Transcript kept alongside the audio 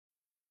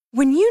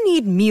When you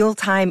need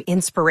mealtime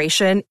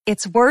inspiration,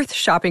 it's worth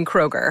shopping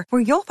Kroger,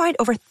 where you'll find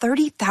over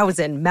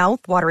 30,000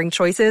 mouth-watering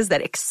choices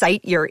that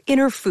excite your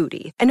inner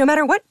foodie. And no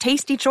matter what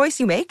tasty choice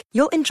you make,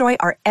 you'll enjoy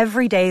our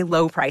everyday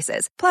low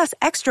prices, plus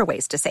extra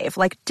ways to save,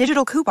 like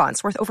digital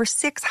coupons worth over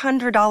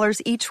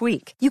 $600 each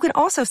week. You can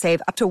also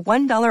save up to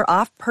 $1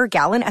 off per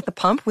gallon at the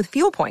pump with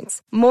fuel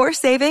points. More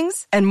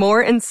savings and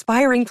more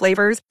inspiring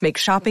flavors make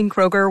shopping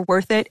Kroger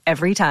worth it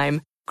every time.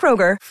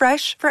 Kroger,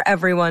 fresh for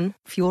everyone.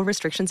 Fuel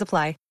restrictions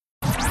apply.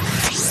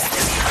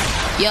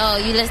 Yo,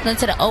 you listening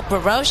to the Oprah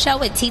Rose Show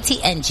with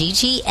TT and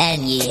Gigi,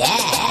 and yeah,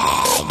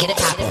 get it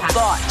poppin'.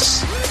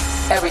 Thoughts.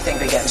 Everything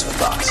begins with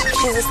thoughts.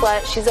 She's a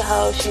slut, she's a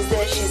hoe, she's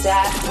this, she's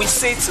that. We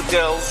say to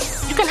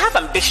girls, you can have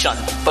ambition,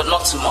 but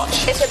not too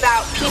much. It's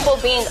about people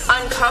being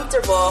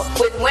uncomfortable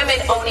with women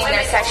owning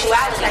their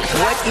sexuality.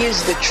 What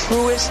is the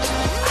truest,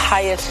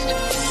 highest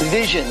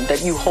vision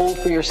that you hold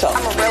for yourself?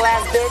 I'm a real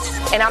ass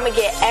bitch, and I'm gonna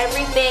get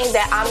everything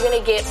that I'm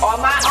gonna get on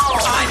my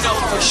own. I know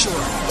for sure.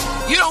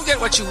 You don't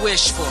get what you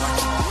wish for.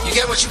 You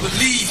get what you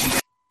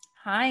believe.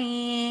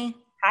 Hi.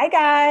 Hi,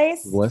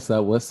 guys. What's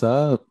up? What's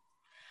up?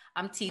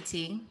 I'm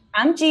TT.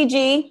 I'm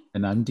Gigi.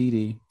 And I'm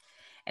Didi.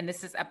 And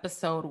this is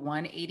episode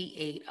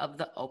 188 of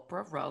the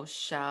Oprah Rose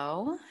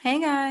Show. Hey,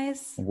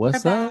 guys.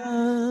 What's up?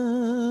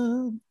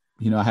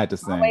 You know, I had to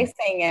sing. Always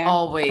singing.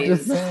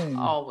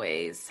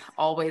 Always.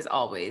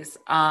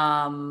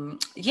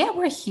 Yeah,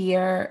 we're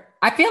here.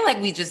 I feel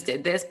like we just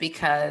did this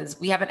because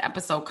we have an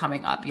episode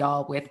coming up,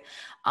 y'all, with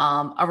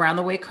Around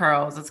the Way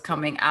Curls. It's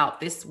coming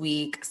out this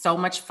week. So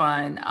much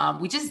fun.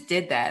 We just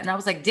did that. And I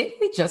was like, didn't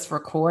we just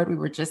record? We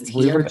were just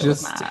here. We were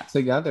just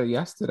together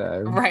yesterday.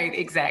 Right,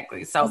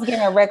 exactly. So let's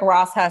get a Rick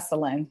Ross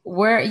hustling.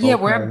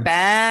 We're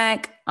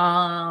back.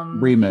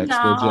 Remix with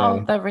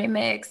Jay. The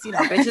remix,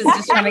 bitches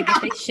just trying to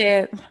get their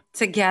shit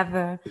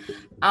together.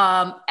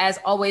 As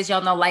always,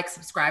 y'all know, like,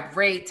 subscribe,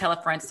 rate, tell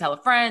a friend to tell a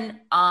friend.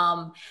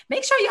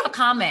 Make sure y'all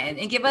comment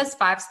and give us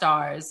 5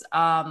 stars.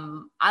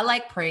 I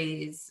like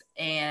praise.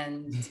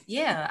 And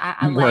yeah,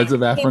 I like words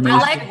of affirmation. I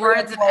like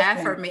words of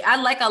affirmation.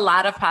 I like a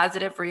lot of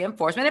positive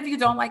reinforcement. If you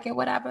don't like it,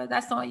 whatever,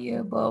 that's on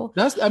you, boo.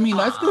 That's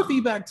good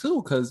feedback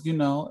too, because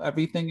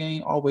everything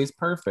ain't always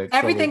perfect.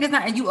 Everything is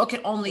not, and you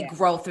can only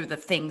grow through the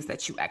things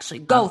that you actually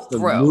go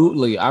through.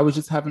 Absolutely. I was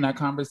just having that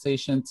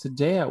conversation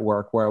today at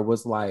work where it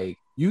was like,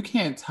 you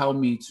can't tell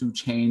me to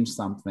change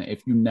something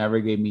if you never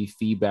gave me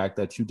feedback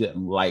that you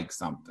didn't like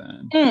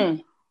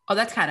something. Oh,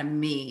 that's kind of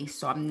me.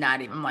 So I'm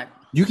like,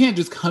 you can't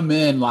just come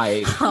in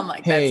like, I'm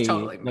like, hey, that's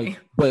totally me.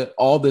 But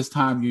all this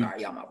time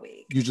Sorry, on my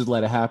wig. You just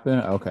let it happen.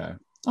 Okay,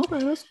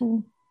 that's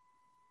cool.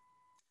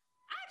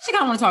 I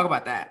actually want to talk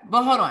about that,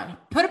 but hold on,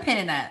 put a pin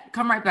in that.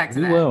 Come right back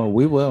to that.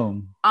 We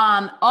will.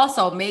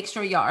 Also, make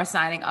sure y'all are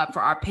signing up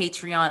for our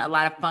Patreon. A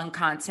lot of fun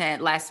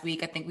content. Last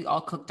week, I think we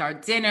all cooked our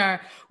dinner.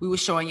 We were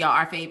showing y'all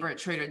our favorite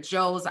Trader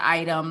Joe's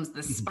items,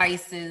 the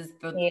spices,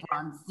 the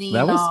bronzino.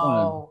 That was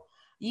fun.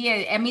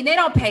 Yeah, I mean, they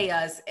don't pay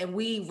us, and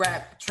we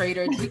rep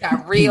Trader. We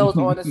got reels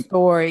on the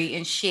story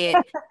and shit.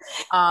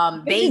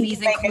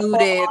 Babies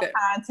included.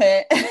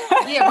 Content.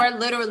 Yeah, we're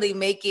literally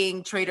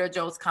making Trader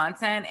Joe's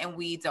content, and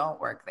we don't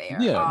work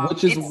there. Yeah,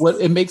 which is what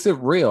it makes it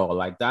real.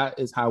 Like, that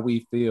is how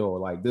we feel.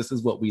 Like, this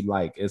is what we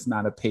like. It's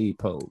not a paid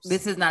post.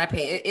 This is not a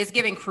paid. It's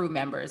giving crew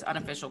members,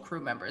 unofficial crew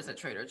members at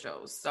Trader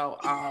Joe's. So,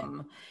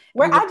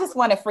 I just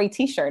want a free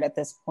T-shirt at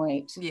this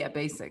point. Yeah,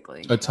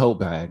 basically a tote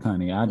bag,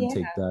 honey. I'd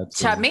take that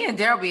too. Me and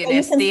Daryl be in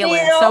there stealing,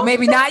 so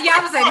maybe not. Yeah,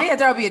 I was saying me and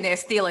Daryl be in there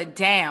stealing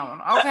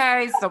down.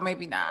 Okay, so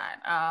maybe not.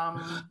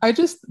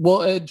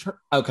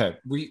 Okay.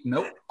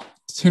 Nope.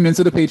 Tune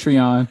into the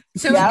Patreon.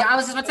 So I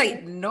was just gonna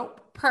say nope.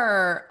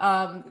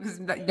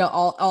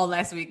 All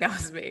last week that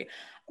was me.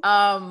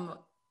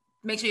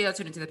 Make sure you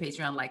tune into the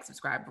Patreon, like,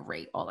 subscribe,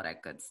 rate, all of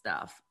that good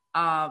stuff.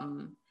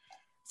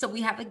 So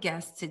we have a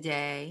guest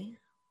today.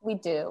 We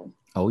do.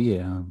 Oh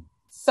yeah.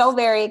 So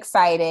very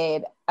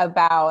excited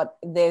about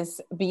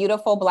this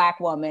beautiful Black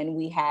woman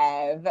we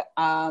have.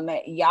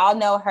 Y'all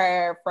know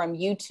her from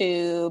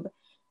YouTube.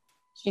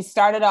 She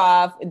started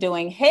off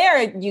doing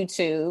hair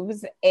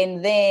YouTubes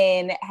and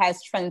then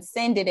has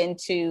transcended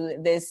into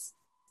this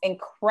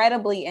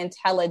incredibly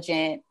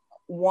intelligent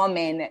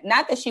woman.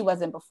 Not that she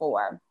wasn't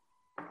before,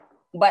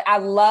 but I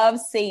love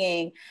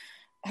seeing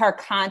her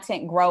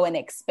content grow and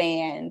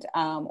expand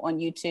on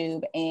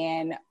YouTube.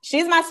 And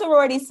she's my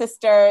sorority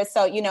sister.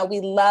 So,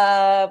 we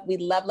love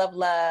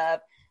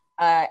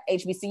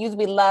HBCUs.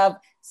 We love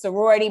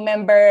sorority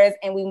members,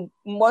 and we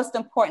most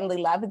importantly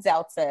love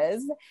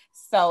Deltas.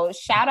 So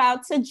shout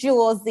out to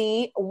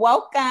Jouelzy.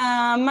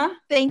 Welcome.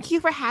 Thank you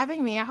for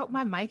having me. I hope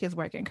my mic is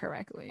working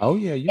correctly. Oh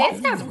yeah,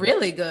 it sounds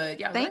really good.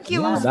 Yeah, thank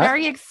you. It was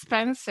very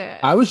expensive.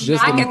 I was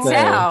just I can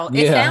tell.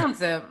 Yeah. It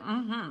sounds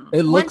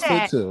it looks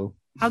good too.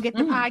 I'll get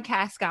the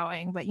podcast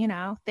going, but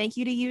thank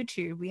you to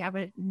YouTube. We have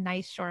a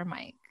nice Shure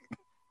mic.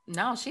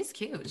 No, she's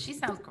cute. She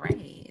sounds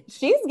great.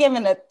 She's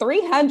giving a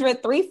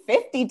 300,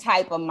 350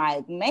 type of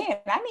mic. Man,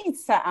 I need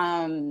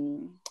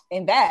to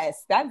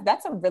invest.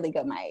 That's a really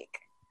good mic.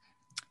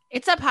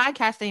 It's a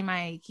podcasting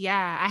mic.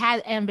 Yeah. I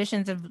had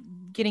ambitions of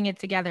getting it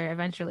together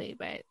eventually,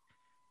 but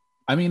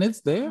I mean,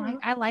 it's there.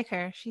 I like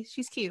her.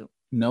 She's cute.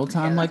 No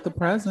time like the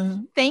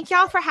present. Thank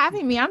y'all for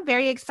having me. I'm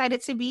very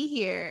excited to be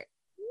here.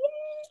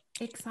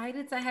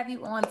 Excited to have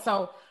you on.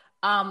 So,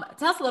 tell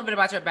us a little bit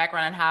about your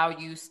background and how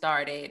you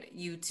started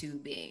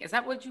YouTubing. Is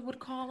that what you would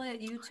call it?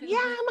 YouTube?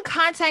 Yeah, I'm a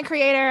content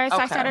creator. So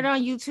I Okay. started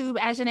on YouTube,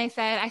 as Janae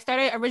said. I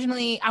started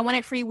originally, I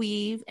wanted free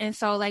weave. And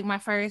so like my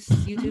first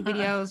YouTube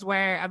videos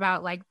were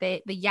about like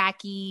the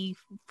yaki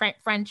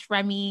French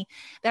Remy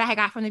that I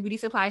got from the beauty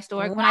supply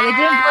store when I lived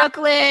in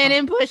Brooklyn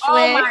and Bushwick.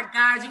 Oh my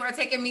God, you are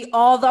taking me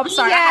all the, I'm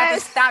sorry, I had to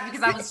Yes. stop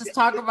because I was just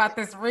talking about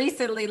this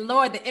recently.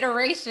 Lord, the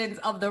iterations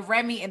of the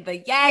Remy and the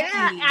Yaki.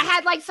 Yeah, I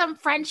had like some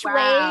French Wow.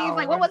 wave.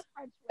 Like what was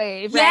French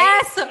wave?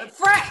 Yes,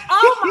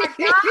 oh my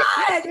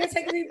God, you're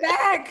taking me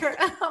back.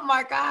 Oh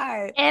my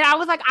God. And I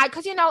was like,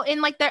 because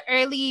in like the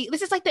early,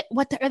 this is like the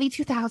early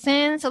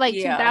 2000s, so like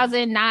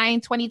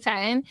 2009,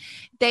 2010,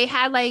 they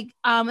had like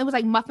it was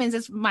like Muffins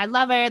is My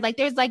Lover. Like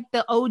there's like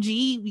the OG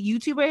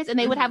YouTubers, and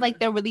they would have like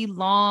their really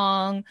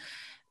long,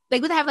 they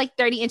would have like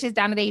 30 inches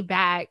down to their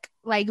back,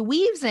 like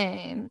weaves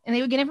in, and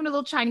they would get it from the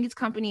little Chinese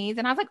companies.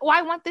 And I was like, oh,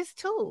 I want this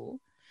too.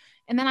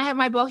 And then I have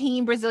my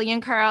Bohemian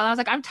Brazilian curl. And I was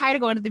like, I'm tired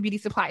of going to the beauty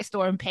supply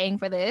store and paying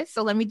for this.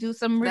 So let me do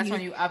some reviews. That's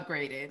when you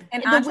upgraded.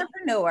 An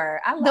entrepreneur.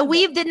 I love the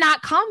weave did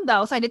not come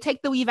though. So I had to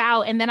take the weave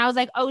out. And then I was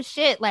like, oh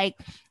shit, like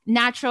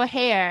natural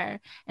hair.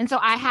 And so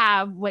I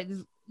have what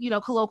is,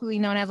 colloquially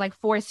known as like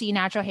 4C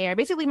natural hair.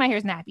 Basically my hair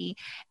is nappy.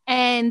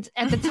 And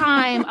at the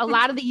time, a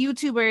lot of the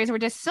YouTubers were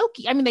just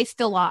silky. I mean, they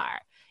still are.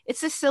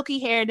 It's the silky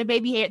hair, the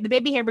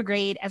baby hair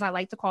brigade, as I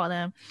like to call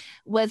them,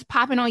 was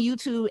popping on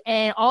YouTube.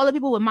 And all the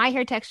people with my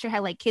hair texture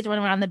had like kids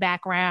running around in the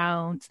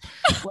background,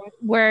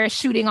 were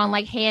shooting on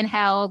like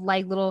handheld,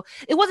 like little,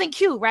 it wasn't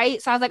cute,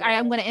 right? So I was like, all right,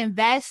 I'm going to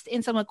invest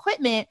in some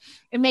equipment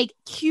and make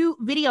cute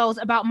videos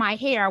about my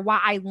hair while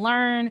I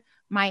learn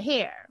my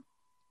hair.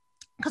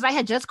 Because I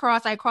had just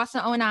crossed in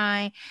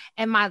 2009,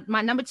 and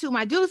my number two,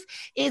 my deuce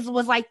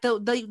was like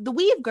the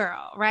weave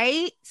girl,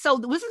 right? So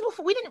this is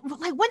before we didn't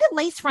like, when did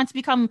lace fronts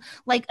become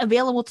like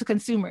available to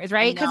consumers,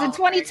 right? Because in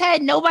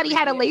 2010 nobody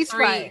had a lace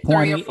front.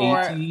 3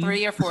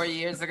 or 4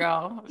 years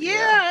ago.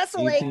 Yeah,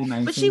 so like,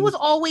 19. but she was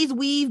always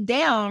weaved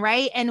down,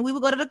 right? And we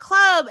would go to the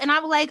club, and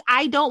I'm like,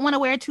 I don't want to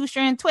wear a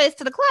 2-strand twist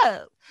to the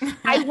club.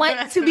 I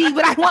want to be,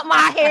 but I want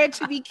my hair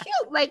to be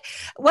cute. Like,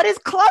 what is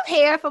club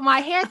hair for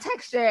my hair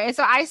texture? And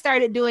so I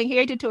started doing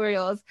hair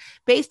tutorials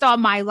based on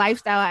my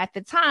lifestyle at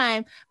the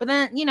time. But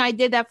then, I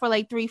did that for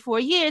like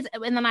 3-4 years.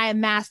 And then I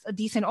amassed a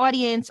decent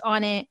audience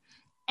on it.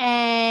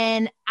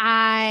 And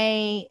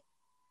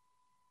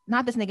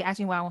not this nigga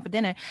asking what I want for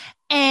dinner.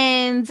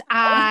 And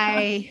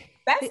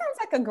That sounds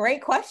like a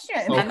great question.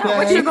 Okay. I know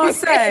what you're gonna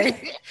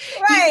say.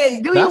 Right.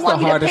 Do That's you want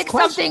the me to hardest pick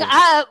question. something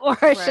up, or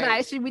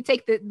Right. should we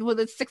take it's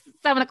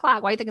 6-7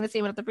 o'clock? Why are you taking the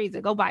same one at the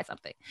freezer? Go buy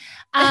something.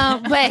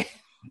 But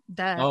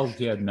duh. Oh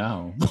yeah,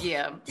 no.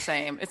 Yeah,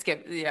 same. It's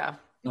good. Yeah.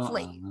 It's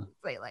late.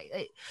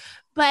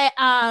 But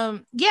so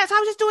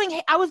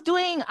I was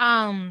doing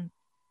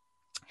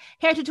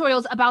hair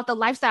tutorials about the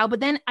lifestyle,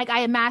 but then like I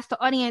amassed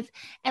the audience,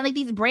 and like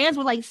these brands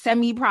would like send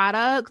me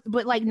products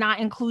but like not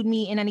include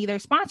me in any of their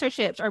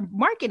sponsorships or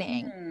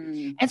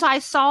marketing. And so I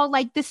saw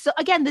like this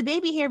again, the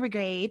baby hair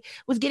brigade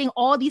was getting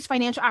all these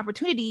financial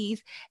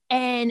opportunities,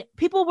 and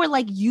people were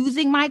like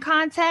using my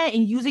content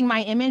and using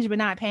my image but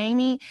not paying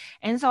me.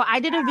 And so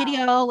I did a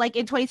video like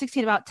in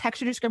 2016 about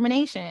texture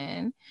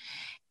discrimination.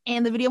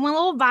 And the video went a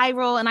little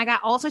viral, and I got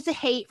all sorts of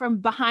hate from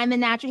behind the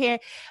natural hair.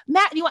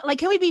 Matt,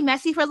 can we be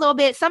messy for a little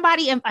bit?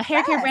 Somebody, a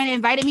hair care brand,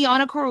 invited me on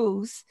a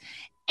cruise.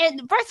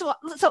 And first of all,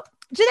 so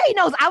Janae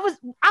knows I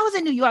was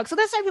in New York. So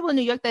there's certain people in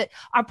New York that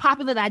are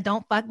popular that I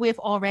don't fuck with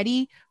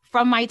already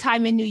from my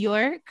time in New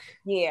York.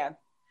 Yeah.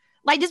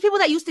 Like just people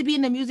that used to be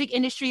in the music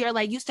industry or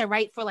like used to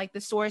write for like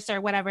The Source or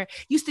whatever,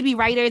 used to be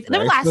writers. There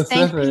were a lot of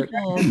stank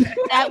people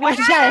that were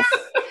just.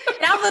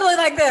 And I'm literally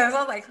like this. I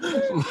was like,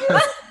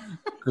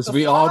 because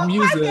we all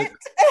music.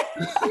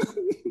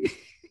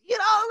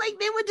 Like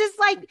they were just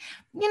like,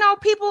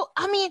 people.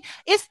 I mean,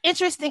 it's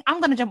interesting. I'm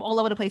gonna jump all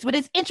over the place, but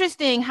it's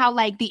interesting how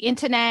like the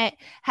internet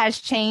has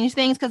changed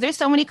things, because there's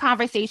so many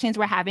conversations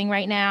we're having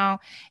right now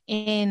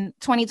in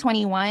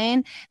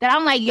 2021 that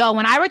I'm like, yo,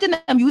 when I worked in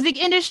the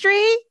music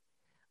industry,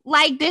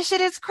 like this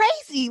shit is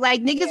crazy.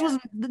 Like niggas was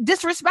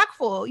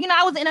disrespectful.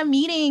 I was in a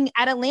meeting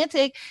at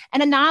Atlantic,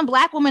 and a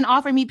non-Black woman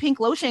offered me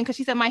pink lotion because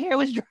she said my hair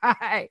was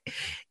dry.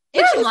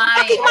 And she's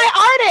fucking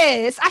my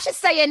artist. I should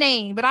say a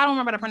name, but I don't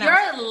remember how to pronounce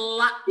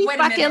it. She's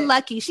fucking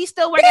lucky. She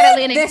still work at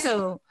Atlantic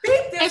too.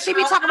 And she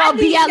be talking about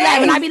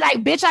BLM, and I be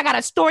like, bitch, I got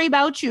a story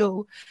about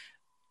you.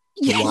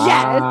 Yes. You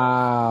know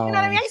what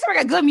I mean? I used to work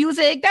at Good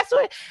Music. That's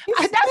what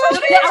I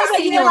was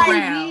seen you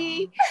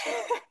around.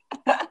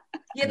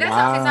 Yeah, that's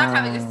okay.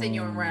 Sometimes just send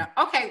you around.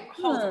 Okay,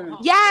 hold on.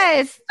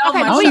 Yes. So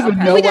okay. I don't even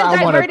know where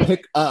I want to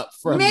pick up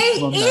from. Me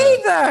from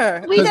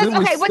either. We just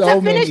okay. But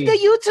to finish the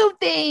YouTube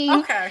thing,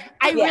 okay,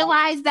 I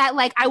realized that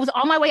like I was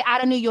on my way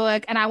out of New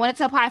York, and I wanted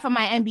to apply for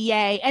my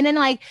MBA, and then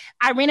like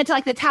I ran into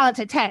like the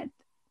talented 10.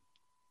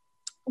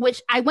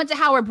 which I went to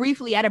Howard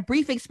briefly, had a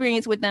brief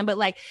experience with them, but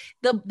like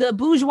the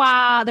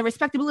bourgeois, the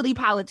respectability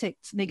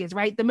politics niggas,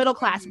 right? The middle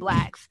class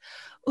blacks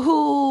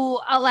who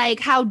are like,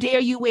 how dare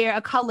you wear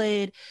a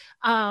colored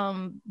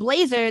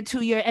blazer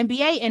to your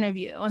MBA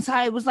interview? And so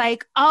I was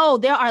like, oh,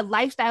 there are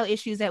lifestyle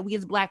issues that we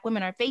as Black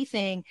women are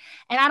facing.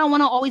 And I don't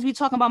want to always be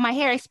talking about my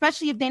hair,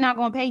 especially if they're not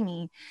going to pay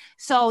me.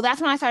 So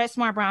that's when I started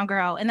Smart Brown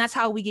Girl. And that's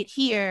how we get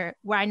here,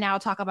 where I now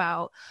talk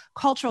about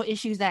cultural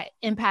issues that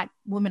impact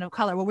women of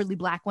color, well, really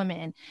Black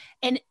women.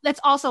 And that's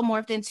also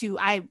morphed into,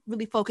 I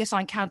really focus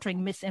on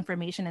countering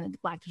misinformation in the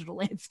Black digital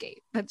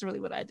landscape. That's really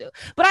what I do.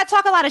 But I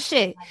talk a lot of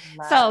shit.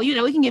 So, you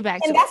know, we can get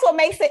back to it. And that's what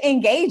makes it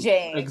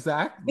engaging.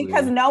 Exactly.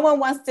 Because no one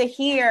wants to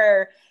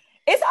hear,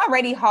 it's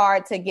already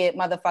hard to get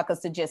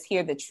motherfuckers to just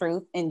hear the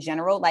truth in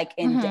general, like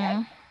in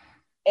depth.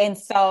 And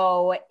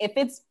so if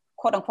it's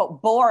quote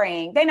unquote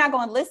boring, they're not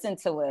going to listen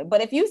to it. But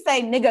if you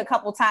say nigga a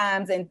couple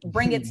times and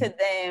bring it to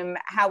them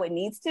how it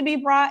needs to be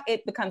brought,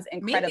 it becomes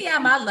incredible. Meet me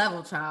at my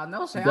level, child.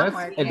 No shit.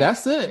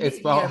 That's it. It's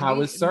about how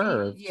it's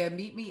served.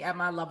 Meet me at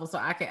my level so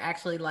I can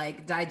actually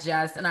like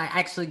digest and I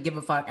actually give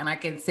a fuck and I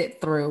can sit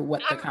through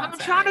what the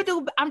content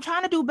I'm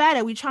trying to do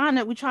better. We're trying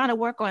to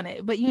work on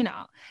it. But you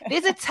know,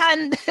 there's a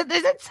ton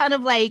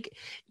of like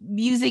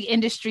music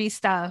industry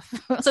stuff.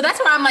 So that's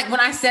where I'm like, when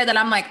I said that,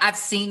 I'm like, I've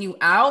seen you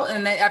out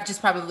and I've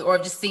just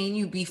seen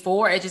you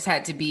before. It just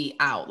had to be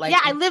out. Like, yeah,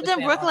 I lived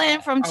in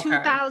Brooklyn from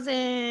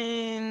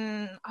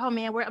 2000. Oh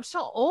man, I'm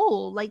so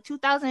old. Like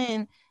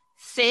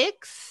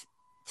 2006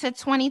 to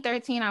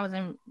 2013, I was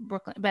in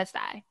Brooklyn,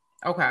 Bed-Stuy.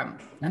 Okay,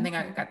 I think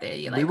I got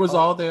there. Like, we was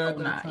all there.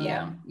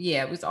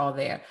 Yeah, it was all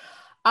there.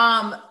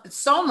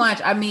 So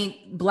much. I mean,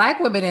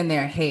 Black women in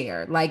their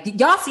hair. Like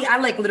y'all see, I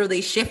like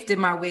literally shifted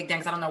my wig down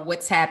because I don't know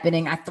what's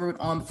happening. I threw it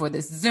on for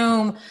this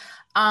Zoom.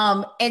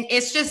 And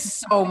it's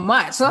just so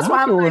much. So that's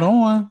why I threw it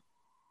on.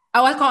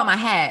 Oh, I call it my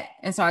hat.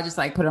 And so I just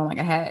like put it on like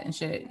a hat and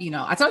shit. You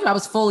know, I told you I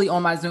was fully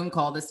on my Zoom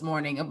call this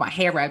morning with my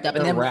hair wrapped up.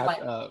 And then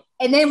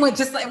went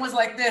just like, it was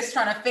like this,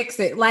 trying to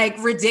fix it.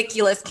 Like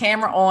ridiculous,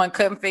 camera on,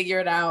 couldn't figure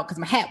it out because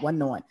my hat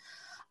wasn't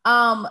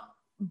on.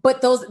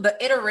 But the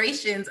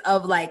iterations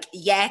of like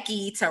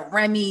Yaki to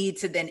Remy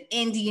to then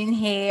Indian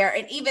hair.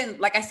 And even,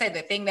 like I said,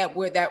 the thing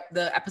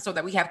the episode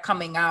that we have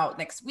coming out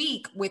next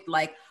week with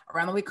like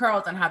Around the Week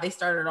Curls and how they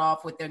started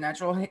off with their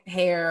natural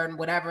hair and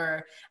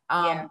whatever.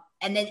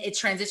 And then it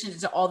transitioned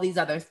into all these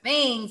other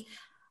things.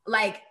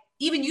 Like,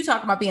 even you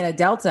talking about being a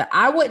Delta,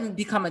 I wouldn't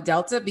become a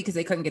Delta because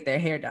they couldn't get their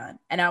hair done.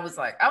 And I was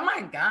like, oh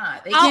my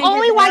God.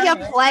 Only while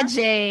you're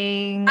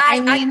pledging. I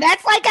mean,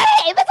 that's like,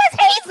 that's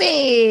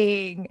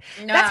hazing.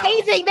 No. That's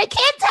hazing. They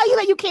can't tell you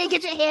that you can't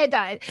get your hair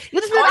done. You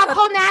just be like, I'll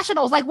call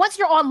nationals. Like, once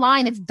you're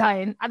online, it's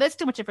done. That's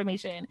too much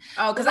information.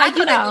 Oh, because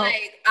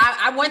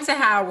I went to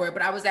Howard,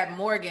 but I was at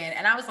Morgan.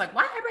 And I was like,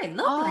 why everybody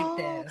look like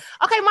this?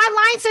 Okay,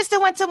 my line sister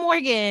went to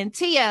Morgan,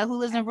 Tia, who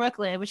lives in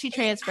Brooklyn, but she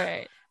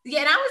transferred.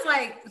 Yeah, and I was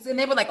like, and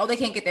they were like, oh, they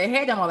can't get their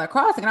hair done while they're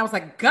crossing. And I was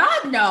like,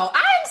 God, no, I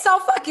am so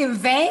fucking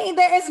vain.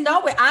 There is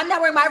no way. I'm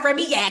not wearing my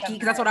Remy Yaki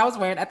because that's what I was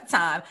wearing at the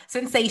time.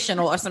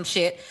 Sensational or some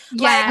shit.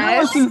 Yeah,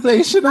 like,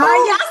 sensational.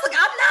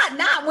 I'm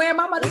not wearing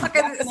my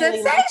motherfucking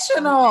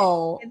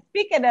sensational. And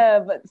speaking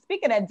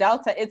of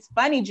Delta, it's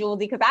funny, Jouelzy,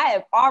 because I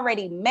have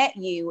already met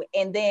you.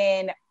 And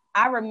then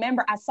I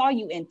remember I saw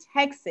you in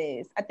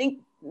Texas. I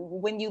think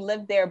when you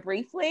lived there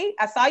briefly,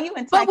 I saw you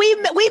in Texas. But we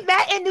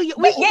met in New York.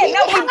 We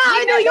hung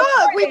out in New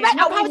York. We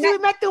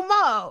met through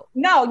Mo.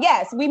 No,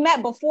 yes, we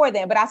met before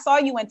then. But I saw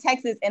you in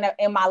Texas, and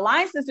my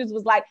line sisters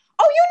was like,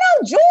 "Oh, you know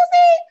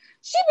Jouelzy?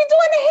 She be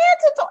doing the hair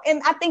tutorial."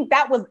 And I think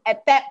that was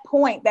at that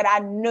point that I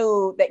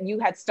knew that you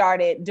had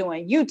started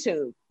doing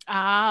YouTube.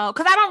 Oh,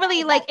 because I don't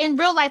really like in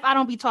real life. I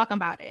don't be talking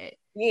about it.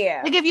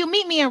 Yeah, like if you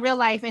meet me in real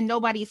life and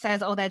nobody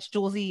says, "Oh, that's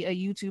Jouelzy, a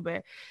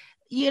YouTuber."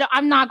 You know,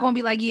 I'm not gonna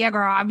be like, yeah,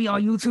 girl, I'll be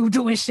on YouTube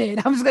doing shit.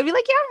 I'm just gonna be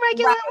like, yeah, I'm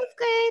regular. Right. It's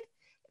good.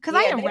 Because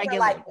I am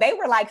regular. They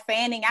were like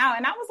fanning out,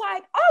 and I was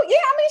like, oh yeah,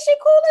 I mean, she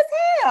cool as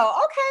hell.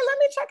 Okay, let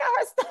me check out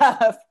her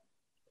stuff.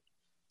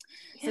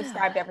 Yeah.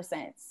 Subscribed ever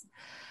since.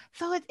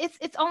 So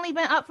it's only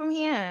been up from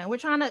here. We're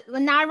trying to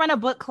now. I run a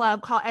book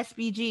club called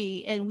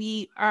SBG, and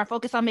we are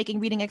focused on making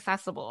reading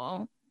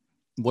accessible.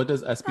 What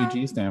does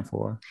SBG stand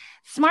for?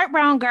 Smart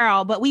Brown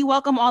Girl, but we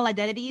welcome all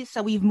identities,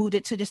 so we've moved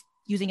it to just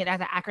using it as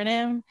an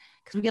acronym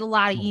because we get a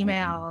lot of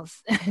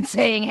emails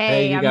saying,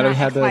 hey, you gotta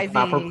have the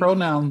proper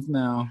pronouns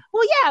now.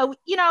 Well, yeah,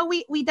 you know,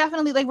 we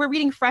definitely like, we're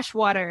reading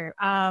Freshwater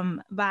by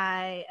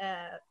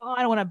I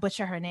don't want to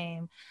butcher her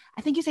name.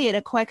 I think you say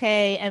it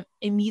Akweke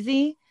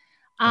Emizi.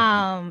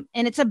 And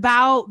it's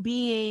about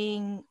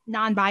being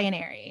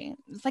non-binary.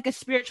 It's like a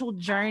spiritual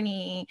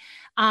journey.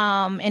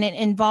 And it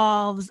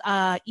involves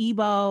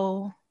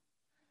Igbo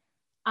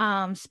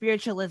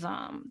spiritualism.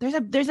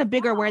 There's a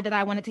bigger word that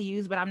I wanted to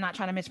use, but I'm not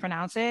trying to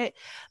mispronounce it.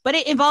 But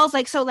it involves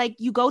like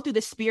you go through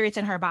the spirits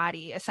in her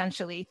body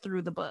essentially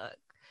through the book.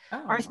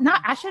 Oh. Or it's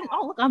not, I shouldn't,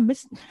 look, I'm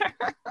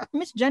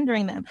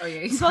misgendering them. Oh,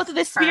 yeah, you go through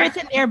the spirits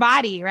in their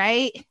body,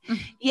 right?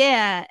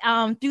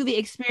 through the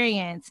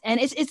experience. And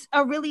it's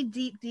a really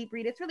deep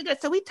read. It's really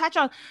good. So we touch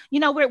on,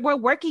 we're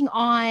working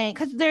on,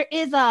 because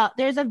there's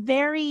a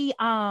very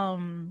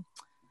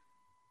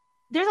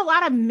there's a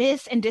lot of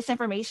myths and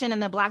disinformation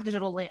in the Black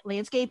digital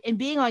landscape, and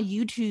being on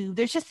YouTube,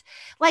 there's just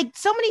like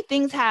so many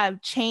things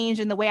have changed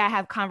in the way I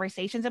have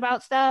conversations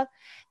about stuff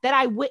that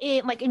I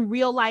wouldn't, like in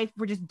real life,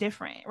 were just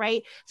different,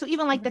 right? So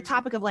even like the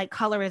topic of like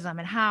colorism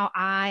and how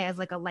I, as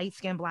like a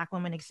light-skinned Black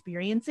woman,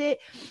 experience it,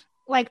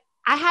 like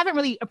I haven't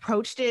really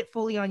approached it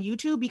fully on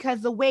YouTube,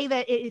 because the way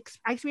that I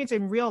experience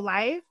it in real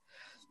life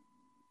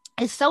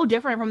is so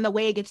different from the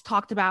way it gets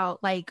talked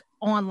about like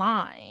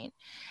online.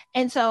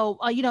 And so,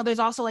 there's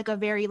also like a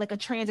very like a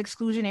trans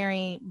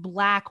exclusionary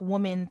Black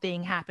woman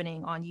thing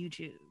happening on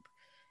YouTube.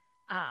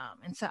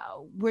 And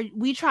so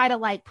we try to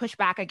like push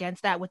back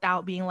against that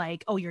without being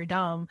like, oh, you're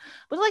dumb,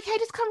 but like, hey,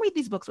 just come read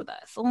these books with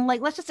us. And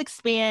like, let's just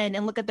expand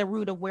and look at the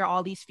root of where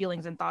all these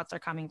feelings and thoughts are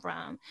coming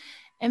from.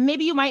 And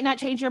maybe you might not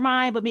change your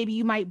mind, but maybe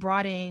you might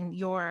broaden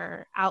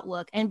your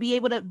outlook and be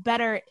able to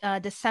better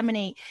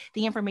disseminate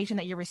the information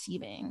that you're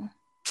receiving.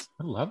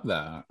 I love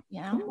that.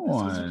 Yeah. Come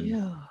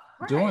on.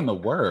 Doing the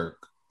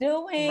work.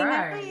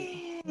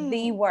 Doing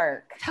the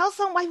work. Tell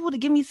some white people to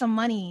give me some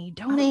money.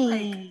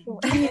 Donate.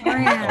 Give me a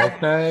grant.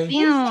 Okay.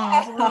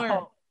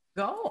 Damn.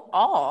 Go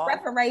off.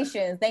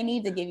 Reparations. They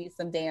need to give you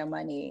some damn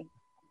money.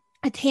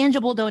 A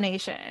tangible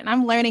donation.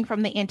 I'm learning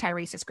from the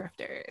anti-racist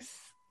grifters.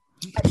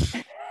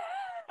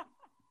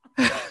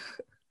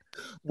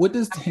 What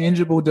does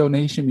tangible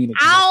donation mean?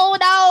 I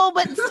don't know,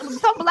 but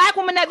some Black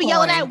women that be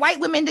yelling at white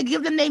women to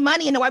give them their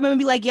money, and the white women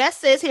be like, "Yes,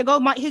 sis, here go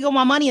my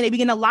money," and they be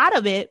getting a lot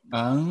of it.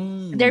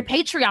 Their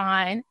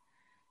Patreon,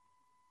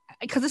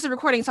 because this is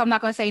recording, so I'm not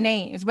going to say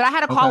names, but I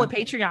had a call with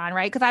Patreon,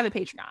 right? Because I have a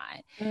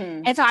Patreon,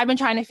 and so I've been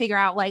trying to figure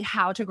out like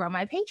how to grow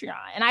my Patreon,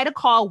 and I had a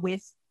call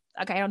with.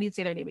 Okay, I don't need to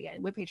say their name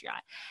again, with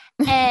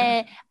Patreon,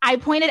 and I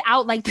pointed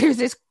out like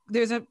there's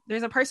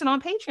a person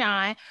on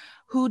Patreon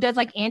who does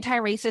like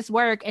anti-racist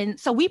work. And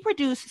so we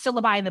produce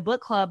syllabi in the book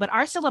club, but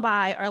our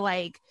syllabi are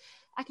like,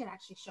 I can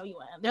actually show you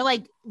them. They're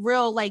like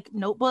real like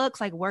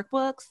notebooks, like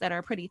workbooks that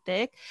are pretty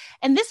thick.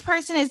 And this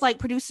person is like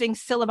producing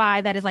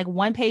syllabi that is like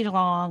 1 page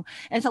long.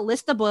 And it's a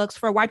list of books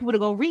for white people to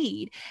go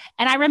read.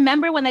 And I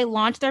remember when they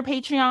launched their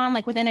Patreon,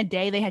 like within a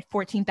day, they had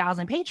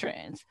 14,000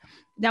 patrons.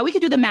 Now we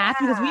could do the math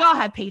because we all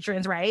have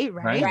patrons, right?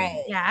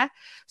 Right. Yeah.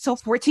 So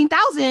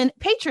 14,000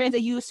 patrons,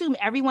 and you assume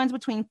everyone's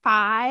between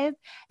 $5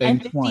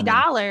 and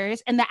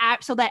 $50, and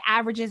so that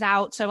averages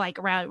out to like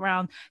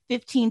around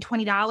 $15,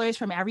 $20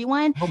 from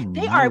everyone.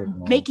 They are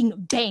making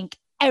bank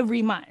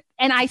every month.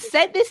 And I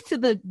said this to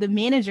the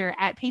manager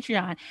at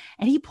Patreon,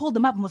 and he pulled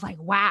them up and was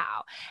like,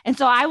 wow. And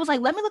so I was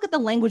like, let me look at the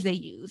language they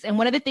use. And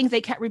one of the things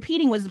they kept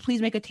repeating was, please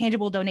make a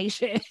tangible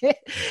donation. So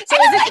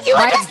like, you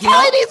are just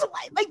telling these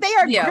like they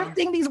are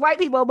grifting these white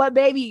people, but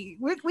baby,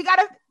 we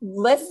gotta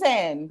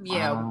listen.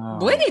 Yeah,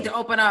 we need to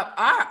open up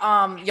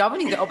our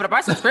we need to open up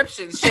our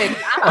subscription shit.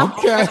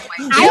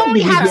 I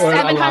only have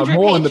 700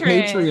 more on the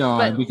patrons,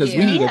 Patreon because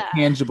we need a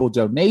tangible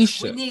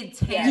donation. We need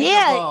tangible.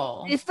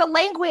 Yeah, it's the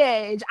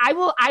language. I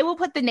will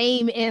put the name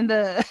in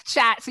the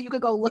chat so you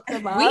could go look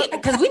them up.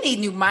 Because we need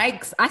new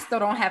mics. I still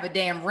don't have a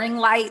damn ring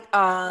light.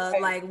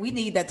 Like we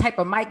need the type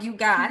of mic you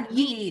got. I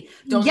need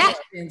donations.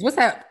 Yes. What's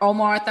that,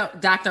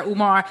 Dr.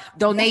 Umar?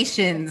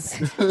 Donations.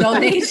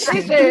 Yes,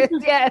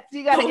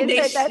 you gotta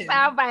insert that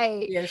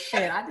soundbite. Yeah,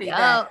 shit, I need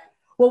that.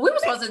 Well, we were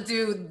supposed to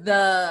do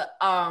the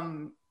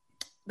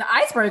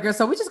icebreaker,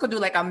 so we just gonna do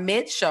like a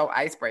mid-show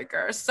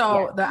icebreaker.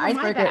 So the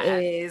icebreaker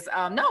is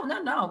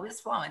no, it's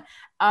flowing.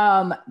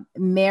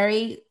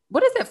 Mary.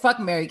 What is it? Fuck,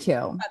 marry,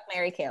 kill. Fuck,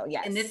 marry, kill.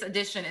 Yes. And this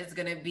edition is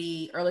going to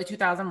be early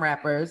 2000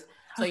 rappers.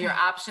 So your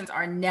options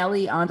are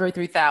Nelly, Andre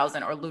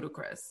 3000, or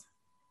Ludacris.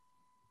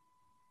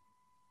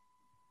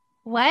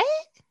 What?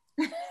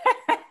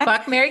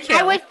 Fuck, marry, kill.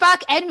 I would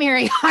fuck and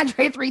marry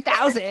Andre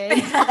 3000,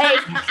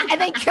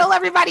 and then kill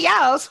everybody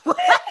else. Like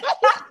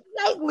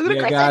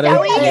Ludacris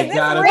and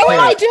Nelly. What do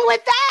I do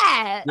with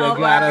that? You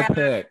gotta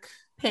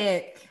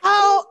pick.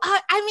 Oh,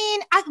 I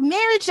mean,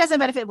 marriage doesn't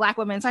benefit Black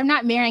women, so I'm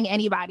not marrying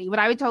anybody, but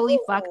I would totally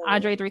fuck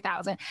Andre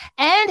 3000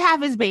 and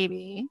have his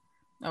baby.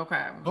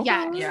 Okay.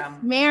 Yeah.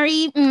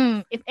 Marry.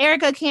 If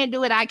Erica can't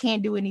do it, I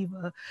can't do it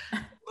either.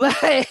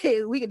 But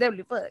we could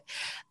definitely fuck.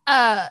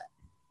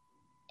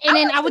 And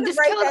then I would just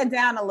break that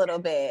down a little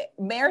bit.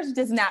 Marriage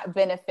does not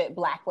benefit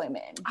Black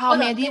women. Oh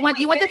man, do you want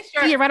this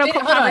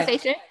theoretical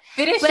conversation?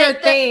 Finish your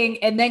thing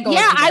and then go.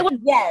 Yeah, I would.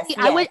 Yes,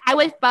 I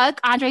would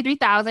fuck Andre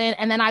 3000,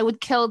 and then I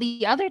would kill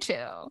the other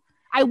two.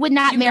 I would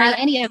not marry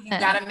any of them. You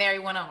gotta marry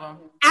one of them.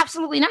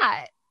 Absolutely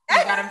not.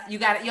 You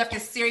have to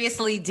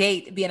seriously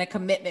date, be in a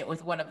commitment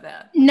with one of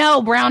them.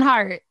 No, brown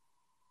heart.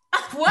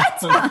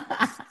 What? What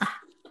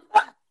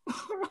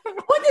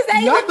does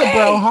that Not the mean?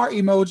 brown heart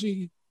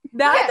emoji.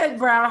 Not the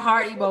brown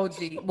heart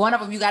emoji. One of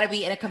them you got to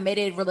be in a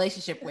committed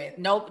relationship with.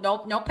 No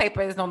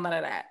papers, no none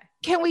of that.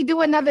 Can we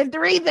do another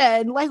 3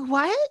 then? Like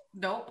what?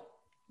 Nope.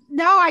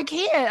 No, I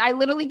can't. I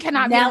literally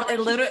cannot. Now,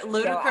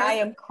 Ludacris. Yo, I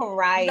am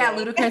crying. You got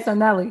Ludacris or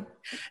Nelly?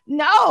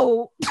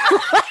 No.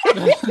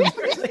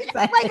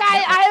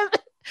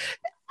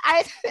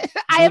 I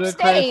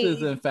abstain. Ludacris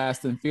is in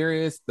Fast and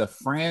Furious, the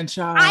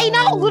franchise. I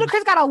know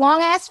Ludacris got a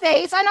long ass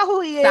face. I know who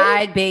he is.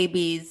 Side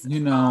babies. You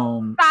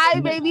know,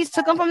 Side babies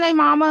took him from their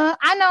mama.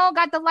 I know.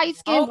 Got the light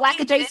skinned black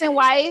adjacent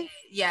wife.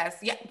 Yes.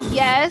 Yeah.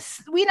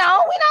 Yes. We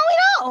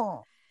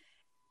know.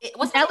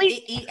 What's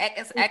Nelly?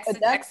 Exodus,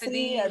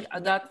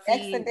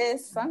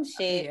 some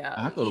shit. Yeah.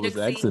 I thought it was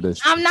Exodus.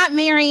 I'm not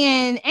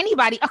marrying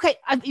anybody. Okay.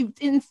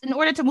 In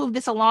order to move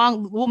this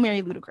along, we'll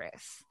marry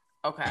Ludacris.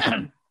 Okay.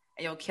 And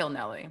you'll kill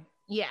Nelly.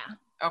 Yeah.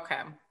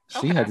 Okay.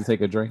 She had to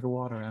take a drink of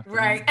water after.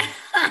 Right.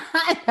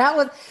 That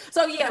was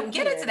so. Yeah.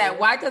 Get into that.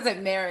 Why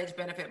doesn't marriage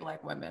benefit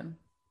Black women?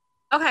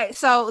 Okay,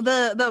 so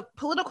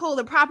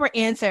the proper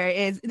answer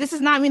is this does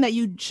not mean that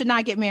you should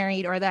not get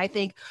married or that I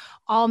think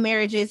all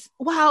marriages.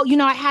 Well,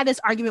 I had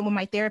this argument with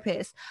my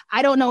therapist.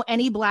 I don't know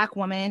any Black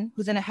woman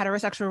who's in a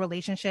heterosexual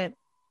relationship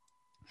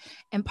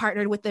and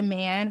partnered with a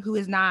man who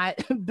is not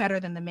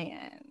better than the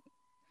man,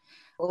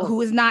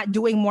 who is not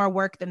doing more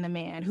work than the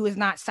man, who is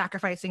not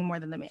sacrificing more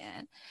than the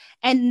man.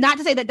 And not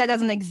to say that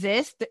doesn't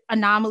exist.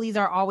 Anomalies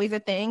are always a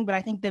thing, but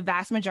I think the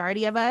vast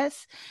majority of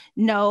us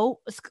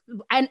know.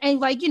 And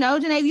like,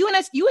 Janae,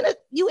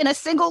 you in a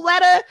single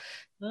letter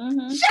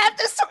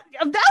chapter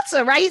of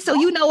Delta, right? So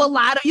a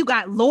lot of, you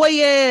got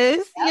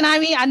lawyers, you know what I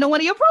mean? I know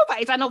one of your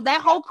profiles. I know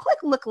that whole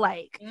clique look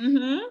like.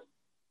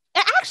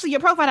 And actually,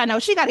 your profile, I know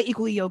she got an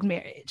equally yoked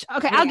marriage.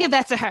 Okay, yeah. I'll give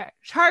that to her.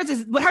 Hers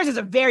is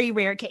a very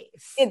rare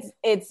case.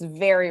 It's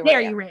very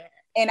rare.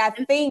 And I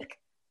think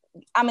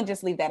I'm gonna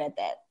just leave that at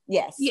that.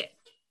 Yes. Yeah.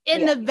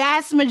 The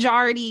vast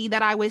majority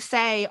that I would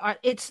say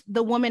it's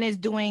the woman is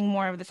doing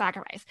more of the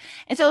sacrifice.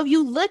 And so if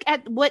you look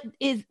at what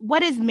is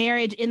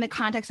marriage in the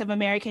context of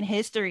American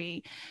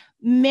history,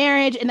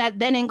 marriage, and that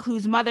then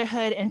includes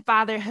motherhood and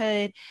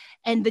fatherhood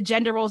and the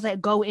gender roles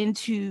that go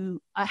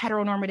into a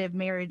heteronormative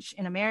marriage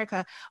in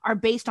America are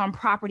based on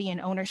property and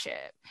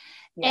ownership.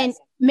 Yes. And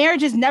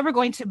marriage is never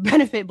going to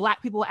benefit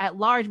Black people at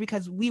large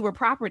because we were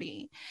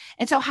property.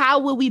 And so how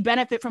will we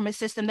benefit from a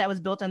system that was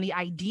built on the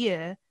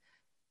idea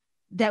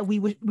that we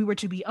were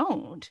to be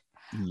owned?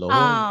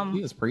 Lord,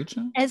 he is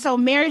preaching. And so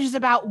marriage is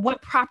about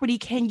what property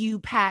can you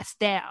pass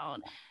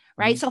down,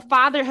 right? So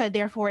fatherhood,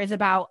 therefore, is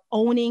about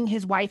owning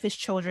his wife, his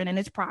children, and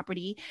his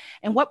property.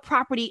 And what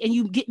property, and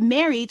you get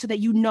married so that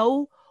you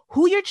know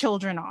who your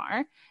children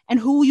are and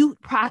who you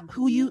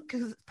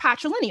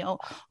patrilineal,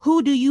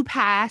 who do you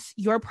pass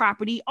your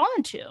property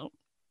on to?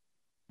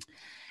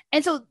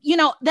 And so,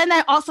 then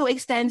that also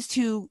extends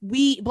to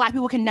we Black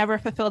people can never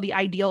fulfill the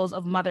ideals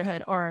of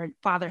motherhood or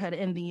fatherhood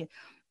in the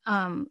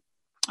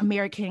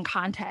American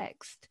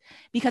context,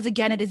 because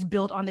again, it is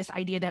built on this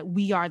idea that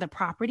we are the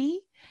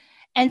property.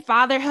 And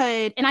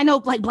fatherhood, and I know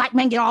like Black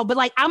men get all, but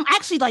like I'm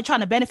actually like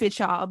trying to benefit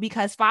y'all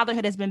because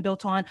fatherhood has been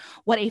built on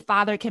what a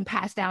father can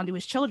pass down to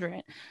his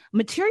children,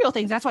 material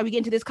things. That's why we get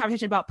into this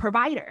conversation about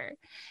provider.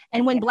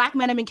 And when Black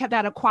men have been kept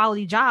out of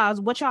quality jobs,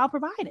 what y'all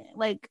providing?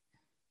 Like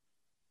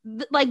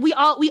we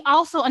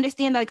also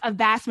understand that like a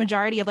vast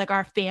majority of like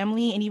our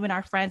family and even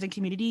our friends and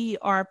community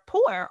are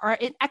poor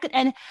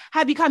and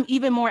have become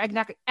even more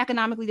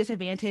economically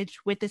disadvantaged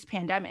with this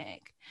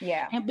pandemic.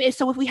 Yeah. And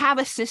so if we have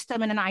a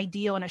system and an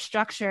ideal and a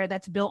structure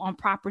that's built on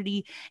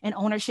property and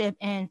ownership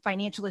and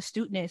financial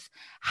astuteness,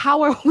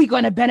 how are we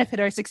going to benefit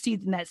or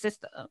succeed in that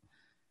system?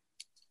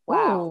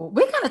 Wow.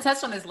 We kind of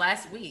touched on this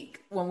last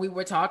week when we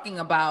were talking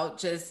about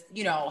just,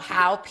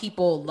 how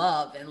people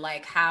love and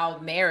like how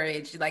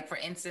marriage, like for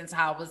instance,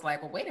 how it was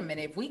like, well, wait a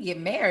minute, if we get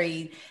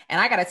married and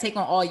I got to take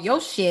on all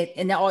your shit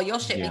and then all your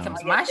shit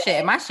becomes my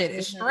shit. My shit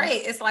is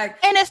straight. It's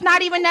like, and it's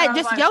not even that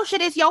just your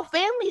shit, is your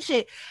family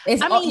shit.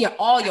 It's all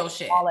your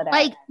shit. All of that.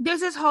 Like there's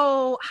this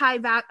whole high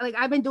value, like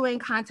I've been doing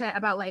content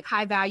about like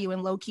high value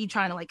and low key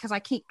trying to like, cause I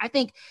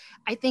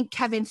think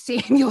Kevin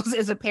Samuels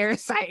is a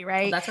parasite,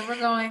 right? Well, that's where we're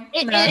going.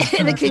 In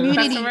the community.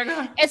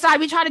 And so I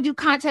be trying to do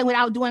content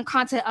without doing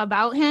content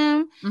about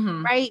him,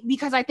 right?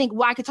 Because I think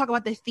I could talk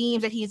about the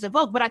themes that he's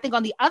evoked, but I think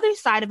on the other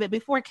side of it,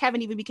 before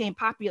Kevin even became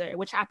popular,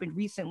 which happened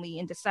recently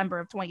in December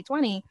of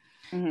 2020,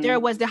 there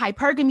was the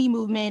hypergamy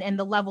movement and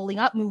the leveling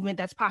up movement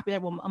that's popular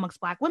amongst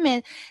Black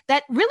women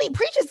that really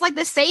preaches like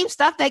the same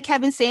stuff that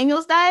Kevin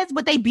Samuels does,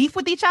 but they beef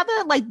with each other.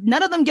 Like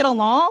none of them get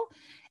along.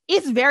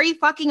 It's very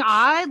fucking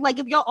odd. Like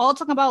if y'all all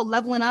talking about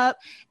leveling up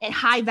and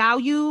high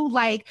value,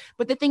 like,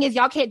 but the thing is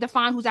y'all can't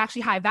define who's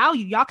actually high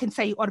value. Y'all can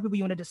say all the people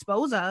you want to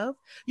dispose of.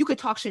 You could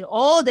talk shit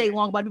all day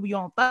long about people you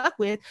don't fuck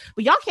with,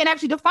 but y'all can't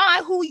actually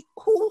define who's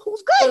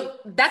good. So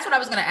that's what I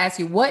was going to ask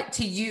you. What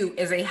to you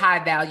is a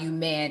high value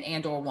man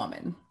and or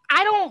woman?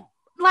 I don't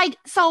like,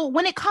 so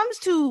when it comes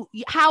to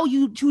how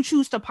you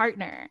choose to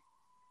partner,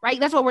 right?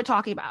 That's what we're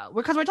talking about.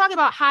 Because we're talking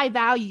about high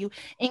value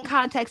in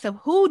context of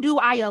who do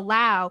I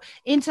allow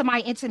into my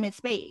intimate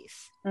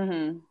space.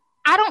 I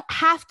don't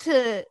have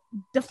to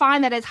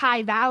define that as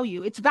high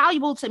value. It's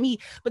valuable to me,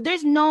 but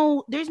there's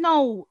no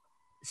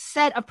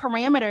set of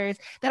parameters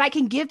that I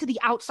can give to the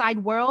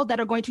outside world that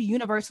are going to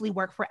universally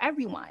work for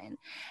everyone.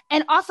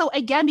 And also,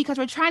 again, because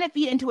we're trying to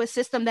feed into a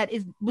system that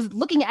was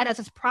looking at us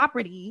as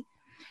property,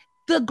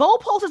 the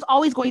goalpost is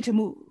always going to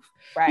move.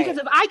 Right. Because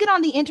if I get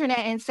on the internet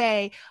and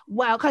say,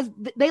 well, because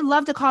they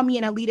love to call me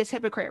an elitist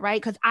hypocrite,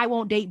 right? Because I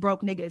won't date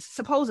broke niggas,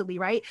 supposedly,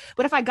 right?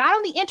 But if I got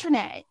on the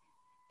internet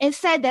and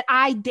said that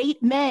I'm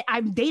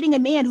dating a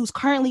man who's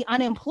currently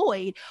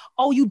unemployed,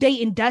 oh, you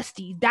dating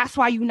Dusty, that's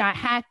why you're not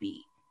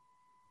happy.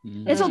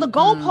 Mm-hmm. And so the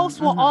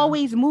goalposts will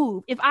always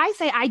move. If I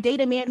say I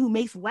date a man who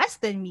makes less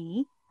than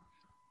me,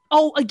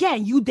 oh,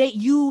 again,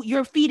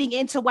 you're feeding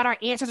into what our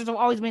ancestors have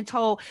always been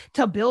told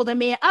to build a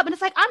man up. And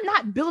it's like, I'm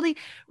not building,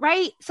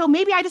 right? So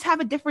maybe I just have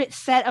a different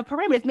set of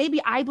parameters.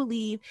 Maybe I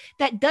believe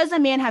that does a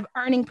man have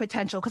earning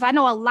potential? Because I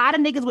know a lot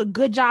of niggas with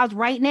good jobs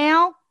right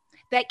now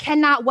that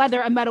cannot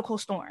weather a medical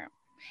storm.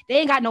 They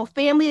ain't got no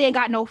family, they ain't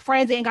got no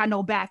friends, they ain't got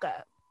no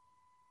backup.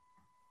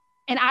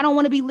 And I don't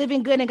want to be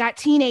living good and got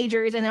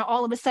teenagers and then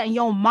all of a sudden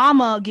your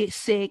mama gets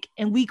sick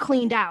and we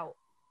cleaned out.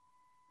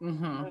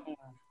 Mm-hmm.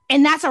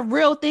 And that's a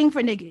real thing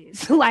for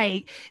niggas.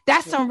 Like,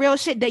 that's some real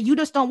shit that you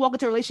just don't walk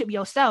into a relationship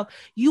yourself.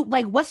 You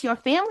like, what's your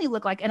family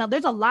look like? And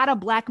there's a lot of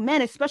Black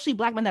men, especially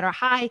Black men that are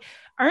high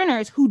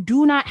earners, who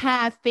do not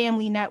have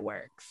family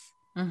networks.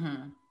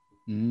 Mm-hmm.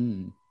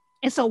 Mm.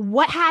 And so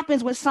what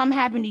happens when something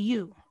happened to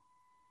you?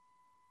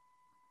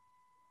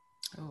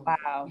 Oh,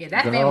 wow. Yeah,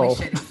 that family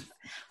shit.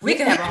 We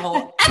could have a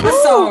whole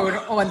episode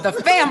on the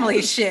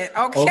family shit.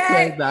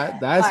 Okay.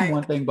 That's like,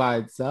 one thing by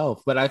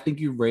itself. But I think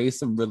you raised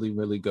some really,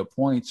 really good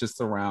points just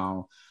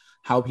around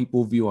how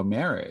people view a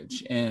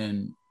marriage.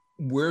 And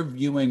we're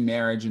viewing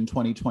marriage in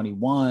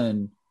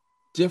 2021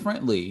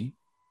 differently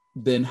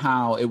than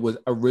how it was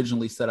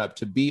originally set up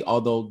to be,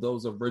 although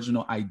those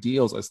original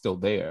ideals are still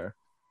there.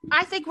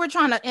 I think we're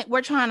trying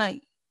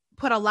to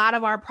put a lot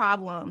of our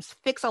problems,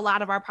 fix a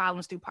lot of our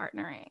problems through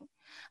partnering.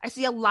 I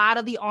see a lot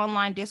of the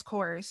online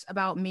discourse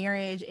about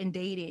marriage and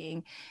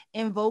dating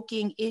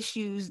invoking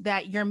issues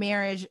that your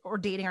marriage or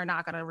dating are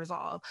not going to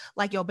resolve,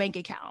 like your bank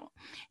account.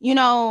 You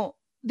know,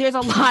 there's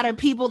a lot of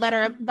people that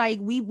are like,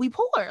 we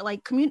poor,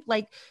 like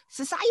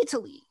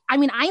societally. I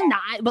mean, I'm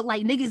not, but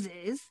like niggas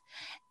is.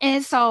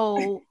 And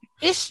so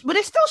but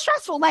it's still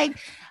stressful. Like,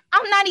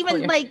 I'm not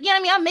even like, you know what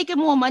I mean? I'm making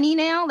more money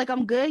now. Like,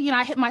 I'm good. You know,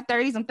 I hit my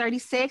 30s. I'm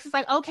 36. It's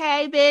like,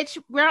 okay, bitch,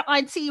 we're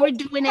auntie. We're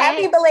doing it.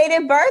 Happy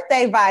belated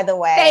birthday, by the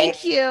way.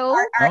 Thank you.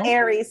 Our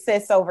Aries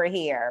sis over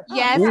here.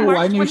 Yes. Ooh,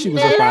 I knew she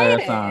was a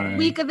fire sign.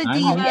 Week of the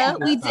Diva.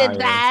 We did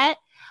that.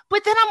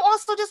 But then I'm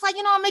also just like,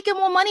 you know, I'm making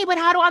more money, but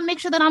how do I make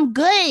sure that I'm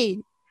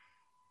good?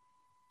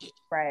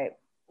 Right.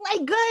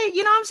 Like, good,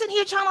 you know, I'm sitting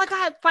here trying, like,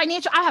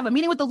 I have a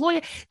meeting with the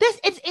lawyer.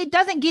 It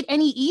doesn't get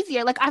any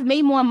easier. Like, I've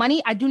made more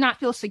money. I do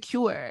not feel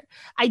secure.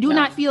 I do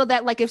not feel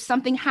that, like, if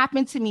something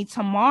happened to me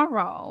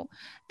tomorrow,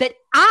 that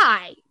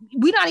I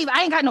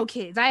ain't got no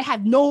kids. I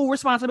have no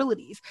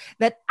responsibilities,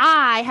 that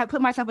I have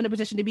put myself in a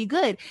position to be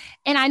good.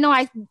 And I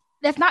know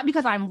that's not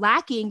because I'm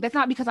lacking. That's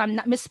not because I'm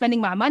not misspending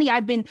my money.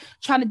 I've been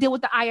trying to deal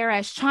with the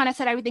IRS, trying to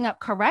set everything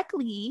up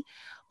correctly.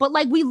 But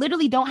like, we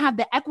literally don't have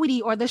the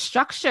equity or the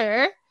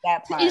structure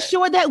to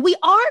ensure that we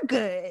are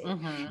good.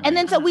 Mm-hmm. And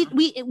then so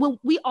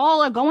we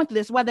all are going through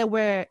this, whether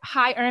we're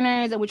high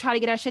earners and we try to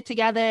get our shit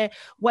together,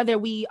 whether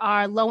we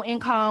are low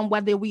income,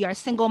 whether we are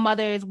single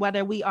mothers,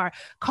 whether we are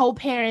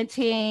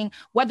co-parenting,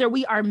 whether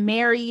we are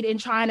married and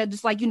trying to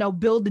just, like, you know,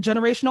 build the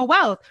generational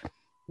wealth.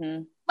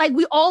 Mm-hmm. Like,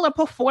 we all are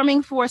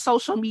performing for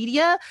social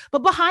media, but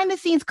behind the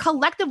scenes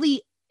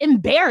collectively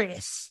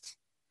embarrassed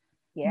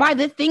by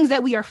the things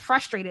that we are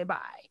frustrated by,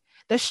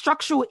 the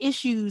structural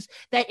issues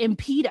that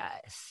impede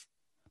us.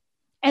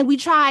 And we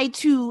try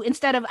to,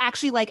 instead of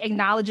actually like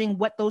acknowledging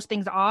what those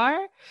things are,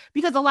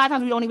 because a lot of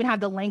times we don't even have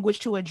the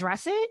language to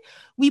address it,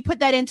 we put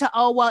that into,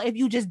 oh, well, if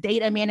you just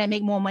date a man that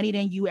make more money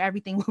than you,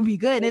 everything will be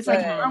good. And it's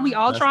like, are we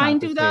all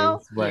trying to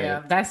though? Right.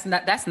 Yeah, that's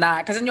not,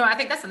 because, you know, I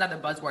think that's another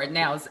buzzword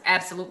now is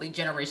absolutely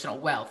generational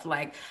wealth.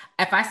 Like,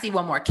 if I see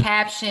one more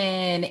caption,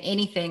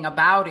 anything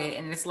about it,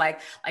 and it's like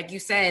you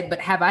said, but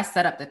have I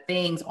set up the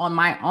things on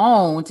my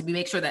own to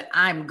make sure that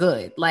I'm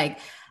good? Like,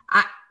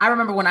 I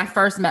remember when I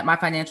first met my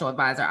financial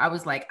advisor, I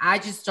was like, I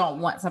just don't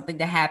want something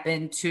to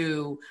happen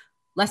to,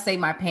 let's say,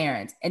 my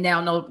parents, and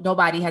now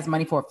nobody has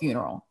money for a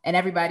funeral, and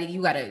everybody,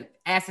 you got to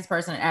ask this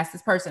person and ask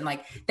this person.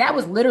 Like, that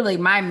was literally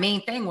my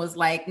main thing, was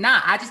like,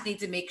 nah, I just need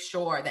to make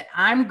sure that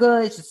I'm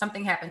good. Should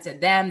something happen to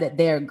them, that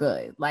they're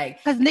good. Like,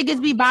 because niggas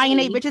be buying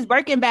they bitches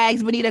Birkin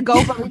bags, but need to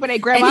go for their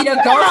grandma. Need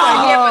to go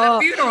for the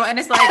funeral, and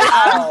it's like,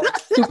 I'm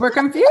super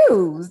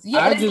confused.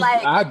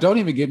 Yeah, don't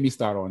even get me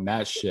started on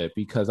that shit,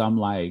 because I'm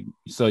like,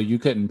 so you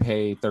couldn't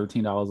pay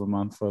 $13 a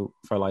month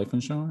for life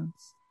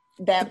insurance?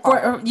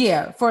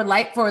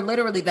 For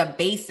literally the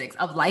basics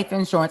of life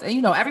insurance. And,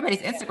 you know,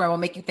 everybody's Instagram will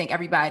make you think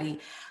everybody,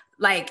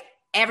 like,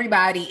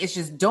 everybody is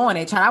just doing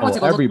it. I went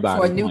to go look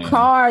for a new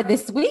car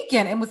this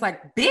weekend and was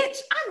like, bitch,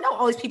 I know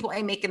all these people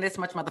ain't making this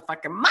much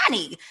motherfucking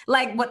money.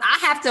 Like, what I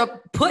have to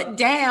put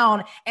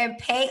down and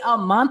pay a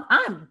month,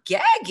 I'm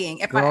gagging.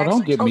 If Girl, I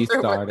don't get me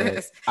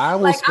started. I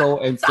will scroll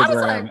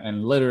Instagram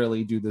and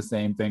literally do the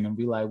same thing and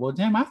be like, well,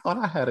 damn, I thought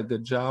I had a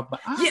good job, but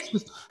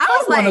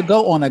I want to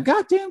go on a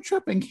goddamn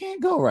trip and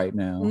can't go right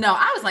now. No,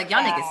 I was like,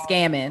 y'all niggas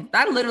scamming.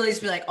 I literally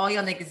just be like, all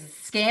y'all niggas is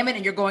scamming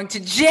and you're going to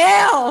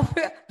jail.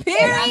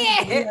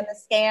 Period.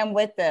 Scam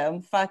with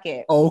them. Fuck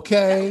it.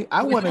 Okay.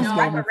 I want to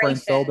scam a friend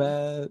so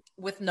bad.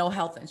 With no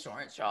health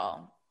insurance,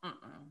 y'all.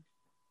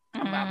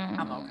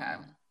 I'm okay.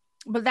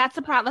 But that's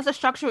a problem. That's a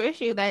structural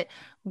issue that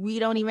we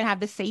don't even have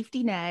the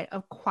safety net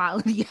of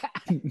quality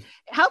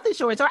health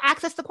insurance or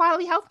access to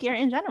quality healthcare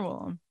in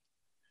general.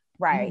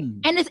 Right.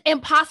 And it's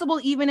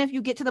impossible, even if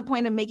you get to the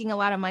point of making a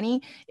lot of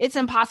money, it's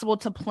impossible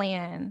to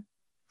plan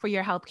for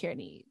your healthcare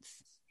needs.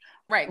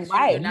 Right.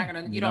 You're not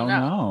gonna, you don't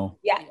know.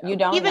 Yeah, you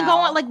don't even know.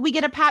 going, like, we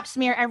get a pap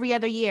smear every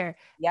other year.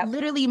 Yep.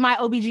 Literally, my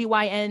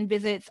OBGYN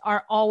visits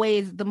are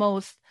always the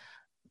most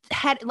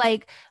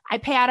like, I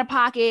pay out of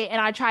pocket and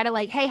I try to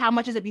like, hey, how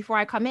much is it before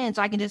I come in?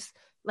 So I can just,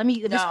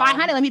 just $500,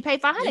 let me pay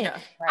 $500. Yeah,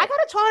 right. I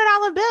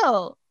got a $200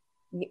 bill.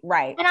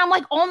 Right. And I'm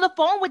like on the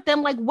phone with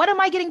them, like, what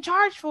am I getting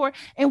charged for?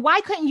 And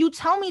why couldn't you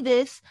tell me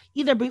this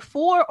either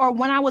before or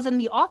when I was in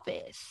the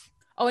office?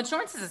 Oh,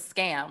 insurance is a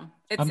scam.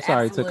 I'm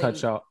sorry to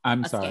cut y'all.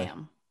 I'm sorry.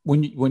 Scam.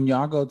 When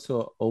y'all go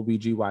to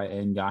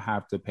OBGYN, y'all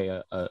have to pay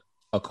a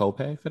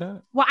copay for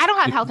that? Well, I don't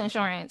have health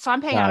insurance, so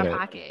I'm paying out of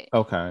pocket.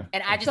 Okay.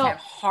 And I just have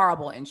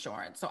horrible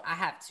insurance. So I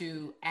have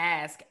to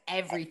ask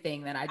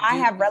everything that I do. I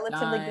have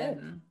relatively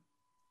good.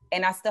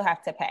 And I still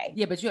have to pay.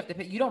 Yeah, but you have to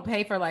pay. You don't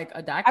pay for like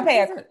a doctor.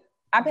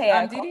 I pay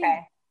a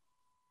copay.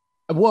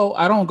 Well,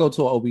 I don't go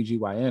to an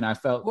OBGYN. I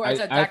felt or it's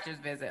a doctor's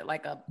visit,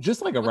 like a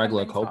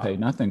regular copay,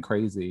 nothing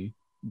crazy.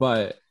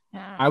 But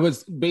I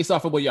was, based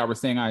off of what y'all were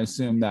saying, I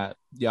assume that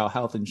y'all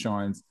health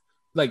insurance,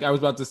 like I was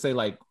about to say,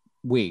 like,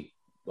 wait,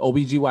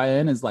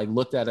 OBGYN is like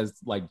looked at as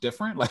like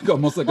different, like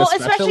almost like a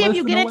specialist, especially if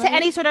you get into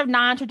any sort of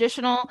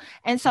non-traditional.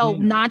 And so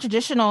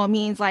non-traditional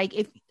means like,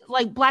 if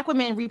like Black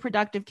women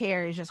reproductive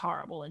care is just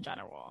horrible in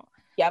general.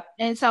 Yep.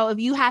 And so if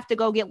you have to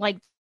go get like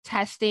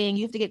testing,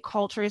 you have to get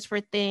cultures for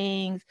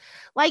things,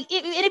 like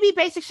it'd be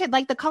basic shit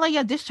like the color of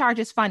your discharge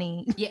is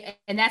funny. Yeah,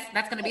 and that's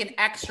going to be an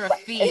extra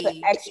fee. It's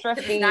an extra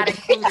fee. Not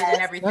included in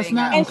everything. That's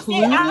not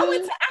included.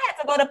 I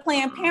had to go to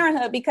Planned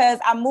Parenthood because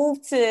I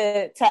moved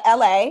to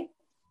LA,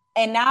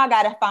 and now I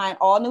got to find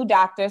all new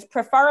doctors,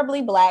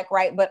 preferably Black,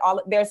 right? But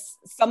there's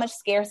so much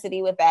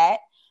scarcity with that,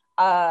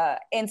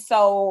 and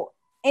so.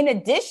 In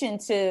addition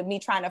to me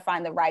trying to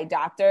find the right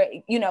doctor,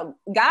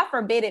 God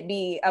forbid it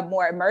be a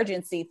more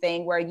emergency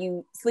thing where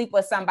you sleep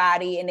with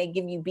somebody and they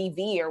give you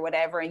BV or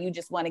whatever, and you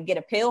just want to get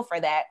a pill for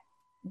that.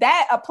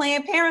 That a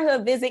Planned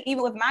Parenthood visit,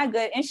 even with my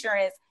good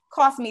insurance,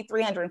 cost me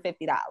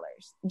 $350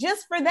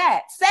 just for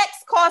that. Sex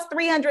costs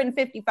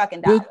 $350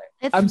 fucking dollars.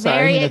 I'm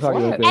sorry. And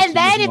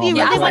then if you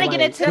really want to get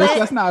into it,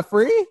 that's not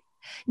free.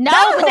 No,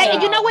 but then,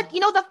 you know what?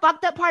 You know the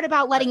fucked up part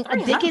about letting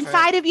a dick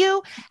inside of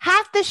you?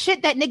 Half the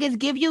shit that niggas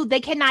give you, they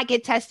cannot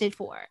get tested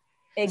for.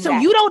 Exactly.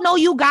 So you don't know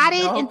you got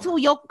it until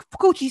your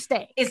coochie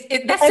stay. That's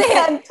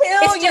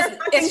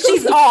it.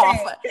 She's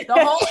off. The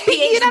whole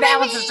pH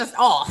balance is just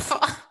off.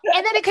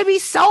 And then it could be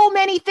so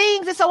many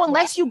things. And so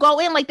unless you go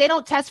in, like they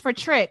don't test for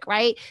trick,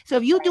 right? So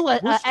if you do a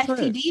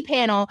STD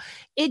panel,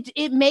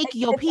 it make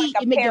your pee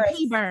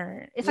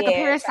burn. It's like a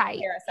parasite.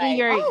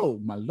 Oh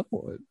my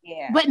Lord.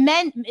 Yeah. But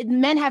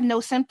men have no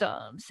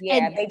symptoms. Yeah,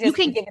 and they just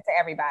give it to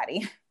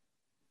everybody.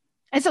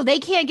 And so they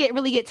can't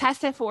really get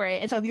tested for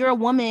it. And so if you're a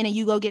woman and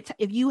you go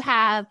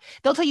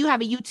they'll tell you have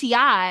a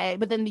UTI,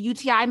 but then the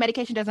UTI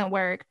medication doesn't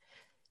work.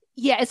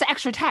 Yeah, it's an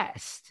extra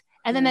test.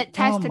 And then that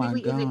test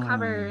typically isn't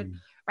covered.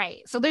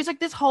 Right. So there's like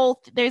this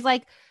whole, there's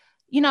like,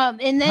 and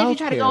then if you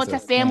try to go into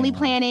family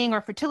planning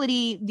or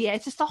fertility,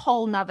 it's just a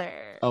whole nother.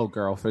 Oh,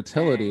 girl,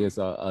 fertility is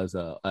a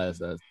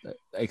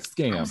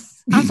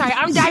scam. I'm sorry,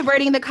 I'm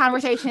diverting the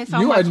conversation so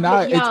much. You are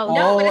not.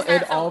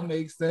 It all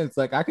makes sense.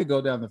 Like I could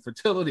go down the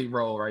fertility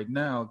road right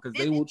now because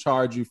they will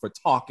charge you for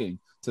talking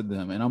to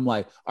them, and I'm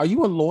like, are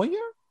you a lawyer?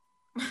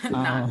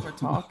 Not for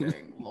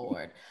talking,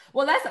 Lord.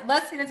 Well,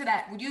 let's get into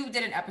that. You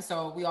did an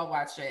episode, we all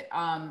watched it.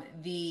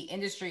 The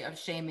industry of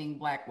shaming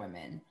Black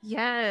women.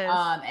 Yes.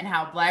 And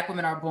how Black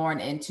women are born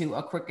into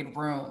a crooked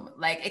room.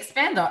 Like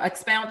expound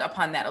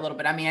upon that a little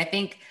bit. I mean, I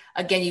think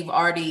again you've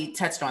already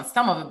touched on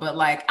some of it, but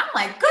like I'm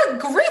like,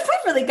 good grief,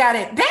 we really got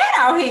it bad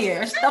out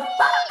here. The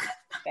fuck.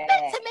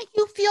 To make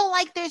you feel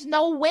like there's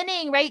no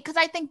winning, right? Because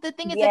I think the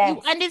thing is, if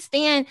you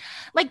understand,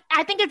 like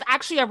I think it's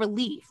actually a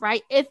relief,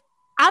 right? If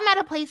I'm at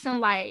a place in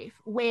life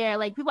where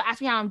like people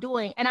ask me how I'm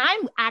doing and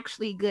I'm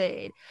actually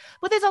good,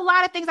 but there's a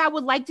lot of things I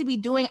would like to be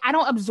doing. I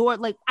don't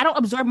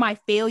absorb my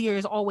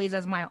failures always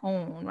as my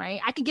own,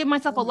 right? I could give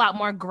myself a lot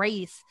more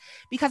grace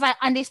because I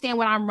understand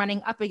what I'm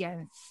running up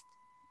against.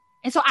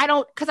 And so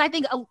because I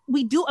think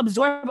we do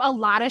absorb a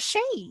lot of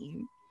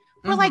shame.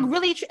 for like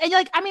really, and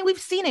like, I mean, we've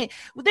seen it.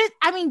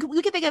 I mean,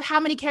 we can think of how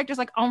many characters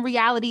like on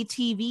reality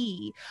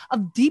TV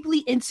of deeply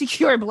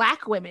insecure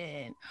Black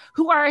women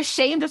who are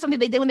ashamed of something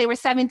they did when they were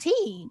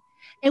 17.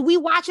 And we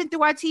watch it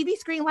through our TV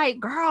screen like,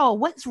 girl,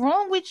 what's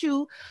wrong with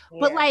you? Yeah.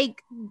 But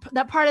like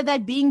that part of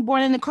that being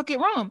born in the crooked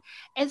room.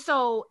 And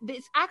so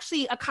it's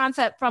actually a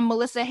concept from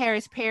Melissa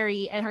Harris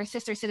Perry and her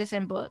Sister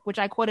Citizen book, which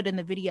I quoted in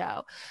the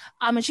video.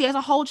 And she has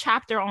a whole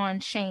chapter on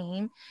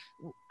shame.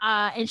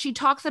 And she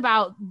talks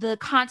about the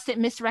constant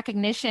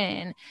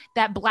misrecognition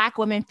that Black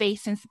women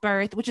face since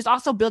birth, which is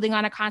also building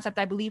on a concept,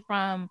 I believe,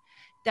 from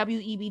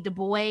W.E.B. Du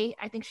Bois.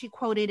 I think she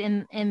quoted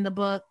in the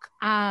book.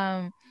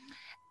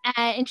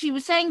 And she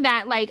was saying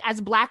that, like, as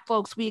Black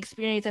folks, we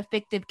experience a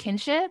fictive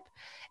kinship.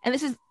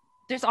 And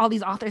there's all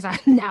these authors I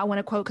now want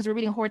to quote because we're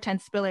reading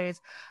Hortense Spillers.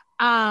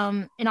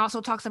 And also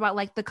talks about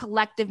like the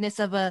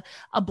collectiveness of a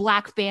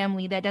Black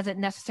family that doesn't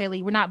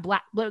necessarily, we're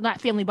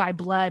not family by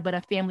blood, but a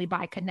family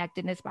by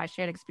connectedness, by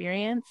shared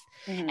experience.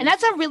 Mm-hmm. And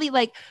that's a really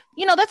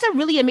that's a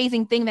really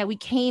amazing thing that we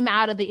came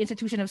out of the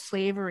institution of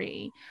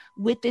slavery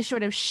with this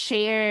sort of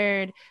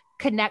shared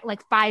connect,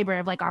 like fiber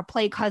of like our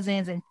play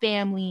cousins and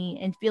family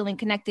and feeling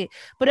connected.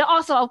 But it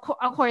also,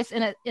 of course,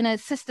 in a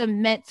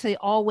system meant to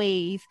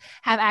always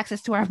have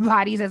access to our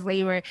bodies as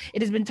labor,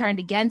 it has been turned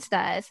against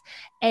us.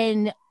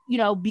 And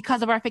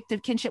because of our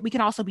fictive kinship, we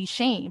can also be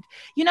shamed.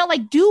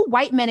 Like, do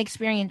white men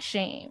experience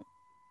shame?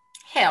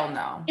 Hell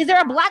no. Is there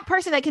a Black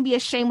person that can be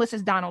as shameless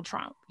as Donald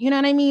Trump? You know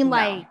what I mean? No,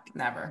 like,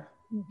 never.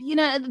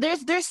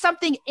 There's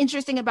something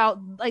interesting about,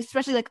 like,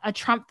 especially like a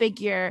Trump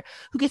figure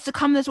who gets to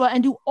come this way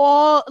and do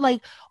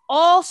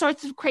all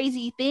sorts of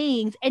crazy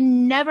things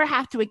and never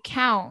have to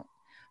account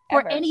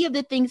for any of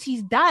the things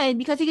he's done,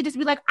 because he could just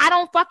be like, I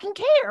don't fucking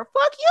care.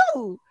 Fuck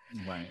you.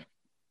 Right.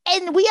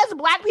 And we as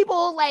Black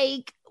people,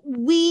 like,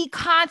 we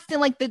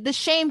constant, like, the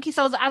shame.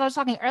 So I was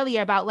talking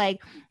earlier about,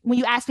 like, when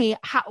you asked me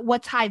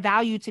what's high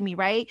value to me,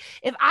 right?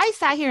 If I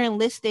sat here and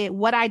listed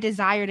what I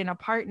desired in a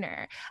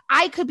partner,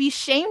 I could be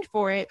shamed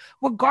for it,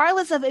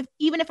 regardless of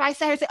even if I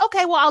sat here and say,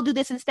 okay, well, I'll do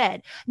this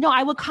instead. No,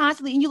 I would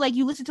constantly, and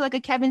you listen to like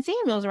a Kevin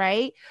Samuels,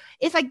 right?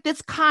 It's like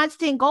this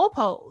constant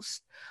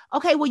goalpost.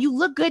 Okay, well, you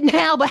look good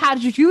now, but how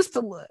did you used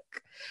to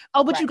look?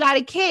 Oh, but right. You got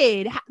a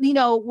kid.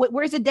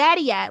 Where's the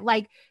daddy at?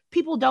 Like,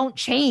 people don't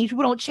change.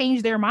 People don't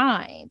change their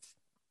minds.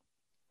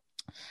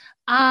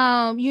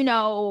 Are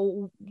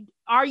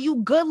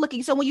you good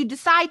looking? So when you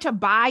decide to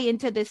buy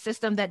into this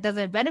system that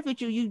doesn't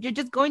benefit you, you're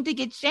just going to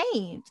get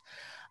shamed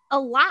a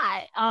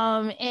lot.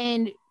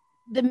 And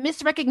the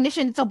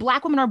misrecognition. So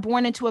Black women are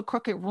born into a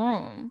crooked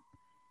room.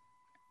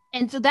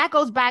 And so that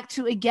goes back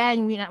to,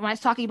 again, when I was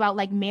talking about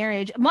like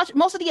marriage, most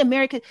of the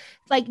American,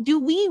 like, do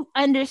we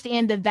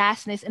understand the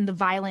vastness and the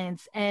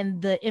violence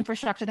and the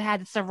infrastructure that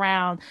had to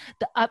surround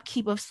the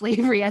upkeep of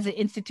slavery as an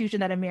institution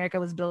that America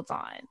was built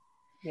on?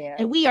 Yeah.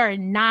 And we are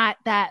not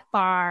that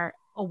far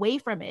away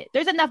from it.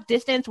 There's enough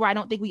distance where I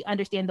don't think we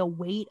understand the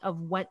weight of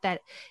what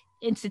that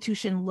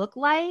institution looked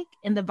like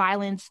and the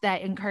violence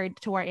that incurred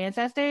to our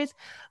ancestors.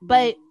 Mm-hmm.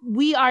 But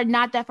we are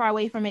not that far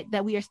away from it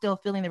that we are still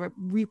feeling the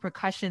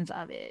repercussions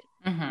of it.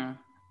 Mm-hmm.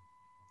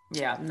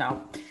 Yeah,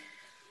 no.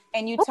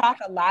 And you talk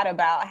a lot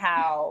about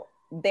how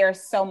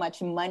there's so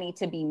much money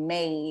to be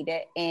made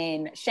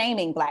in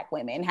shaming Black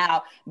women.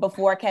 How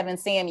before Kevin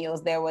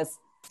Samuels, there was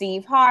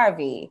Steve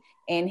Harvey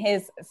and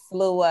his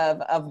slew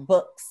of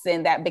books,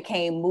 and that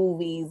became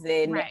movies,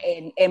 and,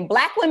 right. and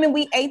Black women,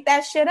 we ate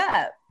that shit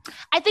up.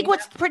 I think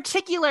what's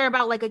particular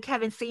about like a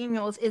Kevin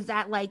Samuels is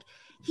that like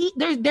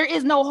there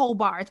is no whole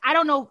bars. I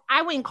don't know.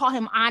 I wouldn't call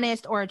him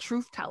honest or a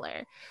truth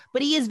teller,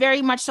 but he is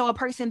very much so a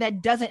person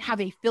that doesn't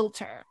have a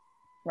filter.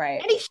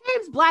 Right. And he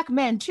shames Black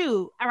men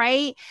too. All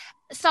right.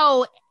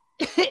 So,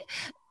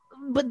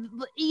 but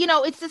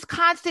it's this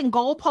constant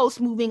goalpost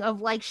moving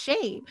of like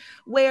shame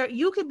where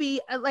you could be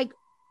like,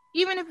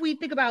 even if we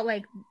think about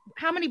like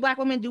how many Black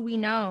women do we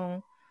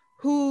know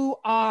who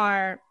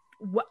are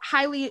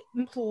highly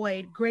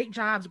employed, great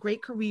jobs,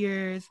 great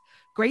careers,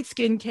 great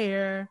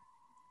skincare,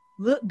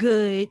 look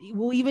good.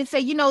 We'll even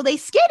say, they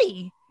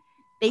skinny.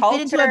 They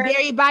fit into a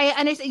very biased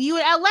understanding. You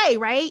in LA,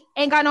 right?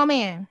 Ain't got no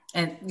man.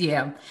 And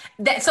yeah.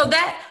 Let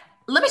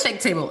me shake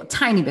the table a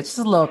tiny bit, just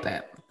a little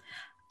bit.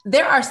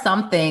 There are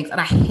some things, and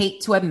I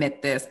hate to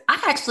admit this,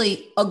 I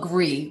actually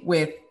agree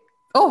with,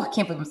 I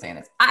can't believe I'm saying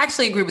this. I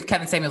actually agree with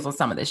Kevin Samuels on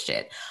some of this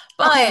shit.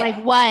 But okay,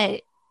 like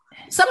what?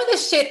 Some of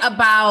this shit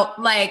about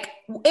like,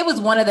 it was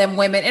one of them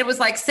women. It was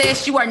like,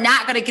 sis, you are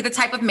not going to get the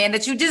type of man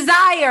that you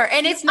desire.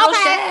 And it's no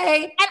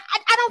shade. And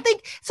I don't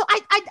think, so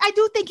I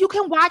do think you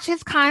can watch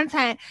his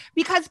content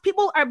because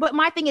people are, but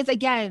my thing is,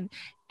 again,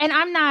 and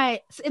I'm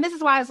not, and this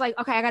is why I was like,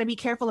 okay, I got to be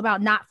careful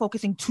about not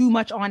focusing too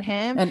much on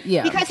him. And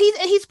yeah, because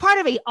he's part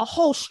of a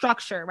whole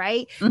structure,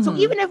 right? Mm-hmm. So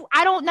even if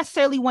I don't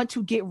necessarily want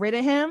to get rid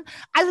of him,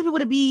 I want people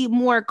to be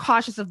more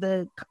cautious of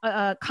the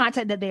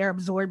content that they are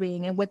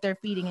absorbing and what they're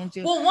feeding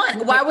into. Well,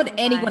 why would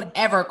anyone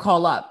ever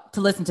call up to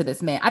listen to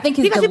this man? I think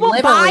because people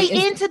buy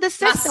into the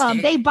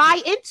system. They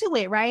buy into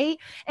it, right?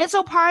 And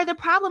so part of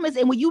the problem is,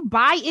 and when you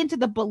buy into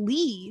the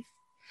belief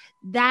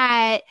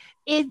that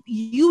if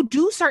you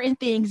do certain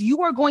things,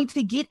 you are going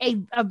to get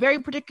a very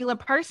particular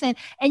person,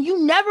 and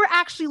you never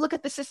actually look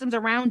at the systems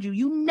around you.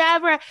 You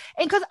never, and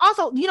because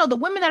also, you know, the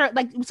women that are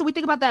like, so we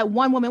think about that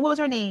one woman, what was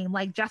her name?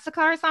 Like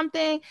Jessica or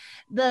something?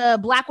 The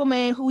Black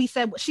woman who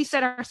she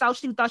said herself,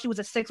 she thought she was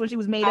a 6 when she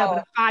was made up, and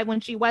a 5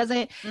 when she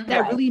wasn't.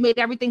 That really made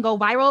everything go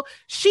viral.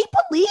 She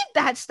believed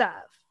that stuff.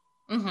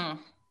 Mm-hmm.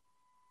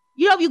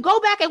 You know, if you go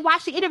back and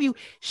watch the interview,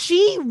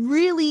 she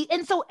really,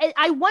 and so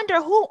I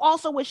wonder who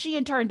also was she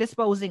in turn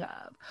disposing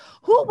of?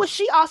 Who was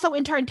she also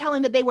in turn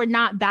telling that they were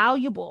not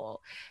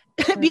valuable?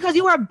 Because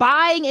you are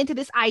buying into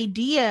this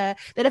idea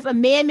that if a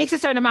man makes a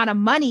certain amount of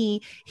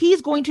money,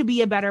 he's going to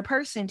be a better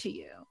person to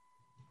you.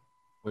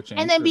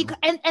 And then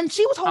and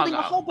she was holding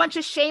a whole bunch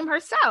of shame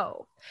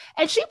herself.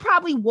 And she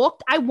probably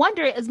walked, I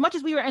wonder, as much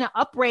as we were in an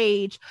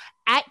uprage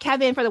at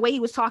Kevin for the way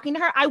he was talking to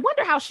her, I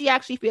wonder how she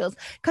actually feels.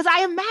 Because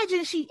I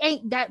imagine she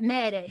ain't that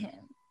mad at him.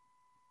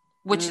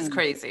 Which is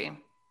crazy.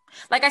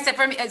 Like I said,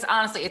 for me,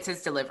 it's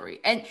his delivery.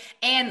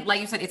 And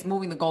like you said, it's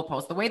moving the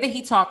goalposts. The way that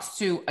he talks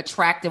to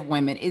attractive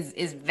women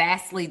is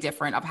vastly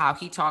different of how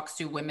he talks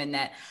to women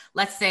that,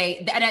 let's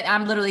say, and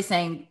I'm literally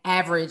saying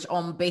average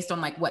based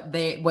on like what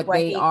they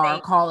are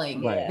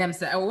calling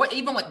themselves, or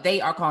even what they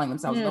are calling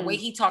themselves. The way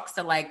he talks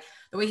to like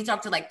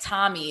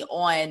Tommy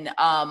on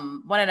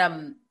one of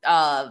them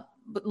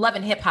Love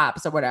and Hip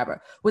Hops or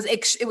whatever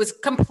it was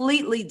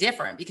completely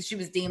different because she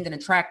was deemed an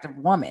attractive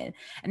woman.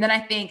 And then I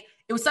think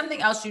it was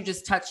something else you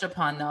just touched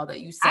upon though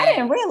that you said. I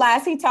didn't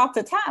realize he talked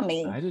to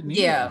Tommy. I didn't.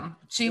 Yeah,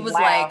 she was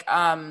like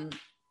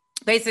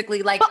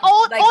basically like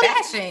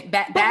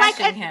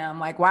bashing him.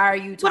 Like, why are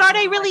you talking? But are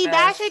they really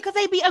bashing? Because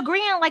they be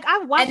agreeing. Like I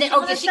watched.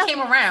 And then she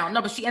came around.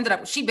 No, but she ended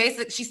up. She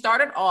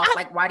started off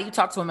like, why do you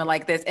talk to women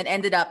like this? And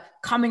ended up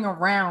coming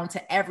around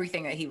to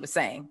everything that he was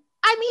saying.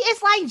 I mean,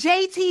 it's like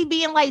JT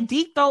being like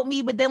deep throat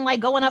me, but then like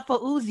going up for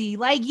Uzi.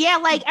 Like, yeah,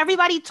 like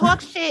everybody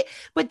talks shit,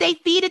 but they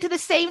feed into the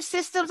same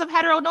systems of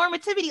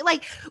heteronormativity.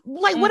 Like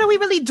what are we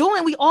really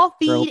doing? We all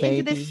feed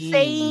into the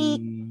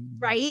same,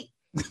 right?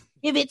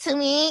 Give it to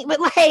me. But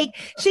like,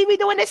 she be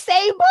doing the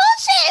same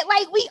bullshit.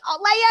 Like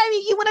I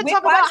mean, you want to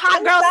talk about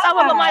hot girl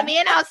summer with my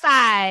man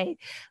outside.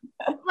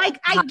 Like,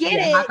 I get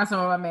it. Hot girl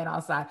summer with my man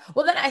outside.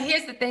 Well, then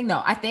here's the thing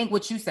though. I think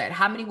what you said,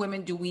 how many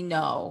women do we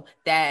know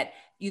that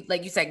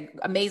like you said,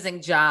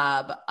 amazing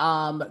job,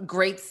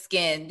 great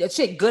skin,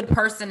 shit, good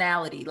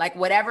personality, like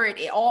whatever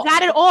it all.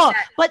 Got it all.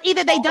 But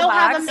either they don't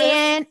have a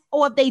man,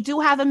 or if they do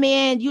have a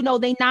man, you know,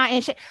 they not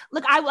in shit.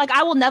 Look,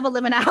 I will never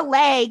live in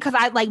LA because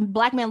I like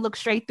black men look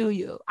straight through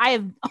you. I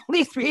have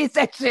only experienced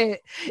that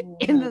shit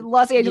in the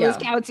Los Angeles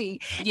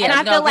County. Yeah, and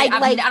I feel like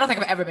I don't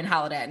think I've ever been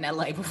hollered at in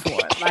LA before.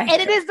 Like,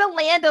 and it is the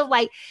land of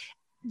like,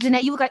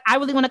 Jeanette, you look like I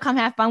really want to come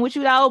have fun with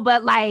you though,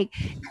 but like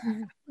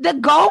the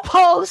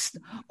goalpost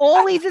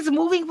always is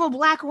moving for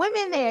black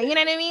women there. You know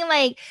what I mean?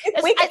 Like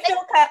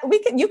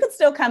you could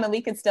still come and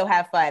we can still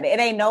have fun. It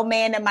ain't no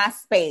man in my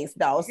space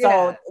though.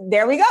 So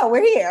there we go.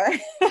 We're here.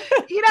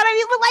 You know what I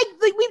mean? But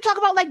like we talk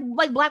about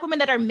like black women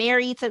that are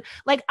married to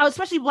like,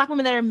 especially black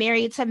women that are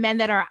married to men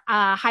that are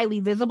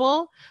highly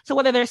visible. So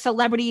whether they're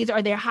celebrities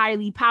or they're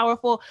highly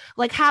powerful,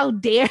 like how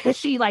dare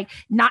she like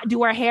not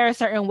do her hair a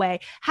certain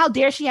way? How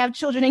dare she have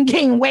children and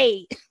gain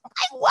weight?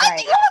 Like what?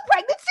 Do you have a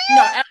pregnancy?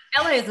 No,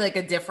 LA is like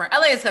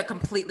LA is a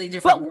completely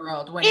different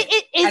world. When is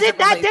it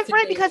that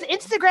different? Because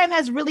Instagram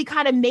has really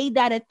kind of made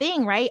that a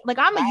thing, right? Like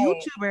I'm a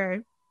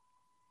YouTuber,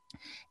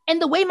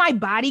 and the way my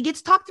body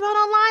gets talked about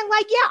online,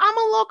 like, yeah, I'm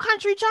a little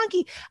country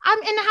chunky. I'm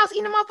in the house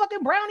eating a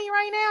motherfucking brownie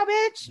right now,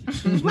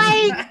 bitch.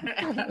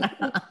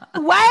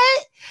 Like,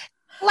 what?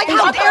 Like,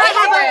 how dare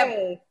I have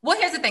a... Well,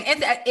 here's the thing.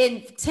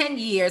 In 10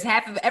 years,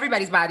 half of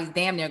everybody's body's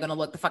damn near going to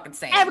look the fucking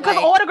same. And because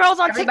all the girls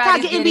on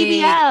TikTok getting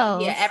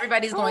BBL. Yeah,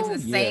 everybody's going to the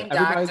same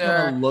doctor. Everybody's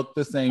going to look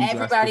the same.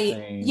 Everybody, the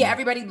same. Yeah,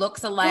 everybody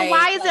looks alike. But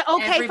why is it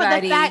okay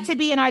for the fat to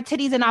be in our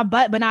titties and our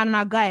butt, but not in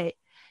our gut?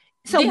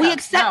 So we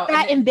accept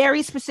that in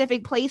very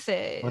specific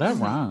places. Well, that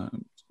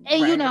rhymes.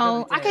 And you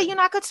know, I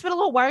could spit a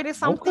little word or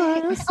something.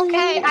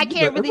 Okay, I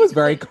can't really. It was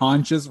very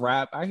conscious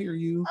rap. I hear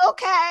you.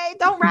 Okay,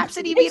 don't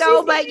Rhapsody me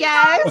though, but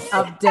yes.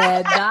 I'm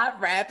dead. Not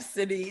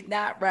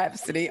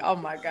Rhapsody. Oh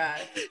my god.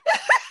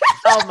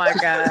 Oh my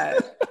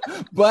god.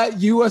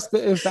 But you were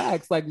spitting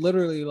facts, like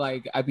literally.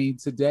 Like I mean,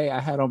 today I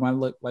had on my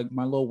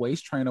my little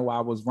waist trainer while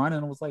I was running.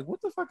 I was like,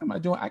 "What the fuck am I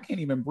doing? I can't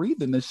even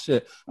breathe in this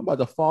shit. I'm about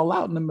to fall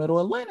out in the middle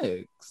of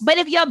Lennox." But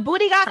if your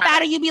booty got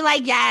fatter, you'd be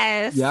like,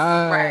 "Yes,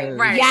 yes,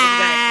 right,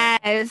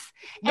 yes."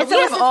 Exactly. And so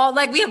we have all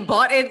like we have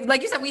bought it.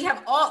 Like you said, we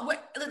have all.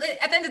 At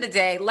the end of the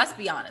day, let's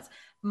be honest.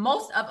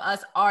 Most of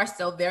us are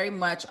still very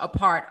much a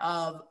part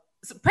of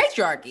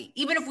patriarchy,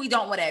 even if we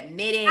don't want to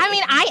admit it. I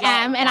mean, I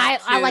am, and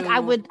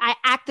I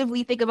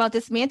actively think about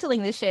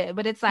dismantling this shit,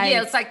 but it's like,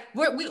 yeah, it's like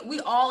we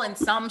all in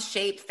some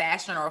shape,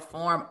 fashion, or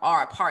form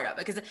are a part of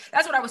it. Because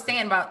that's what I was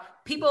saying about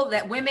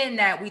women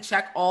that we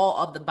check all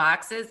of the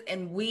boxes,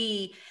 and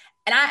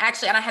I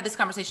had this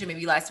conversation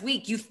maybe last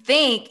week.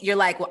 You're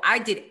like, well, I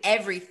did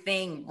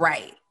everything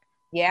right,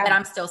 yeah, and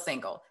I'm still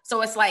single.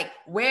 So it's like,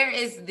 where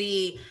is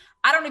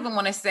I don't even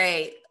want to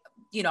say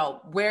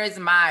where's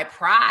my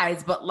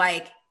prize? But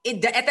like,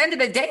 at the end of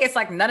the day, it's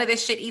like none of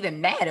this shit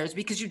even matters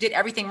because you did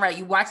everything right.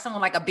 You watch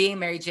someone like a Being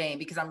Mary Jane,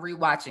 because I'm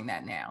rewatching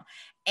that now.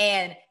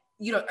 And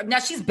now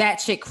she's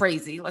batshit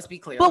crazy. Let's be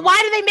clear. But why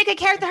do they make a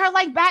character her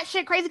like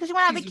batshit crazy? Because she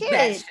want to have a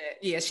kid.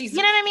 Yeah, she's. You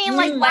know what I mean?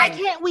 Like, why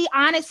can't we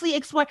honestly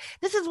explore?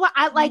 This is what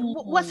I like.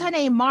 What's her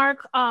name? Mara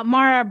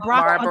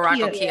Barak.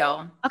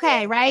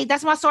 Okay, right.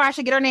 That's my story. I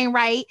should get her name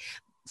right.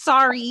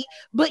 Sorry,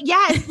 but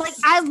yes, like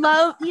I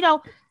love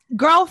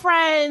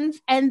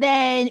Girlfriends and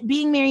then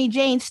Being Mary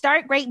Jane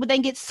start great, but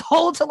then get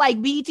sold to like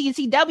BET and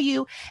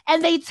CW,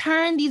 and they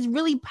turn these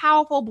really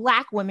powerful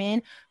Black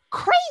women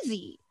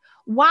crazy.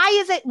 Why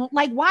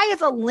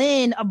is a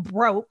Lynn a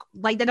broke?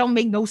 Like, that don't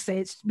make no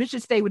sense. Bitch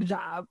should stay with a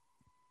job.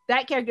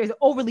 That character is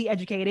overly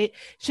educated.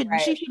 She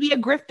should be a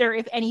grifter,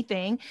 if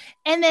anything.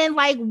 And then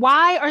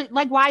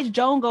why is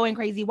Joan going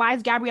crazy? Why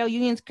is Gabrielle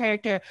Union's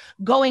character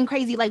going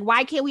crazy? Like,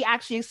 why can't we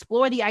actually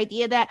explore the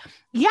idea that,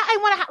 I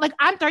want to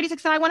I'm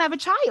 36 and I want to have a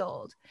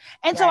child.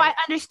 And so I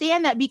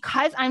understand that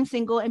because I'm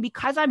single and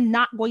because I'm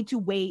not going to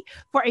wait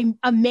for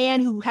a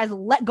man who has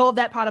let go of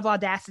that pot of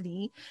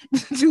audacity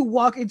to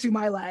walk into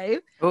my life.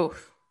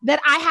 Oof. That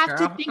I have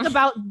to think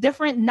about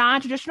different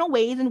non-traditional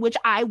ways in which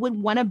I would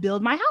want to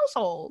build my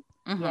household.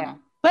 Mm-hmm. Yeah.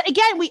 But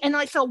again, we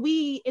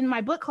in my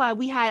book club,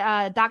 we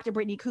had Dr.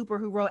 Brittany Cooper,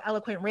 who wrote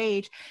Eloquent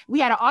Rage. We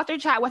had an author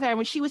chat with her, and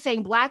when she was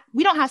saying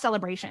we don't have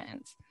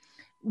celebrations.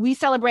 We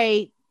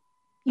celebrate,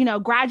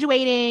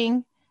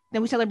 graduating,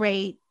 then we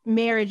celebrate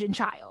marriage and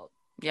child.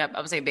 Yep,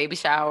 I would say baby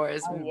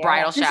showers,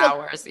 bridal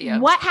showers. Yeah.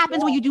 What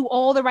happens when you do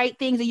all the right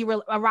things and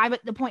you arrive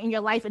at the point in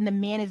your life and the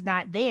man is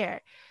not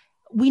there?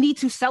 We need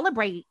to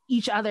celebrate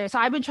each other. So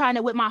I've been trying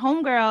to, with my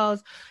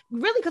homegirls,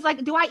 really,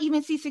 because do I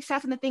even see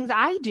success in the things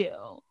I do?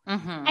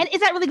 Mm-hmm. And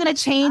is that really going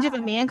to change if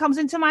a man comes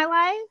into my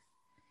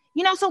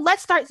life? So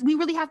let's start. We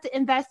really have to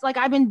invest.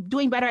 I've been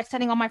doing better at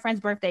sending all my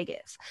friends birthday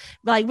gifts.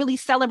 Really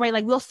celebrate.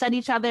 We'll send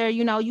each other,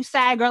 you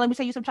sad girl, let me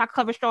send you some chocolate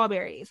covered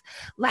strawberries.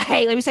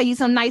 Let me send you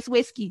some nice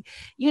whiskey.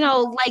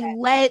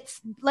 Let's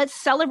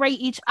celebrate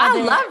each other.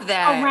 I love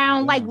that.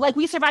 Around like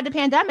we survived the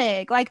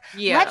pandemic.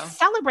 Let's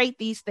celebrate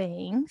these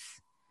things.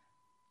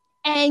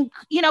 And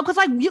because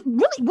really,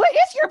 where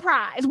is your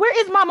prize?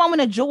 Where is my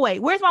moment of joy?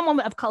 Where's my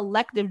moment of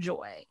collective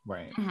joy?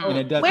 Right.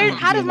 Mm-hmm.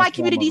 How does my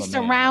community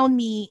surround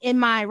me in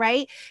my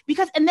right?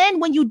 Because and then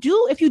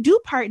if you do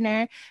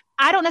partner,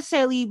 I don't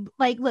necessarily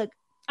look,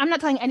 I'm not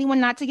telling anyone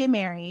not to get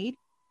married.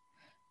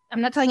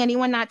 I'm not telling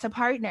anyone not to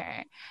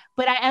partner,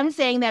 but I am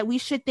saying that we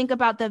should think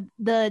about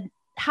the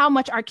how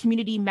much our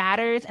community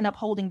matters in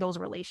upholding those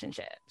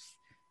relationships,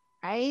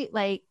 right?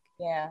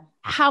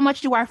 How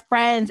much do our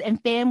friends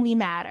and family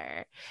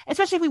matter?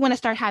 Especially if we want to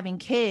start having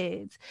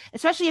kids,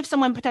 especially if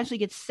someone potentially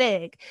gets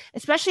sick,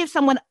 especially if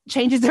someone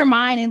changes their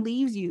mind and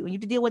leaves you and you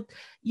have to deal with,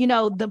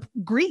 the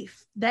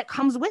grief that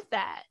comes with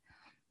that.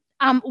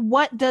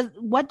 What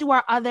do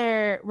our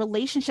other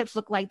relationships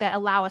look like that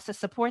allow us to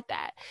support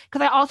that?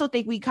 Because I also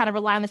think we kind of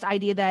rely on this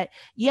idea that,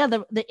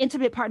 the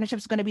intimate partnership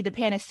is going to be the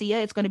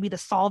panacea. It's going to be the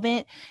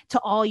solvent to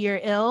all your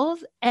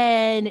ills.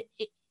 And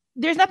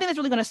there's nothing that's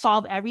really going to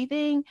solve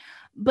everything.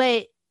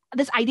 But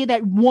this idea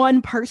that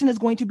one person is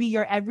going to be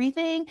your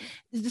everything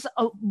is just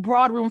a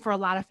broad room for a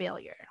lot of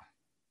failure.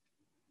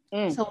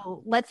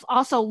 So let's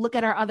also look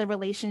at our other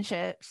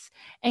relationships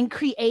and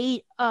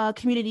create a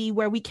community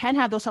where we can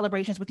have those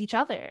celebrations with each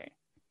other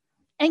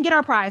and get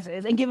our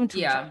prizes and give them to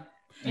each other.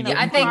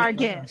 I think our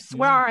gifts,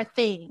 where are our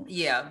things?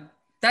 Yeah,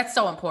 that's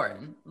so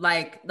important.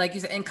 Like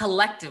you said, and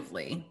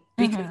collectively,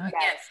 because again,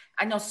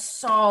 I know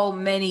so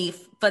many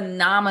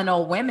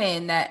phenomenal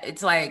women that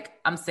it's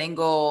I'm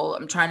single,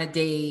 I'm trying to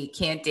date,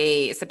 can't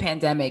date, it's a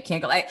pandemic,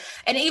 can't go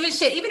and even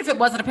if it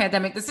wasn't a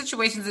pandemic, the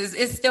situation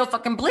is still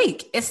fucking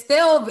bleak. It's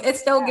still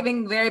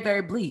giving very,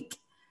 very bleak.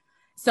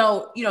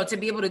 So, to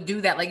be able to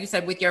do that, like you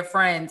said, with your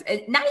friends,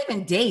 not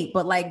even date,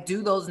 but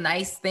do those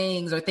nice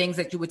things or things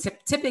that you would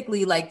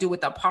typically do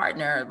with a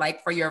partner,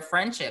 for your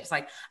friendships.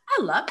 I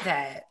love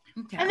that.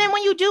 Okay. And then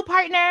when you do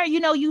partner,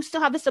 you still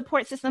have the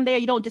support system there.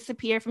 You don't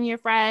disappear from your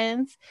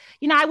friends.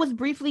 I was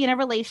briefly in a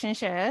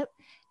relationship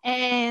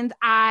and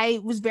I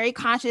was very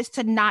conscious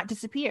to not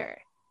disappear.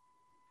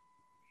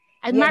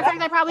 As a matter of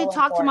fact, I probably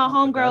talked to my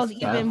homegirls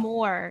even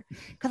more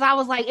because I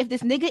was like, if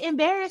this nigga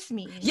embarrassed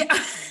me,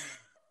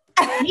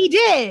 he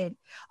did.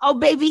 Oh,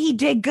 baby, he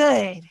did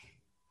good.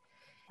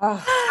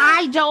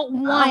 I don't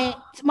want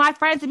my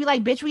friends to be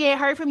like, bitch, we ain't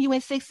heard from you in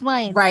 6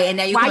 months. Right. And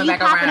now you're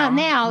popping around. up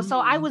now? Mm-hmm. So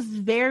I was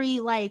very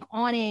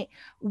on it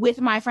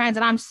with my friends.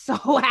 And I'm so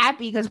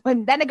happy because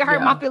when that nigga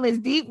hurt my feelings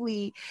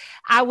deeply,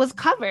 I was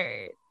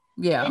covered.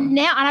 Yeah. And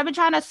I've been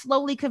trying to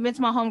slowly convince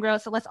my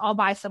homegirls, so let's all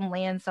buy some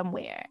land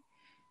somewhere.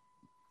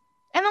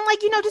 And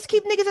I'm just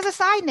keep niggas as a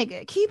side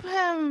nigga. Keep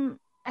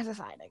him as a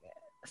side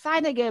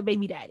nigga,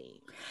 baby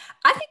daddy.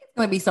 I think it's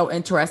going to be so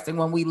interesting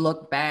when we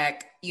look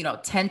back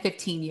 10,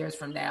 15 years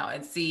from now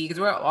and see, because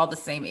we're all the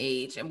same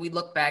age, and we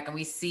look back and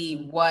we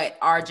see what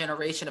our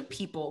generation of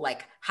people,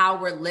 like how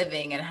we're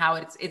living and how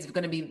it's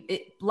going to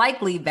be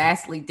likely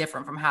vastly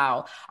different from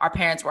how our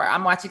parents were.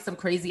 I'm watching some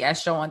crazy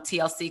ass show on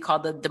TLC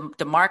called the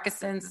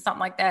DeMarcusons or something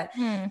like that.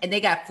 And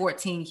they got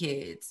 14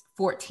 kids,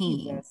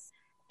 14. Yes.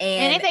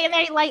 And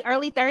they're like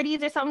early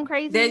 30s or something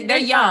crazy. They're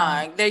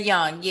young. They're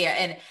young.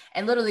 Yeah.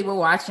 And literally we're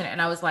watching it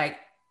and I was like,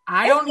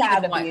 I don't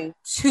even want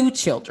 2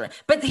 children.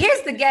 But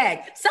here's the gag.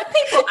 Some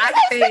people, I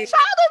think,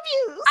 child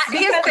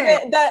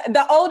abuse.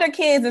 The older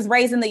kids is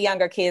raising the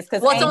younger kids.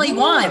 Well, it's only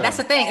one. That's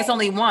the thing. It's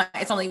only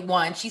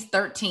one. She's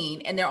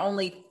 13, and they're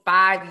only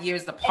 5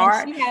 years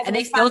apart. And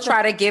they still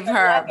try to give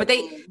her, but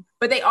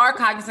they are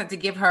cognizant to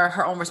give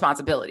her own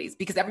responsibilities,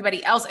 because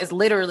everybody else is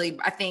literally,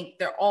 I think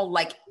they're all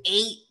like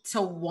 8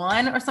 to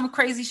 1 or some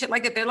crazy shit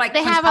like that. They're like,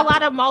 they have a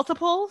lot of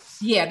multiples.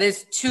 Yeah,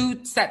 there's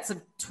 2 sets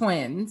of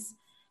twins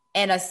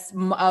and a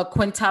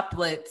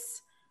quintuplets,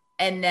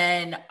 and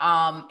then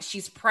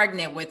she's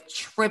pregnant with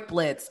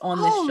triplets on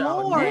the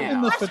show. Lord.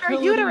 Now. That's her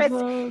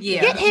uterus.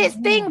 Yeah. Get his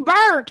thing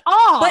burnt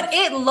off. But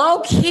it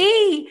low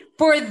key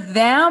for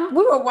them.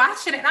 We were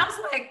watching it, and I was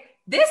like,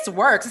 this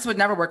works. This would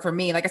never work for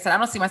me. Like I said, I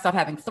don't see myself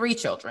having 3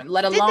 children,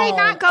 let alone. Did they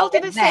not go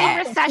through the same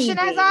recession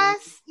as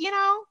us?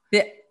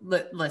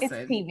 Listen,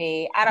 it's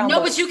TV. I don't. No,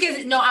 but you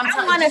can. No, I'm.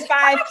 I wanted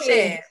 5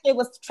 kids. It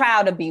was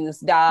child abuse,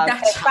 dog.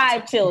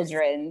 5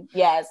 children.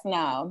 Yes.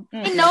 No.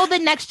 I know the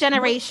next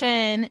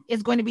generation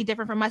is going to be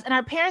different from us, and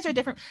our parents are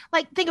different.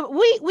 Like, think of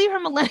we were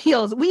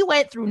millennials. We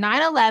went through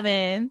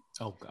 9/11.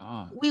 Oh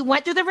God. We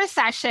went through the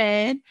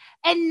recession,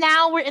 and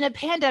now we're in a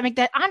pandemic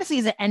that honestly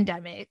is an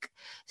endemic.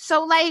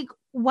 So, like,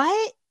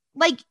 what?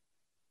 Like,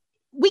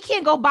 we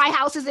can't go buy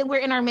houses, and we're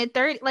in our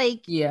mid-30s.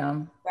 Like,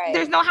 yeah, right.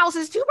 There's no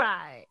houses to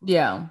buy.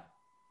 Yeah.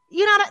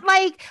 You know,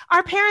 like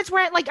our parents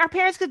weren't like, our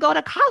parents could go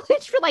to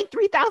college for like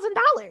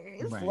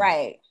 $3,000.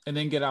 Right. And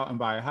then get out and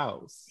buy a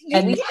house.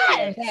 And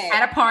had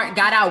a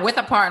got out with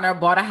a partner,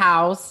 bought a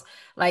house.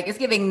 Like, it's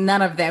giving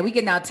none of that. We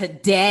get out to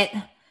debt.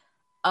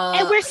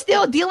 And we're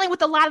still dealing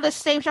with a lot of the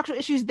same structural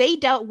issues they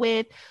dealt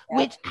with,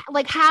 which,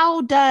 like,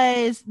 how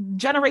does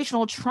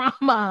generational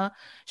trauma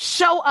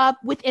show up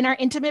within our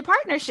intimate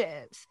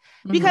partnerships?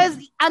 Because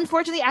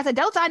unfortunately, as a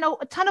Delta, I know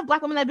a ton of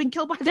Black women that have been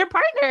killed by their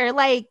partner.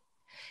 Like,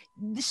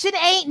 shit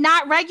ain't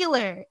not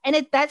regular,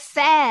 and that's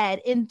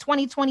sad in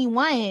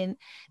 2021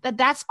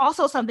 that's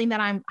also something that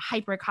I'm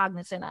hyper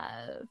cognizant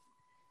of.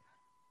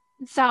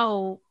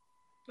 So,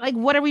 like,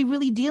 what are we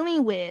really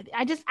dealing with?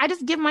 I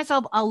just give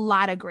myself a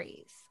lot of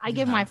grace. I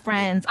give my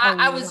friends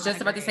I was just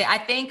about to say, I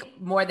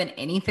think more than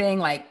anything,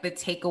 like, the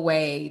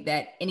takeaway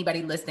that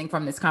anybody listening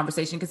from this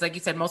conversation, because like you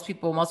said, most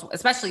people,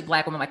 especially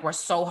Black women, like, we're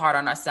so hard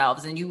on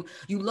ourselves, and you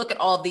look at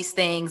all of these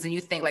things and you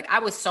think, like, I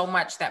was so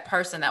much that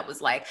person that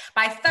was like,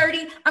 by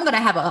 30 I'm gonna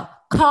have a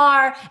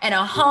car and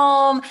a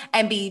home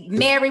and be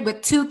married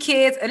with 2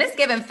 kids, and it's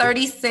given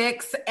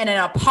 36 and an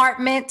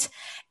apartment,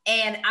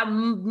 and I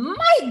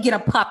might get a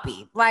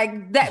puppy.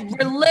 Like, that,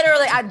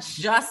 literally, I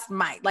just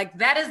might. Like,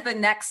 that is the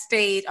next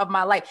stage of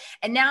my life.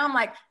 And now I'm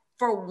like,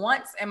 for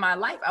once in my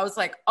life, I was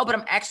like, oh, but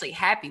I'm actually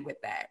happy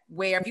with that.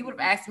 Where if you would have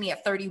asked me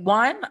at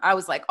 31, I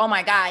was like, oh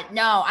my God,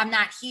 no, I'm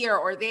not here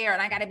or there.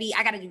 And I gotta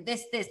do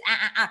this.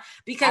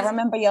 Because I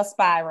remember your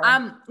spiral. I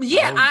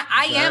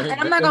am.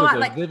 And I'm not gonna lie,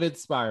 like, vivid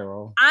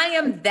spiral. I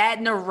am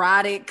that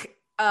neurotic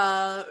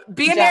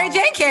be a Mary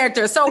Jane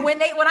character. So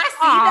when I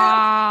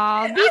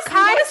see them, be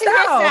kind to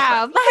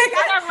yourself.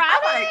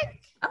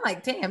 I'm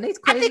like, damn, these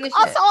crazy. I think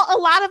also a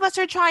lot of us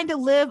are trying to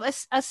live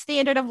a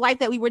standard of life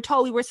that we were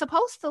told we were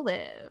supposed to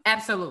live.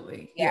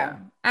 Absolutely, yeah,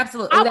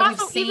 absolutely. That we've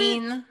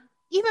seen.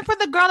 Even for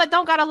the girl that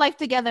don't got a life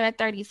together at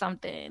 30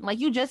 something, like,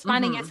 you just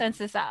finding your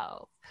senses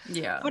out.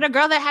 Yeah. For the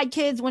girl that had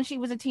kids when she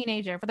was a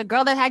teenager, for the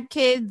girl that had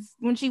kids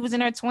when she was in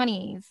her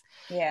 20s.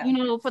 Yeah. You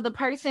know, for the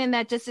person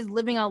that just is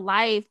living a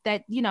life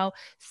that, you know,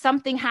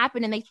 something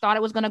happened and they thought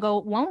it was going to go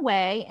one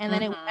way and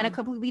then it went a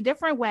completely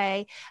different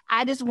way.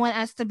 I just want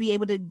us to be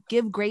able to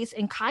give grace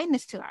and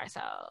kindness to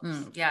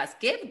ourselves. Yes.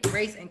 Give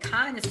grace and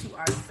kindness to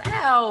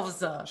ourselves.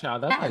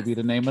 Child, that might be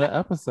the name of the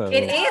episode.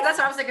 It is. That's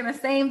why I was thinking the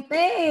same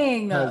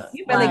thing.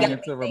 You really got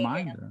it's a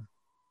reminder.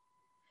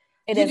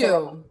 It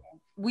is.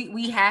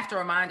 We have to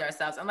remind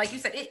ourselves. And like you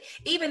said,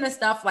 even the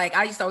stuff, like,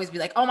 I used to always be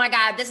like, oh my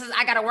God,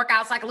 I got to work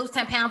out so I can lose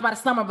 10 pounds by the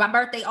summer. My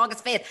birthday,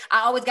 August 5th.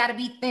 I always got to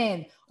be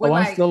thin.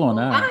 I'm still on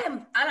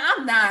that.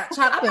 I'm not.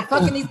 Child, I've been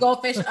fucking these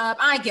goldfish up.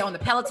 I ain't get on the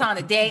Peloton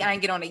today. I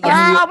ain't get on the.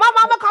 My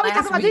mama called me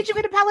talking about, did you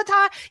get a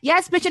Peloton?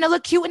 Yes, bitch, and it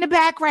look cute in the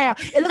background.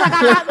 It look like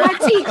I got my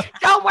teeth.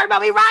 Don't worry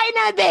about me riding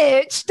that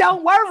bitch.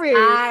 Don't worry.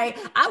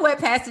 I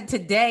went past it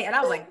today, and I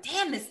was like,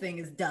 damn, this thing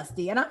is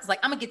dusty. And I was like,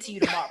 I'm gonna get to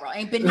you tomorrow.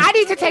 I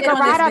need to take a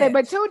ride on it,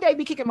 but today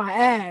be kicking my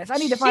ass. I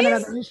need to find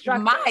another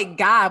instructor. My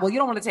God. Well, you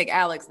don't want to take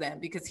Alex then,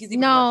 because he's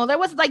even there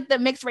was like the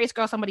mixed race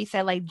girl. Somebody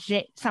said like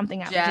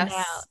something else.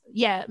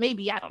 Yeah,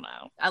 maybe. I don't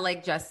know. I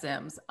like Jess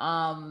Sims.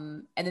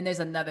 And then there's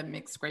another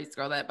mixed race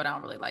girl but I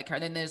don't really like her.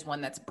 And then there's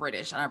one that's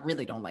British, and I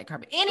really don't like her.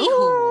 But anywho,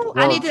 Ooh,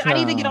 I need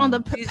to get on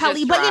the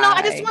Pelly. But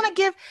I just want to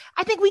give.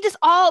 I think we just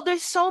all.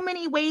 There's so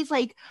many ways.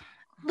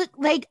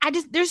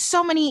 There's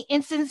so many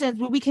instances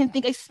where we can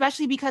think,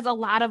 especially because a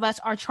lot of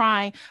us are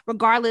trying,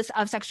 regardless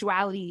of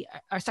sexuality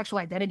or sexual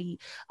identity,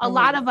 a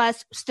lot of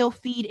us still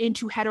feed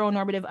into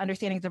heteronormative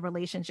understandings of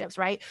relationships,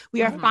 right?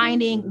 We are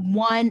finding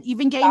one,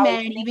 even gay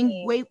men,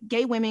 even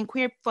gay women,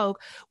 queer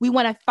folk, we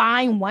want to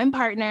find one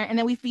partner, and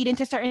then we feed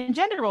into certain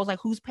gender roles,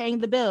 like who's paying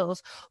the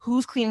bills,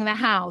 who's cleaning the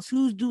house,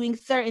 who's doing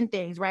certain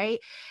things, right?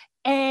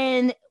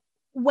 And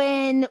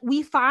when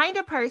we find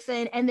a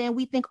person and then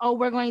we think, oh,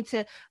 we're going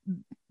to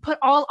put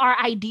all our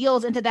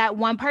ideals into that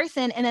one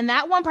person, and then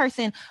that one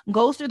person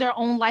goes through their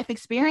own life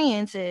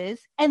experiences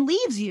and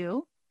leaves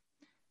you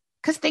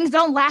because things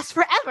don't last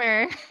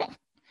forever.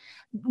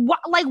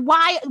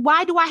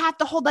 Why do I have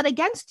to hold that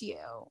against you?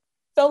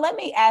 So let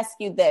me ask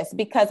you this,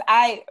 because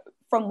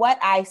from what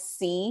I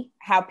see,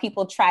 how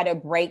people try to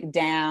break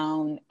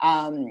down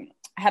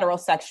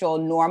heterosexual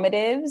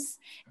normatives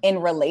in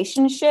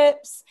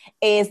relationships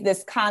is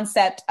this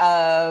concept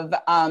of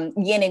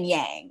yin and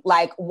yang.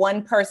 Like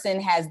one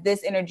person has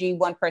this energy,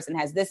 one person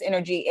has this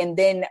energy, and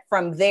then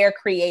from there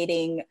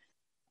creating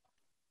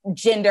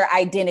gender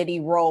identity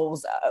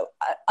roles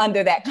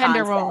under that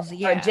gender concept,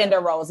 roles, or gender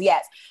roles,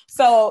 yes.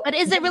 So, but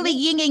is it really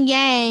yin and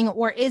yang,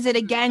 or is it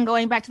again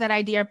going back to that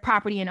idea of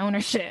property and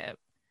ownership,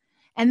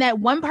 and that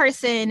one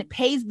person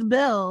pays the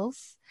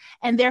bills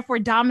and therefore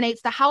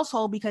dominates the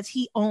household because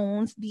he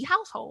owns the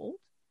household.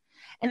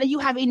 And then you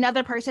have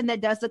another person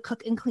that does the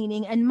cook and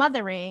cleaning and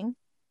mothering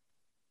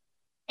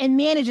and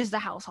manages the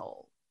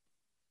household.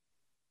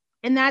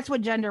 And that's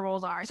what gender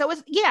roles are. So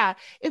it's,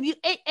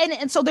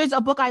 and so there's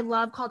a book I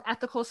love called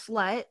Ethical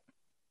Slut.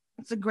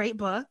 It's a great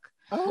book.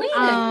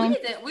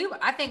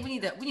 I think we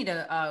need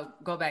to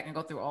go back and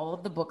go through all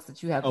of the books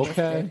that you have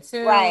listed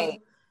too. Right.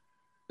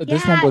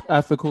 This one was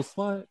Ethical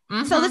Slut.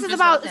 Mm-hmm. So this is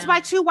it's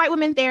by two white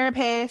women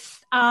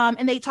therapists,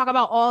 and they talk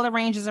about all the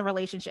ranges of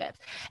relationships.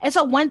 And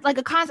so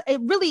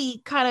it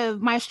really kind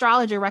of, my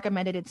astrologer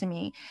recommended it to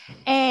me,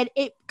 and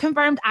it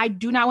confirmed I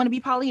do not want to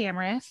be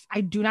polyamorous.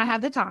 I do not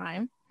have the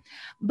time.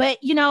 But,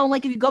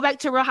 if you go back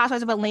to Real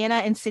Housewives of Atlanta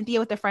and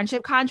Cynthia with the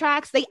friendship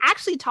contracts, they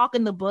actually talk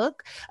in the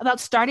book about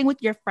starting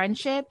with your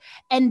friendship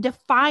and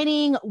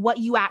defining what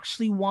you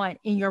actually want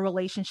in your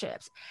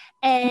relationships.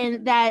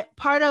 And that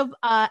part of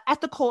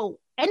ethical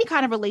any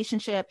kind of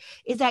relationship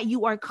is that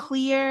you are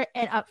clear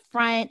and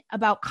upfront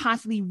about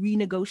constantly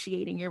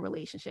renegotiating your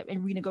relationship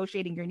and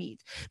renegotiating your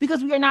needs,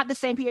 because we are not the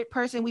same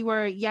person we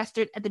were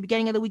yesterday at the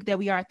beginning of the week that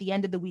we are at the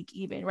end of the week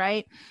even,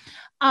 right?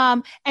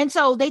 And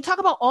so they talk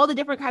about all the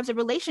different types of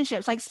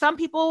relationships. Like some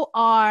people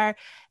are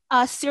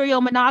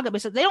serial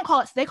monogamous. So they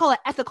call it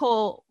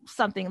ethical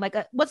something, like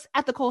what's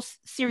ethical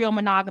serial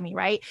monogamy,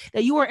 right?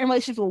 That you are in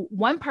relationships with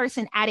one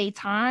person at a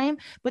time,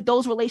 but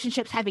those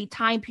relationships have a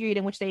time period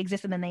in which they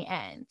exist and then they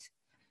end.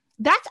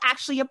 That's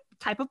actually a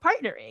type of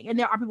partnering. And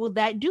there are people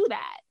that do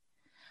that.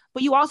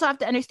 But you also have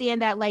to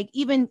understand that,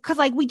 even because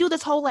we do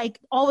this whole,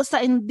 all of a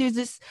sudden there's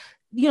this,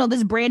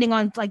 this branding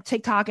on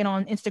TikTok and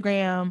on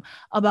Instagram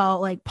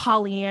about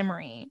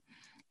polyamory.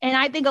 And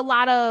I think a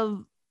lot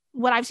of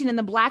what I've seen in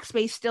the Black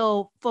space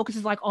still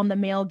focuses on the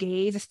male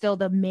gaze. It's still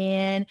the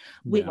man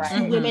with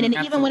two women. And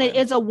even when it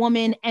is a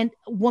woman,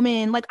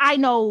 I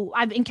know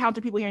I've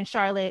encountered people here in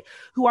Charlotte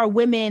who are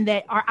women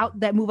that are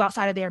that move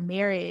outside of their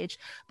marriage,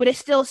 but it's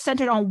still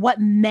centered on what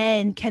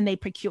men can they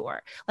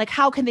procure?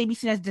 How can they be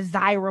seen as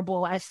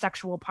desirable as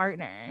sexual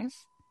partners?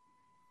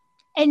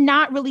 And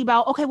not really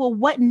about, okay, well,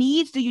 what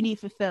needs do you need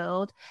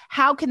fulfilled?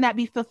 How can that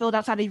be fulfilled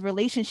outside of your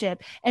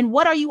relationship? And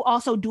what are you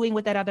also doing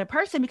with that other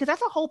person? Because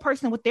that's a whole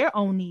person with their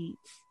own needs.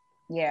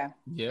 Yeah.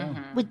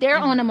 With their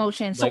own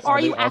emotions. So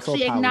are you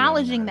actually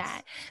acknowledging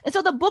that? And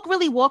so the book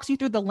really walks you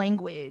through the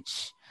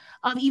language.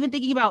 Even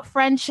thinking about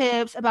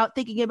friendships, about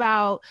thinking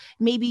about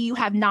maybe you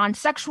have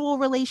non-sexual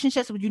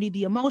relationships, but you need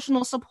the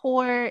emotional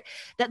support.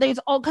 That there's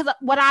because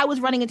what I was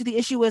running into the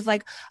issue was all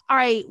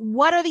right,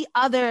 what are the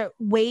other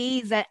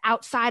ways that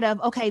outside of,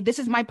 okay, this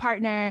is my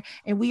partner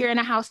and we are in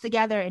a house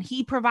together and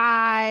he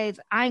provides,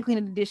 I ain't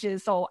cleaning the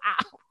dishes, so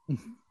you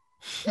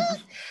know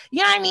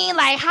what I mean?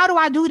 How do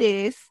I do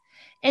this?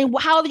 And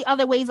how are the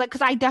other ways? Because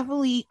I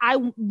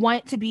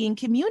want to be in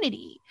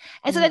community.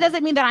 And so that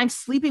doesn't mean that I'm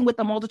sleeping with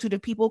a multitude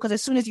of people. Because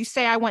as soon as you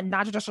say I want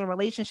non-traditional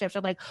relationships,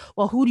 they're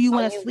well, who do you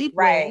want to sleep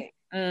with?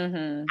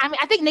 Mm-hmm. I mean,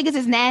 I think niggas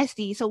is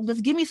nasty. So let's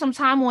give me some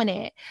time on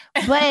it.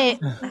 But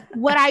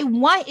what I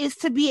want is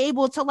to be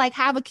able to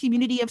have a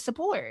community of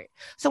support.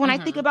 So when I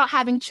think about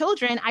having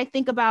children, I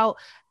think about,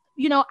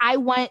 I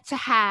want to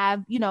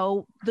have,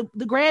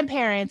 the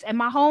grandparents and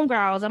my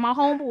homegirls and my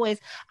homeboys.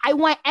 I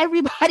want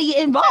everybody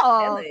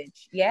involved.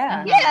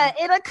 Yeah. Yeah.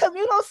 In a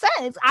communal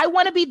sense. I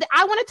want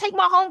to take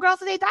my homegirls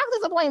to their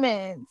doctor's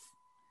appointments.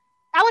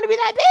 I want to be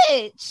that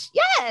bitch.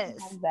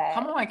 Yes.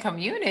 Come on,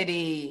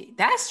 community.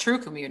 That's true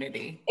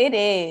community. It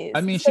is.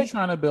 I mean, she's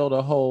trying to build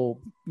a whole,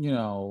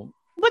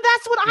 But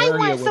that's what I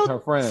want. with her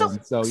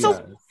friends. So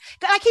yes.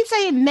 I keep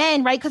saying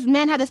men, right? Because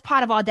men have this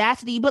pot of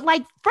audacity, but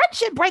like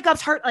friendship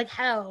breakups hurt like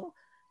hell.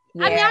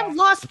 Yeah. I mean, I've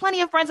lost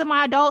plenty of friends in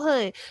my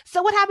adulthood.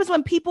 So what happens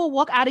when people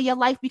walk out of your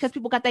life because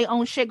people got their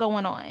own shit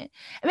going on? And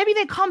maybe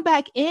they come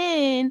back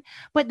in,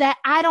 but that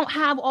I don't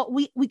have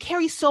we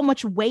carry so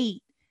much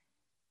weight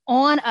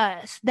on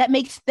us that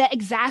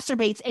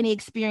exacerbates any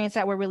experience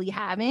that we're really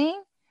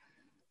having.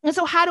 And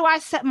so how do I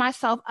set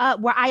myself up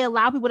where I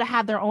allow people to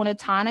have their own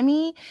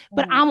autonomy,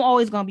 but I'm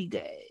always going to be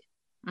good?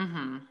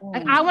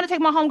 Like I want to take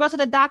my homegirl to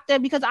the doctor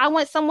because I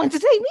want someone to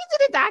take me to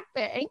the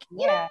doctor.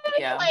 You know,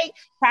 like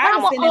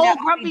I'm an old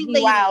grumpy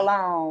lady.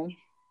 Alone.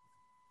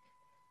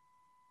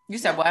 You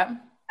said what?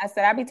 I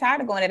said I'd be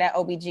tired of going to that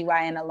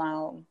OBGYN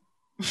alone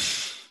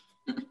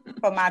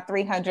for my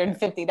 $350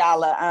 bill.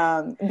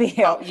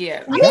 Oh,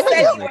 yeah,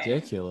 that's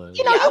ridiculous.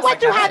 You know, you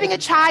went through having a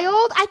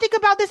child. I think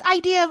about this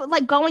idea of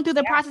like going through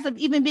the process of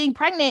even being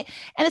pregnant,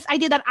 and this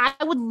idea that I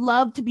would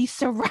love to be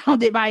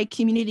surrounded by a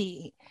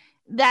community.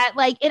 That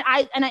like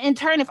and in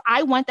turn, if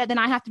I want that, then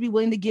I have to be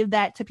willing to give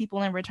that to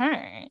people in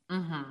return.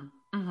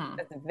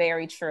 That's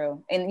very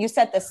true. And you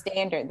set the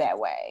standard that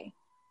way.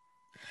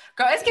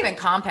 Girl, it's giving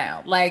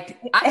compound. Like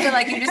I feel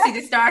like you just need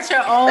to start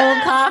your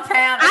own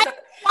compound.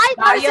 White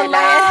person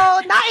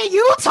alone, not in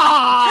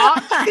Utah.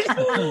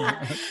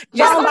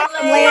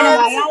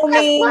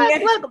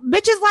 Look,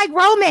 bitches like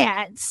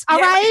romance. All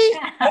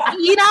right,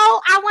 you know,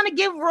 I want to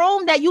give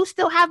room that you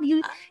still have.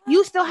 You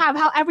still have,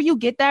 however you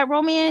get that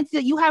romance,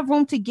 that you have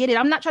room to get it.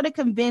 I'm not trying to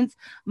convince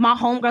my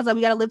homegirls that we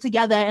got to live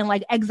together and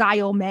like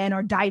exile men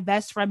or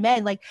divest from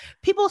men. Like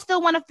people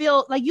still want to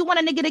feel like you want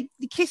a nigga to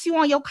kiss you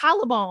on your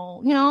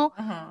collarbone. You know,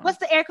 what's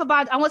the Erica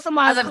Bad? I want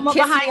somebody to come up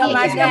behind me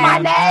and kiss me on my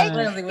neck.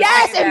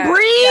 Yes, and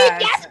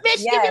breathe. Yes,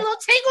 bitch, give me little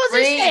tingles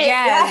and shit.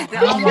 Yes,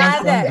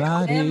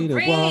 somebody to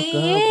walk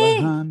up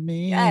behind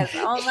me. Yes,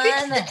 And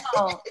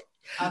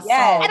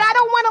I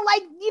don't want to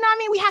like, you know what I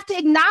mean? We have to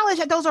acknowledge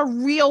that those are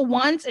real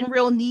wants and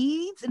real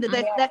needs and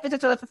that fits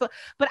into the fulfill.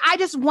 But I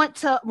just want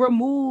to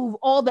remove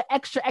all the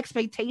extra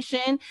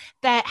expectation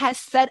that has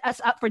set us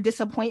up for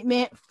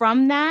disappointment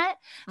from that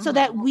so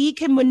that we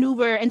can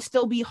maneuver and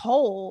still be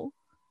whole.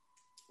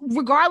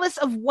 Regardless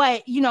of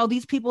what, you know,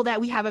 these people that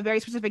we have a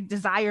very specific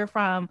desire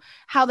from,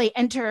 how they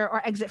enter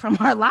or exit from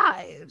our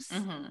lives.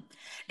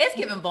 It's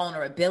giving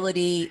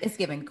vulnerability. It's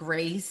giving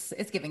grace.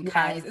 It's giving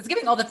kindness. It's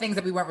giving all the things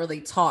that we weren't really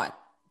taught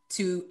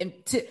to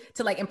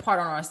like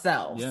impart on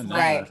ourselves. Yeah, no,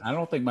 right. I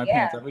don't think my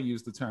parents ever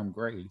used the term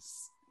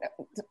grace.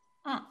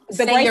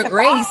 Say your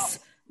grace.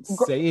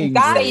 Saying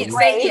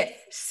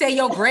say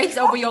your grace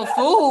over your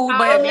food.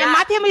 But man,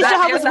 my family's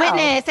Jehovah's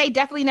Witness. They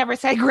definitely never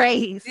said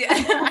grace.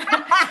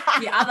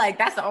 I'm like,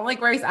 that's the only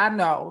grace I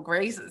know.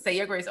 Grace, say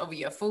your grace over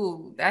your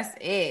food. That's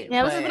it.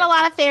 Yeah, this has been a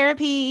lot of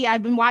therapy.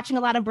 I've been watching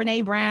a lot of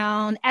Brene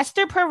Brown,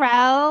 Esther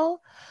Perel.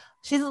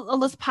 She's on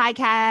this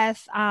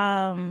podcast.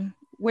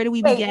 Where do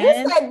we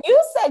begin?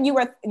 You said you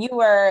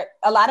were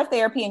a lot of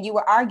therapy and you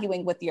were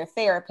arguing with your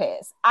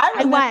therapist. I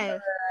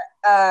remember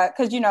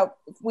because you know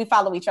we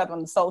follow each other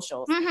on the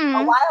socials.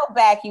 A while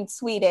back, you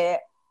tweeted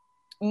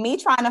me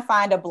trying to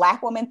find a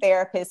Black woman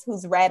therapist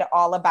who's read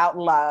all about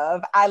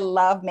love. I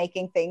love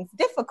making things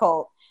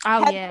difficult.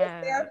 Oh, the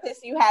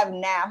therapist you have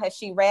now, has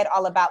she read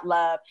all about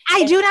love?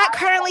 I do not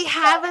currently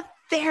have a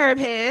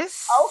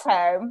therapist.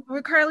 Okay,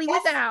 we're currently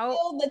without.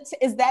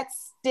 Is that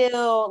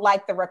still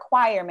like the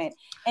requirement?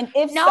 And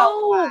if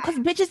no, because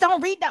bitches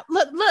don't read that.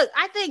 Look,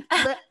 I think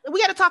we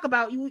got to talk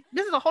about you.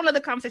 This is a whole nother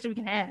conversation we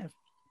can have.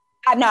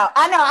 I know.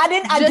 I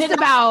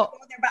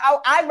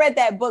read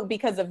that book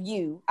because of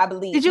you, I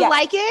believe. Did you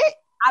like it?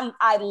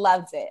 I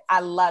loved it. I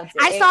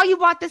saw you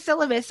bought the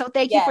syllabus, so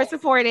thank you for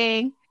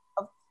supporting.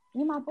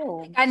 You my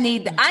boo. I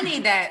need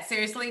that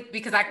seriously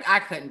because I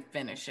couldn't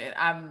finish it.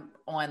 I'm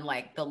on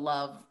like the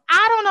love.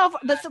 I don't know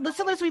if the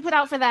syllabus we put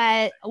out for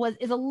that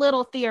is a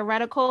little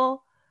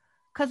theoretical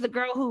because the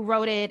girl who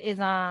wrote it is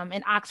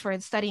in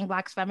Oxford studying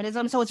Black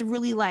feminism, so it's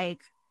really like.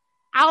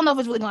 I don't know if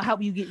it's really gonna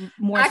help you get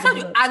more.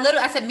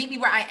 I said, meet me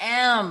where I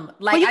am.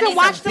 Like, you can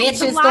watch the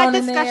live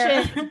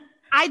discussion.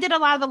 I did a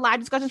lot of the live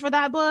discussions for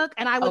that book,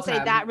 and I would say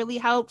that really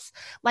helps,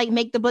 like,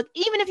 make the book.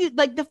 Even if you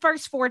like the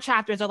first 4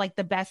 chapters are like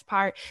the best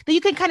part, then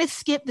you can kind of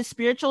skip the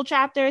spiritual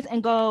chapters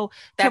and go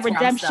to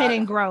redemption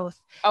and growth.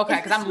 Okay,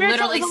 because I'm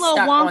literally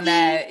stuck on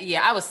that.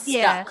 Yeah, I was stuck.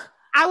 Yeah.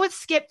 I would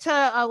skip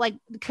to like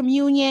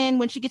communion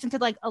when she gets into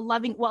like a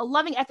loving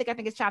ethic. I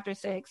think is chapter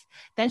 6.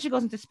 Then she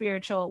goes into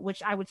spiritual,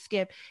 which I would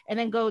skip, and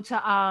then go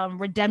to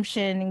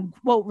redemption.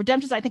 Well,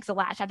 redemption I think is the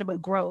last chapter, but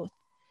growth.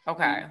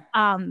 Okay.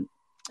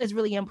 Is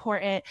really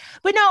important.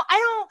 But no,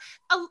 I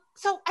don't.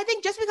 So I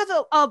think just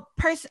because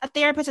a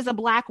therapist is a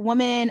Black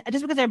woman,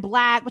 just because they're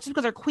Black, just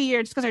because they're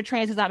queer, just because they're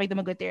trans, does not make them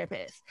a good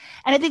therapist.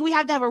 And I think we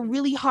have to have a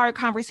really hard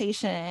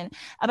conversation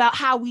about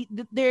how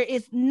there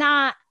is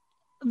not.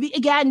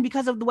 Again,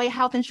 because of the way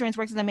health insurance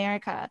works in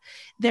America,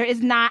 there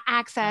is not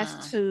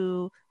access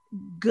to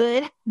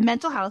good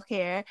mental health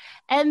care,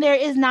 and there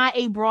is not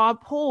a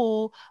broad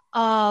pool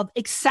of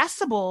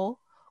accessible,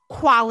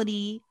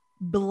 quality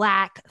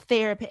Black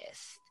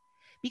therapists.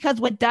 Because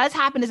what does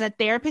happen is a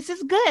therapist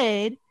is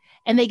good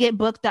and they get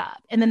booked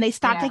up and then they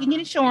stop taking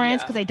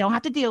insurance because they don't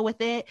have to deal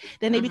with it.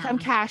 Then they become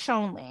cash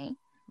only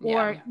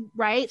or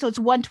right. So it's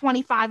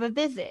 $125 a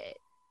visit.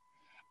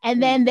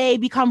 And then they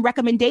become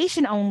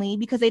recommendation only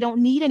because they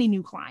don't need any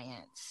new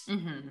clients.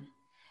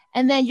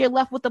 And then you're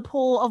left with a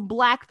pool of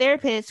Black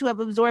therapists who have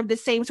absorbed the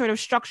same sort of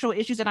structural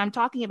issues that I'm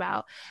talking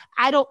about.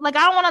 I don't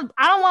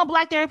want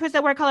Black therapists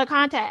that wear color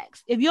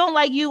contacts. If you don't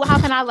like you,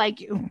 how can I like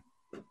you?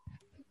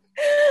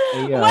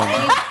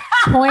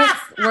 Points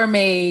were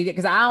made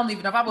because I don't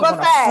even know if I was on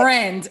a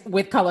friend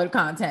with colored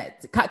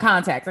contacts. I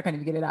couldn't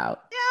even get it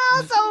out.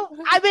 Yeah, so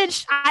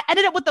I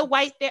ended up with the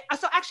white.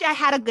 So actually, I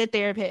had a good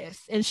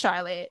therapist in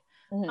Charlotte.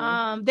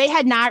 They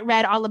had not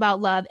read All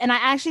About Love, and I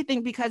actually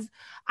think because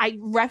I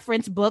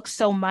referenced books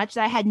so much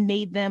that I had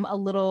made them a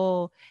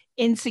little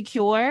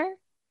insecure.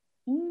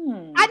 I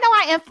know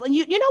I am.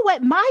 You know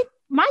what?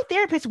 My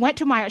therapist went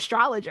to my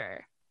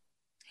astrologer.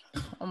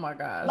 Oh my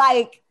god!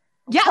 Like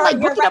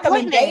booked an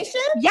appointment.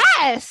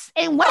 Yes,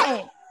 and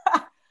went.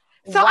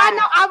 So I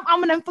know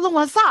I'm an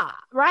influencer,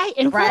 right?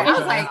 Right. I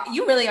was like,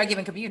 you really are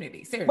giving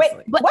community. Seriously.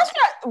 Wait, but what's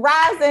your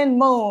rising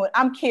moon?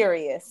 I'm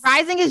curious.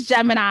 Rising is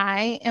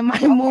Gemini and my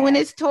moon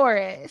is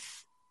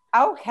Taurus.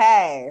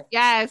 Okay.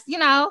 Yes, we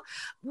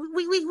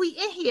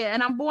in here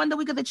and I'm born the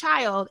week of the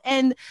child.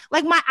 And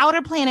like my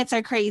outer planets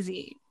are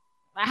crazy.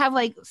 I have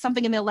like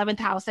something in the 11th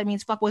house. That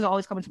means fuckboys are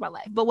always coming to my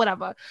life, but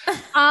whatever. And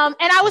this is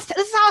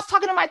how I was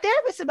talking to my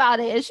therapist about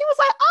it. And she was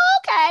like, oh,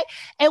 okay.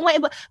 And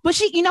wait, but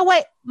she, you know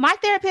what? My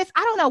therapist,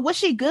 I don't know, was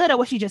she good or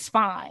was she just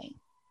fine?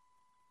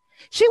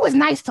 She was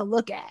nice to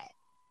look at.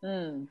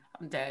 I'm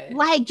dead.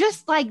 Like,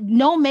 just like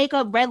no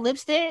makeup, red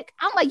lipstick.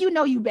 I'm like,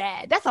 you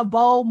bad. That's a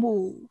bold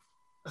move.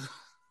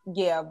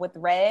 Yeah, with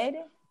red.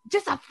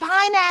 Just a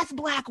fine ass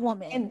Black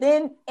woman. And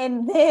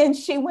then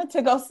she went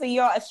to go see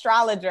your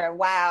astrologer.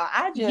 Wow.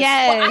 Well,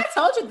 I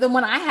told you the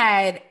one I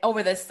had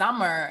over the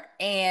summer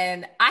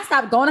and I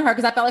stopped going to her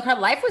because I felt like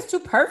her life was too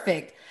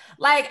perfect.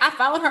 Like I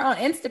followed her on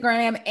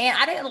Instagram and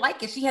I didn't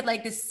like it. She had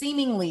like this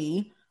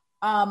seemingly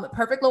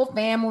perfect little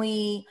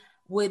family,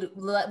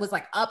 was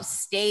like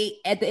upstate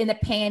in the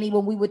panty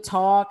when we would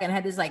talk and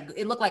had this like,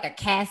 it looked like a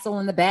castle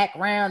in the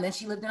background. Then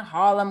she lived in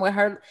Harlem with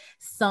her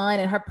son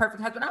and her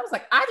perfect husband. I was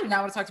like, I do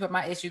not want to talk to you about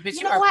my issues, but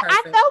you know what?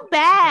 Perfect. I felt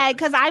bad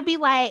because I'd be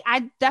like,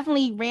 I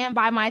definitely ran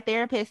by my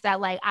therapist that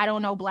like, I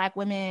don't know Black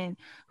women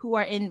who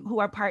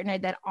are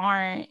partnered that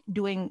aren't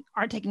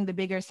taking the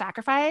bigger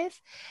sacrifice.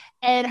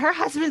 And her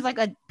husband's like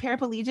a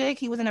paraplegic.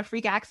 He was in a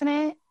freak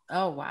accident.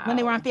 Oh, wow. When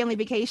they were on family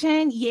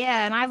vacation.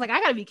 Yeah. And I was like, I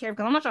got to be careful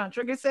because I'm not trying to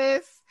trigger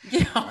sis.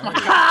 Yeah, oh my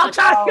God. I'm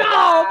trying to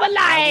go, but like.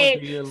 That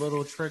would be a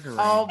little triggering.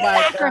 Oh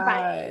my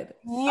God.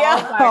 Yeah.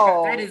 Oh my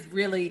God. That is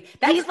really.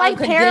 He's like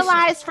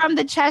paralyzed from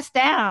the chest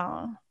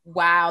down.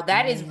 Wow.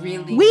 That is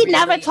really. We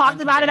never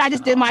talked about it. I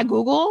just did my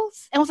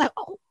Googles and was like,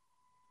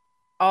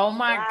 oh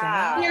my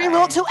God. You're a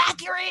little too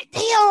accurate.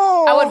 Damn.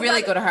 I would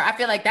really go to her. I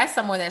feel like that's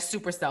someone that's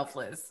super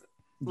selfless.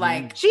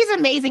 Like she's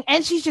amazing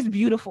and she's just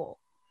beautiful.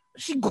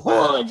 She's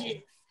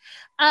gorgeous.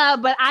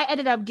 But I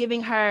ended up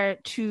giving her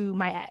to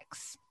my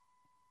ex.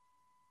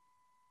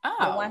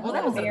 Oh, well,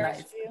 that was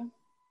nice.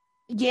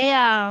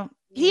 Yeah,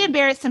 he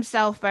embarrassed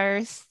himself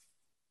first.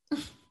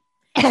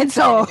 And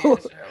so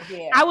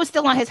I was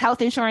still on his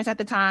health insurance at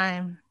the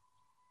time.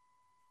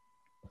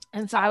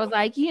 And so I was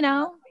like,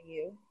 yeah,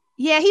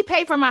 he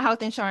paid for my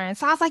health insurance.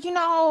 So I was like,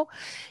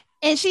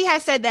 and she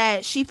had said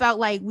that she felt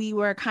like we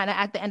were kind of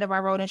at the end of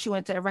our road and she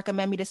wanted to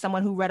recommend me to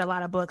someone who read a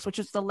lot of books, which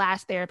was the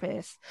last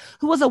therapist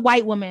who was a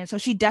white woman. So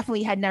she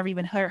definitely had never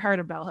even heard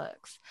of bell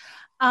hooks.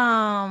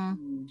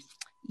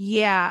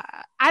 Yeah,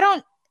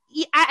 and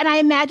I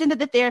imagine that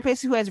the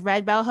therapist who has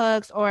read bell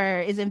hooks or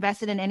is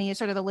invested in any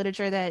sort of the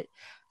literature that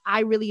I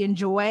really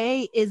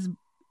enjoy is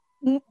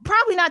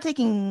probably not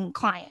taking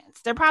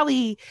clients. They're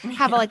probably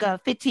have like a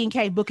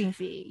 $15,000 booking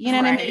fee. You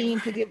know what I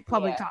mean? To give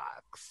public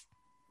talks.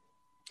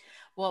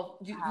 Well,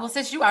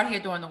 since you out here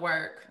doing the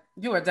work,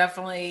 you are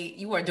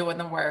doing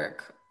the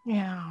work.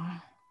 Yeah.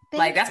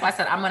 That's why I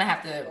said I'm gonna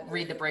have to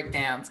read the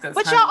breakdowns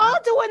but y'all all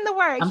doing the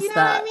work. You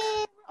know what I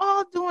mean?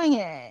 All doing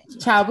it.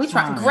 Child, we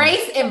try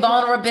grace and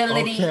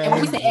vulnerability,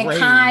 and we say and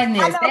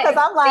kindness. I know because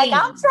I'm like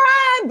I'm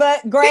trying,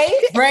 but grace,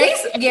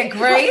 grace,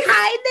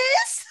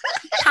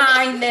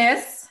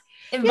 kindness.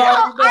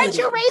 Aren't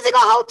you raising a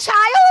whole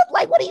child?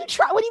 Like, what are you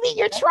trying? What do you mean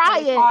you're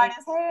trying? It's hard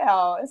as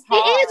hell. It's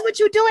hard. It is what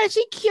you're doing.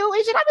 She cute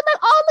and shit. I be like,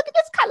 oh, look at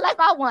this kind of like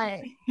I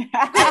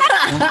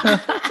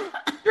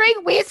want.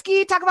 Drink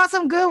whiskey, talk about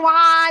some good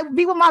wine,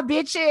 be with my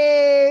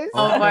bitches.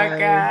 Oh my God.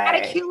 Got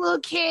a cute little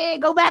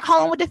kid, go back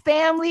home with the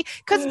family.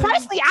 Because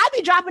personally, I'd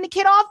be dropping the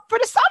kid off for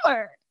the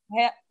summer.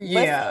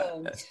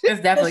 Yeah,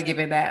 it's definitely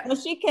giving that. When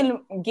she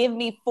can give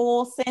me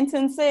full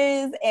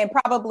sentences and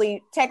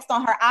probably text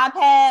on her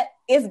iPad,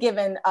 it's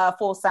giving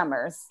full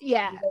summers.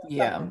 Yeah.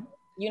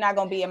 You're not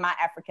gonna be in my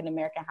African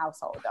American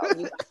household though.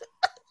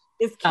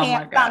 It's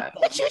camp something.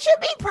 But you should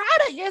be proud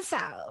of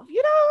yourself.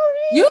 You know what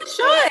I mean? You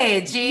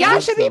should. G.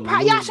 Y'all should be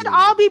proud. Y'all should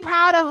all be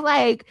proud of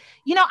I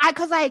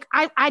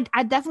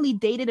definitely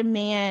dated a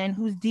man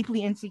who's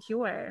deeply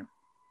insecure.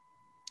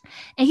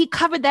 And he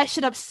covered that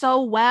shit up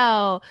so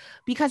well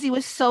because he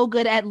was so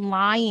good at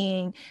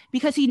lying,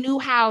 because he knew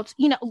how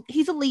to,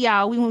 he's a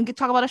Leo. We can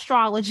talk about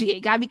astrology.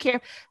 Gotta be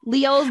careful.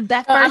 Leo's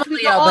that first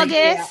week of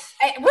August.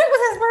 Yeah. Hey, when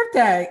was his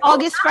birthday?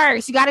 August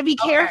 1st. You gotta be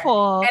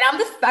careful. And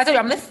I told you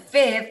I'm the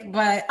 5th,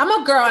 but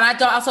I'm a girl and I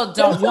also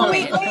don't want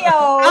it.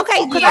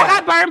 Okay, because I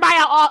got burned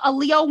by a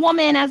Leo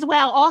woman as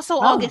well, also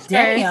August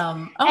 1st.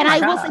 Damn. Oh and my I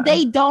God. will say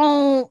they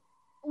don't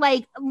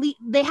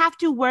they have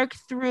to work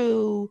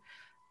through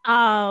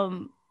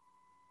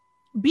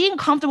being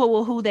comfortable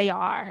with who they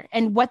are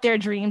and what their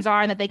dreams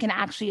are, and that they can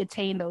actually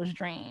attain those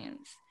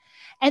dreams.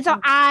 And so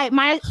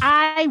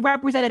I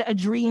represented a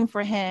dream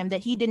for him that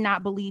he did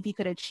not believe he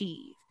could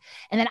achieve.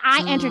 And then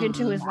I entered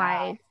into his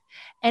life,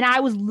 and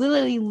I was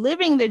literally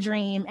living the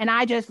dream, and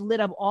I just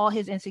lit up all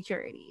his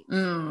insecurities.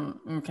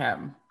 Okay.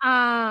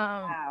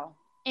 Wow.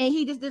 And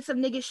he just did some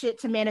nigga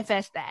shit to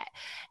manifest that.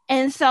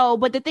 And so,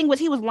 but the thing was,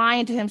 he was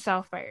lying to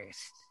himself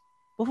first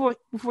before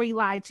he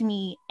lied to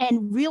me,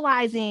 and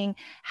realizing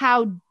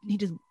how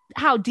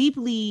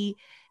deeply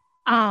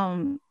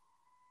that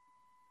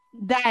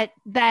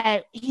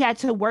he had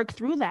to work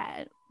through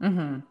that.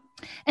 And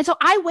so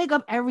I wake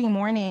up every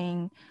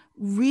morning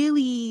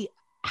really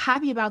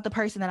happy about the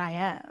person that I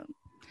am,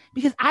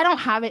 because I don't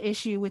have an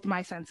issue with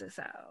my sense of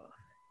self.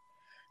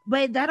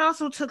 But that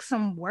also took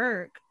some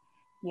work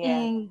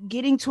in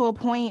getting to a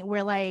point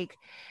where, like,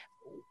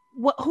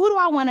 who do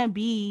I want to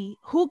be?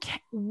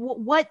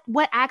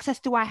 What access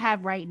do I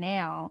have right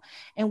now?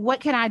 And what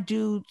can I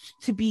do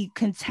to be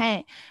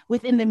content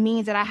within the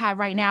means that I have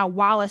right now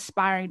while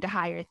aspiring to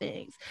higher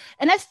things?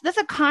 And that's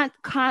a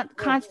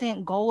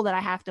constant goal that I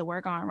have to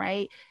work on,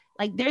 right?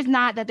 Like, there's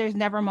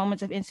never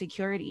moments of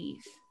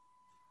insecurities,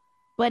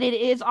 but it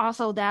is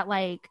also that,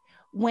 like,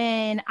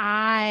 when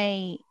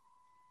I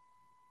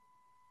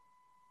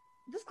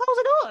just close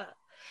the door.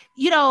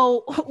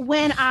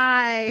 When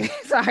I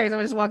sorry,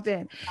 someone just walked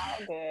in. Oh,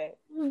 good.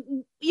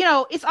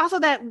 It's also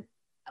that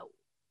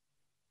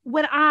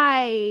when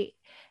I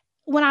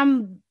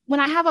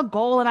have a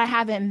goal and I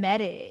haven't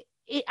met it,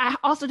 I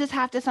also just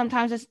have to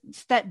sometimes just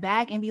step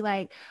back and be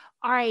like,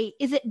 all right,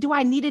 do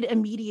I need it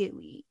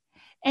immediately?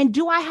 And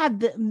did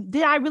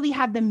I really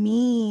have the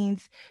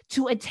means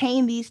to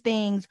attain these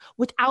things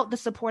without the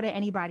support of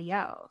anybody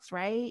else,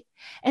 right?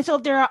 And so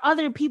if there are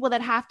other people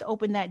that have to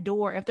open that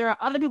door, if there are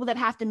other people that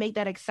have to make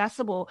that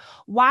accessible,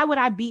 why would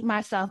I beat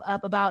myself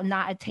up about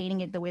not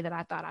attaining it the way that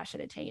I thought I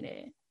should attain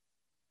it?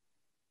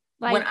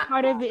 Like,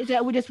 part of it is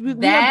that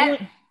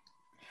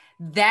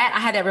that I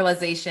had that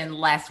realization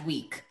last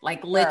week,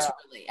 like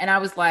literally. And I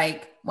was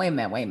like, wait a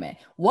minute.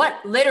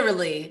 What?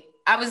 Literally.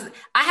 I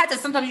had to,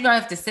 sometimes you don't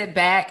have to sit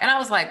back, and I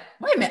was like,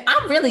 wait a minute,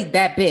 I'm really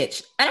that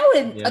bitch. And I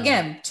would,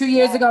 again, 2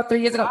 years ago,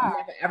 3 years ago,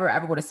 never,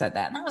 ever would have said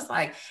that. And I was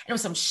like, it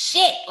was some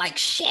shit.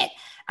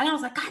 And I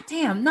was like, God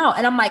damn, no.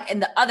 And I'm like, in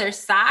the other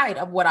side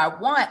of what I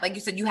want, like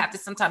you said, you have to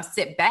sometimes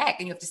sit back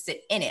and you have to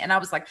sit in it. And I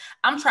was like,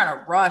 I'm trying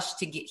to rush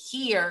to get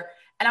here.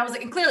 And I was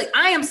like, and clearly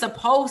I am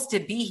supposed to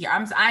be here.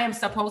 I am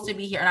supposed to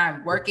be here, and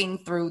I'm working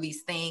through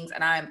these things,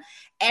 and I'm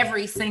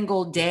every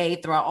single day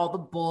throughout all the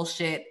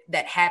bullshit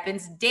that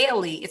happens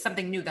daily. It's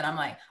something new that I'm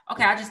like,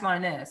 okay, I just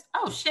learned this.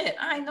 Oh shit,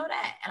 I know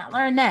that. And I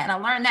learned that. And I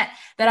learned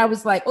that I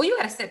was like, oh, you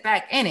got to sit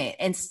back in it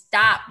and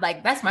stop.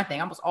 Like, that's my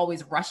thing. I was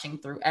always rushing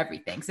through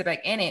everything. Sit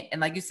back in it.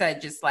 And like you said,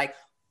 just like,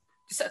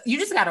 so you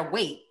just got to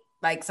wait.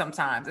 Like,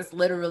 sometimes it's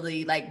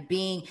literally like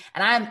being,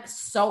 and I'm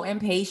so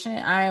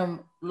impatient. I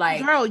am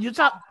like, girl, you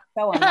talk.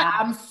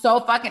 I'm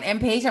so fucking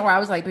impatient, where I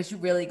was like, but you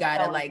really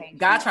gotta, like,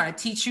 God trying to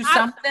teach you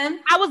something.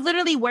 I was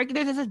literally working.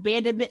 There's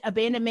this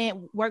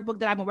abandonment workbook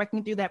that I've been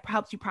working through that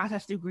helps you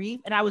process through grief.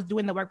 And I was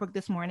doing the workbook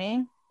this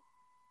morning,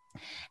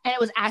 and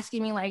it was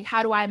asking me, like,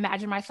 how do I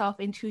imagine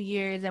myself in 2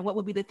 years, and what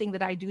would be the thing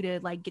that I do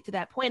to, like, get to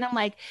that point? And I'm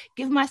like,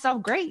 give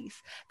myself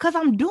grace, because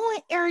I'm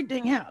doing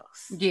everything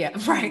else. Yeah,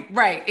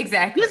 right,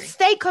 exactly. Just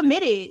stay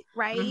committed,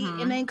 right?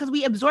 And then, because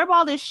we absorb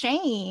all this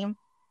shame,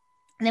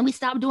 and then we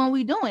stop doing what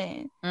we're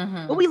doing.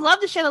 But we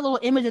love to share a little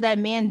image of that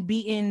man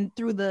beating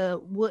through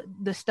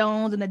the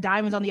stones and the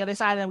diamonds on the other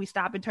side, and then we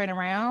stop and turn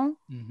around.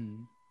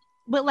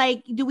 But,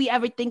 like, do we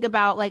ever think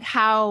about, like,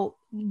 how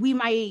we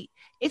might,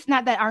 it's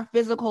not that our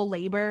physical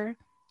labor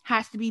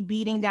has to be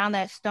beating down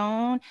that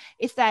stone.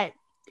 It's that,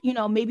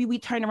 maybe we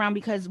turn around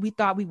because we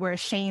thought we were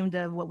ashamed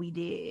of what we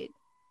did,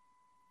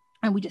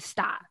 and we just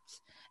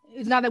stopped.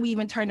 It's not that we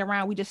even turned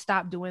around. We just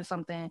stopped doing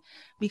something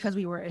because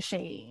we were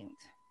ashamed.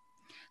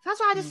 That's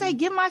why I just say,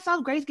 give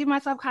myself grace, give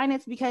myself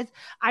kindness, because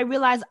I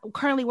realize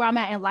currently where I'm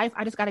at in life,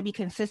 I just got to be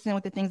consistent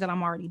with the things that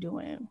I'm already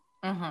doing.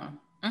 And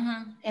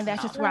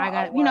that's just where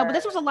I got, but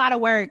this was a lot of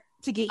work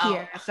to get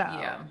here. So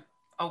yeah,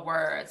 a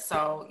word.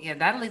 So yeah,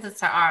 that leads us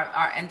to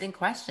our ending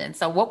question.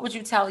 So what would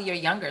you tell your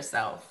younger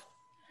self?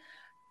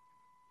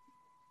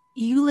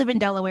 You live in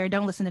Delaware.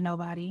 Don't listen to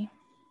nobody.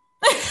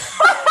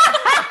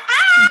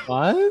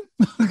 What?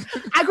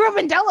 I grew up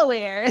in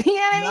Delaware. You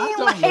know what I mean?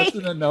 Don't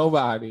listen to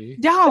nobody.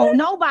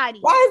 Nobody.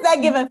 Why is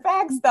that giving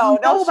facts though?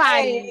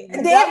 Nobody.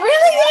 That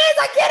really is.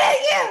 I get it.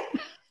 Yeah.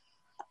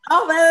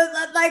 Oh,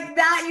 but like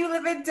that, you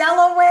live in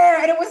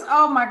Delaware, and it was,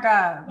 oh my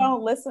God.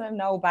 Don't listen to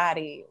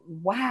nobody.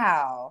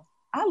 Wow.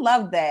 I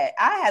love that.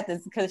 I had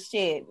this because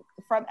shit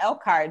from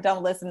Elkhart,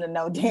 don't listen to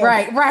no damn.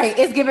 Right.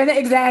 It's given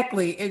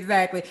exactly.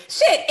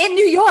 Shit, in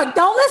New York,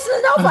 don't listen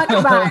to nobody.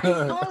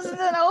 Don't listen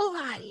to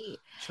nobody.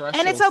 Trust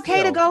and it's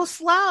okay to yourself. go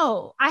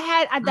slow.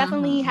 I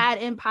definitely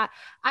had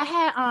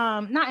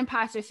not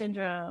imposter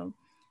syndrome,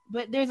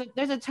 but there's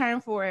a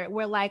term for it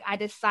where like I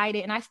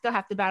decided, and I still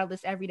have to battle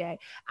this every day.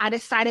 I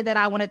decided that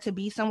I wanted to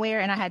be somewhere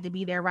and I had to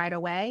be there right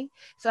away.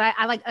 So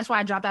I like, that's why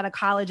I dropped out of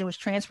college and was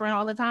transferring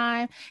all the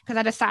time, because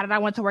I decided I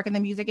wanted to work in the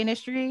music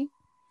industry.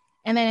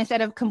 And then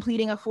instead of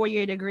completing a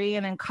 4-year degree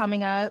and then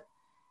coming up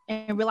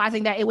and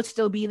realizing that it would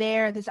still be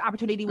there, this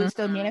opportunity would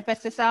still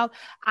manifest itself,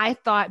 I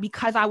thought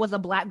because I was a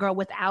Black girl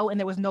without and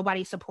there was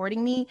nobody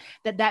supporting me,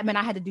 that meant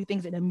I had to do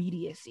things in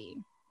immediacy.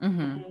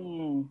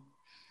 And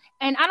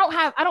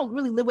I don't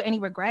really live with any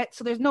regrets.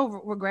 So there's no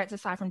regrets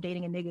aside from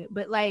dating a nigga.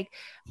 But like,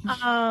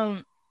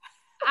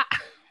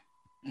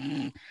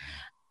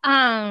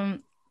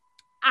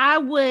 I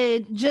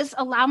would just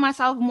allow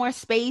myself more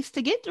space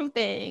to get through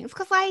things.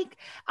 Cause like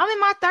I'm in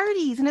my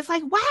 30s and it's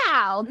like,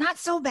 wow, not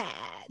so bad.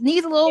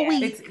 Needs a little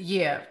weak.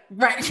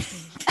 Right.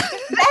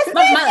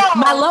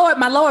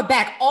 my lower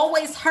back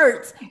always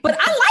hurts, but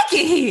I like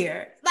it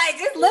here. Like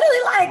it's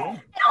literally like,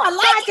 I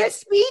like to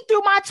speed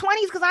through my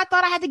 20s because I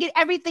thought I had to get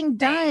everything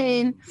done.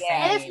 And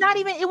it's not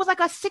even, it was like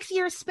a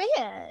 6-year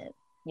span.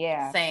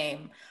 Yeah.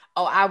 Same.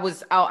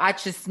 I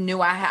just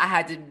knew I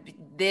had to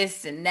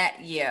this and that.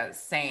 Yeah,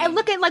 same. And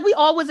look at, like, we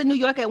all was in New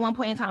York at one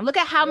point in time. Look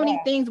at how many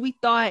things we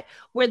thought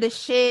were the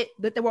shit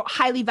that they were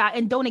highly valued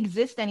and don't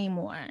exist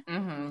anymore. You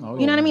know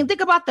what I mean?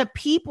 Think about the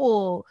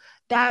people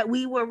that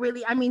we were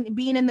really, I mean,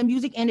 being in the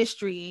music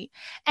industry.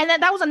 And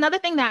that was another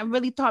thing that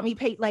really taught me,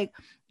 like,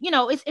 you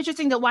know, it's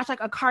interesting to watch like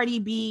a Cardi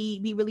B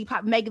be really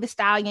pop, Meg Thee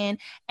Stallion,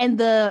 and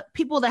the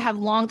people that have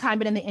long time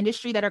been in the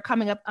industry that are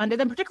coming up under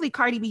them, particularly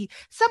Cardi B,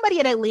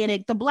 somebody at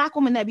Atlantic, the Black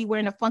woman that be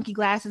wearing the funky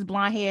glasses,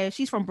 blonde hair.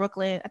 She's from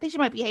Brooklyn. I think she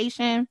might be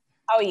Haitian.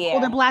 Oh yeah.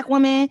 Older Black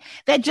woman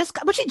that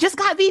but she just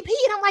got VP.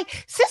 And I'm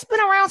like, sis been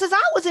around since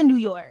I was in New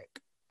York.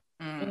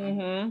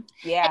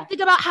 Yeah. And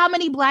think about how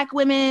many Black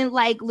women,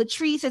 like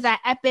Latrice is at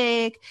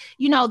Epic,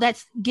 you know,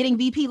 that's getting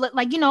VP.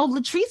 Like, you know,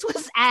 Latrice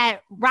was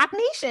at Rock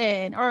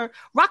Nation or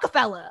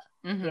Rockefeller.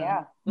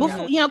 Yeah.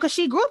 Before, you know, because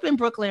she grew up in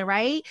Brooklyn,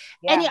 right?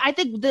 Yeah. And I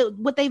think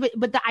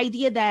the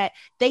idea that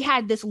they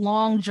had this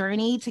long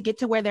journey to get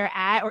to where they're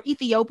at, or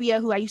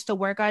Ethiopia, who I used to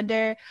work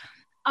under,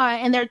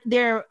 and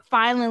they're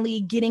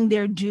finally getting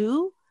their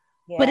due,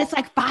 but it's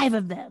like 5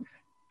 of them.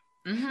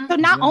 So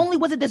not only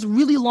was it this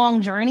really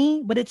long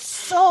journey, but it's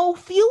so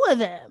few of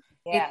them.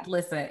 Yeah.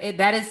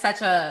 That is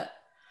such a,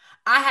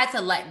 I had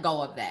to let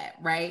go of that,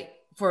 right?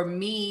 For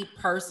me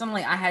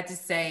personally, I had to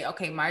say,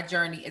 okay, my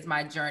journey is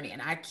my journey, and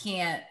I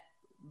can't,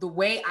 the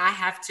way I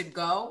have to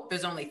go,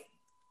 there's only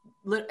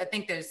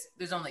 6.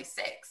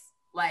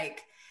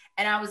 Like,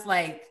 and I was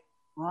like,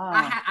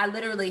 I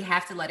literally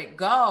have to let it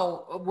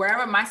go.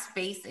 Wherever my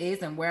space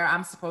is and where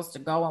I'm supposed to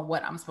go and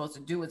what I'm supposed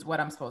to do is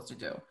what I'm supposed to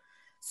do.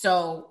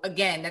 So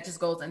again, that just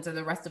goes into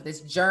the rest of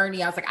this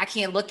journey. I was like, I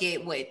can't look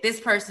at what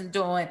this person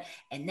doing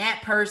and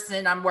that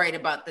person. I'm worried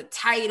about the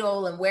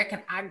title and where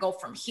can I go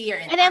from here.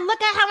 And then look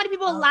at how many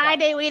people lie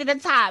their way to the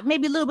top,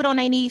 maybe a little bit on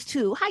their knees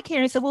too. Hi,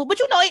 Karen Civil, but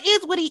you know, it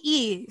is what it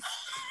is.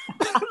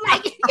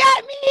 Like, you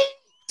got me?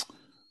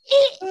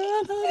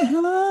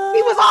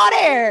 We was all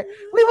there.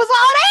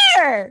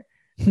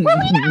 Where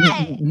we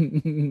at?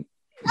 Okay.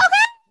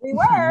 We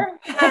were.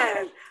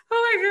 Oh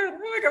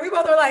my God. We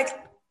both were like,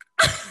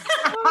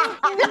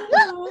 and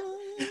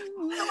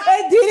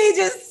Didi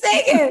just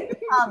singing.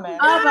 Oh my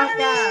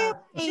God.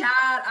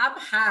 Child, I'm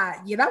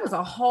hot. Yeah, that was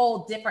a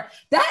whole different,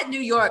 that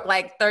New York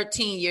like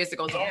 13 years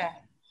ago.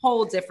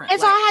 Whole different.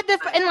 And so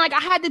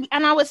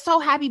I was so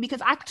happy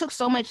because I took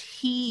so much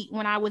heat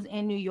when I was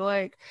in New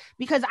York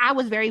because I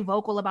was very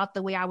vocal about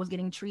the way I was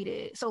getting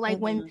treated. So like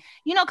when,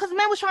 you know, because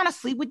men was trying to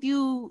sleep with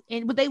you,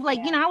 but they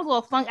like, you know, I was a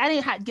little funky. I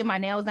didn't have to get my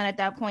nails done at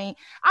that point.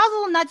 I was a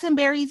little nuts and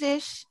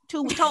berries-ish,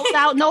 2 toes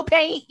out, no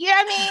paint. You know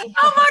what I mean?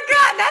 Oh my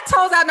God, that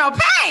toes out, no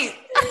paint.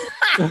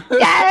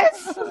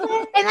 Yes.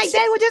 And like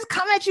they would just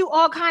come at you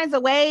all kinds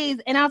of ways.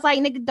 And I was like,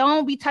 nigga,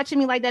 don't be touching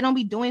me like that. Don't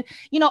be doing,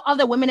 you know,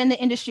 other women in the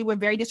industry were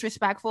very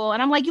disrespectful.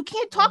 And I'm like, you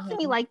can't talk to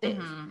me like this.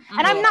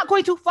 And I'm not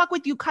going to fuck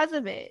with you because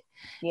of it.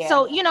 Yeah.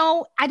 So, you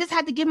know, I just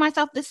had to give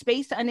myself the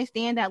space to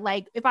understand that,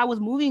 like, if I'm always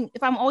moving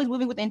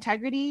with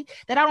integrity,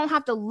 that I don't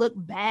have to look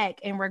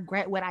back and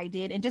regret what I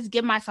did and just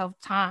give myself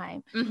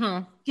time,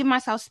 give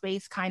myself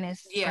space,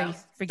 kindness,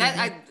 grace,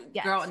 forgiveness.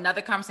 Girl,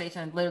 another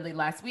conversation literally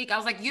last week. I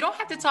was like, you don't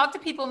have to talk to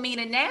people mean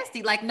and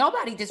nasty. Like,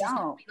 nobody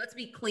disrespects me. Let's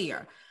be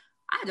clear.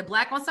 I had to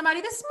black on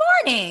somebody this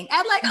morning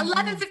at like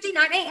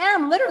 11:59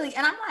 a.m. literally.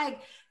 And I'm like,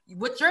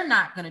 what you're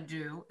not going to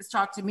do is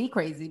talk to me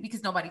crazy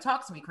because nobody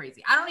talks to me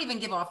crazy. I don't even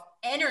give off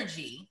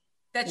energy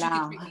that you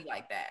can treat me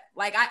like that.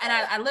 Like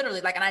I literally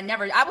like, and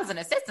I was an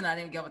assistant. I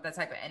didn't give off that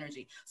type of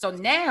energy. So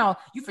now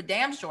you for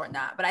damn sure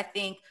not. But I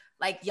think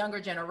like younger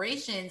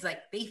generations, like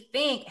they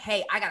think,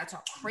 hey, I got to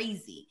talk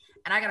crazy.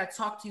 and I gotta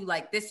talk to you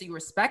like this so you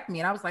respect me.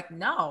 And I was like,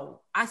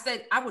 no. I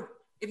said I would.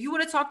 If you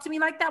would have talked to me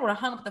like that, I would have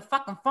hung up the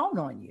fucking phone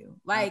on you.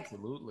 Like,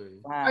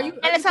 absolutely. Wow. Are you?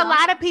 And it's a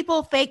lot of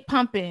people fake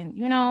pumping,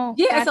 you know?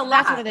 Yeah, it's a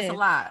lot. That's what It's a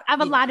lot. I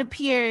have a lot of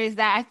peers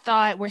that I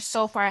thought were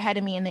so far ahead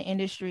of me in the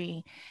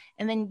industry.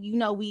 And then, you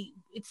know,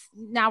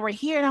 now we're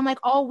here and I'm like,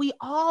 oh, we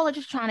all are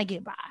just trying to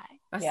get by.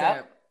 That's Yep.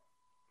 it.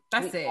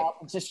 That's it.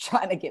 Just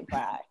trying to get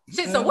by.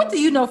 Shit, so what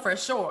do you know for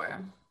sure?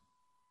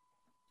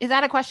 Is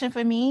that a question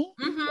for me?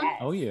 Mm-hmm. Yes.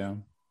 Oh yeah.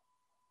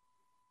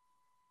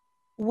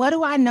 What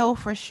do I know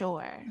for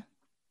sure?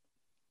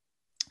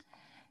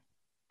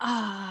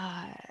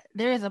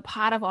 There is a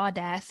pot of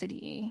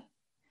audacity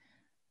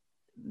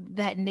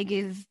that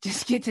niggas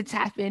just get to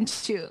tap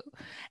into.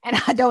 And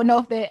I don't know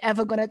if they're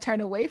ever going to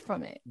turn away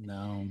from it.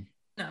 No.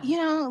 You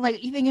know,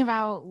 like you thinking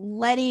about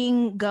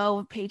letting go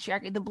of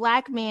patriarchy. The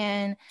Black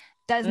man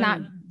does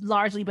not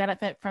largely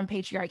benefit from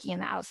patriarchy in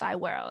the outside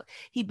world.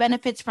 He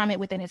benefits from it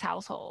within his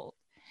household.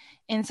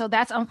 And so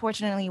that's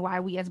unfortunately why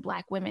we as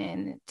Black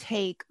women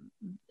take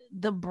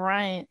the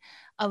brunt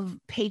of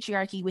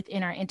patriarchy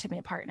within our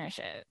intimate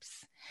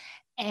partnerships.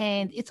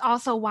 And it's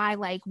also why,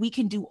 like, we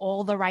can do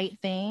all the right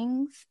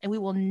things and we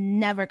will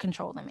never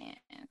control the man.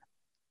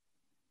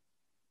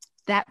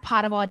 That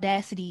pot of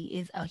audacity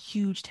is a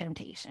huge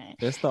temptation.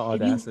 It's the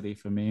audacity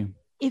for me.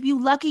 If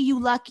you lucky, you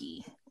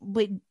lucky.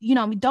 But, you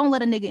know, don't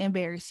let a nigga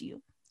embarrass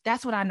you.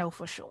 That's what I know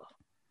for sure.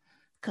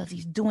 Because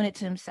he's doing it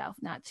to himself,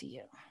 not to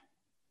you.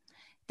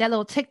 That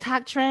little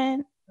TikTok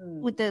trend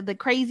with the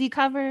crazy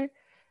cover.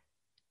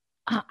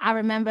 I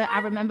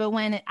remember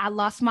when I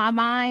lost my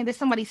mind. There's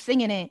somebody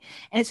singing it,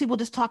 and it's people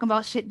just talking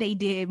about shit they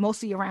did,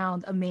 mostly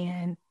around a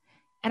man.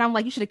 And I'm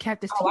like, you should have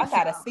kept this. To yourself.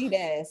 I gotta see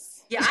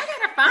this. Yeah, I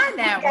gotta find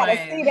that one.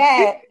 See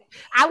that.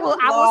 I will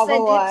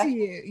send it to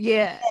you.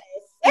 Yeah,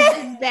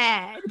 it's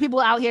bad. People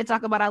out here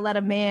talking about I let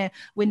a man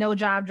with no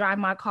job drive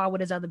my car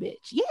with his other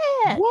bitch.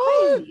 Yeah,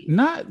 what? Crazy.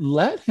 Not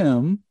let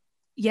him.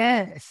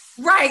 Yes.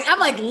 Right. I'm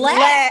like,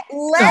 let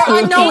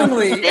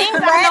unknowingly. Things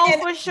I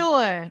know for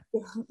sure.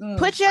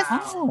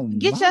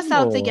 Get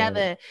yourself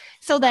together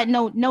so that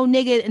no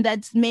nigga, and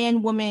that's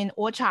man, woman,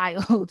 or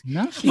child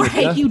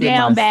break you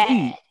down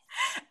bad.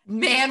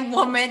 Man,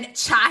 woman,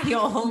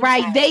 child.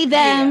 Right. They,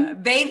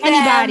 them,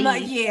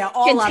 anybody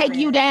all can take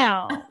you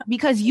down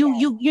because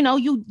you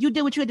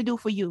did what you had to do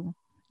for you.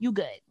 You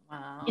good.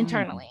 Wow.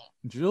 Internally.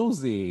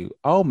 Jouelzy,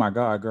 oh my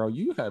God, girl,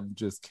 you have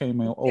just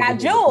came in over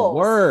with Jules. the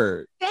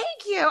word.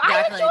 Thank you.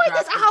 I enjoyed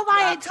this. I hope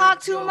I didn't talk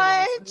too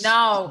much.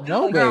 No,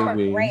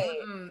 baby. Great.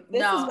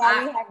 This is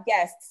why we have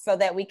guests so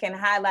that we can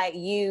highlight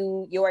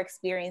you, your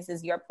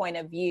experiences, your point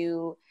of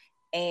view,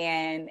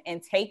 and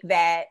take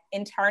that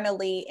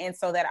internally, and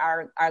so that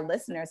our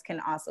listeners can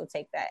also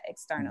take that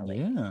externally.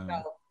 Yeah.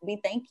 So we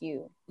thank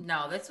you.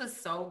 No, this was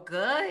so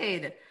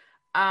good.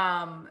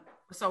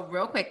 So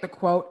real quick, the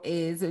quote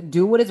is,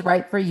 do what is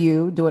right for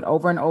you. Do it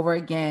over and over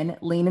again.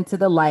 Lean into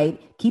the light.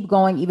 Keep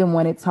going even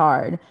when it's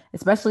hard,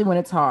 especially when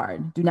it's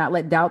hard. Do not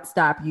let doubt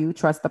stop you.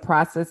 Trust the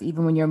process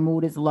even when your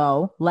mood is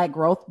low. Let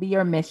growth be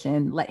your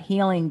mission. Let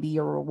healing be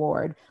your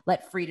reward.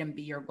 Let freedom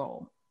be your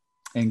goal.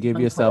 And give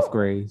yourself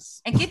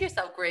grace. And give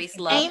yourself grace,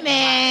 love.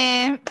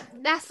 Amen.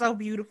 That's so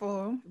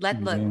beautiful. Let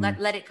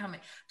it come in.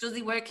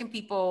 Jouelzy, where can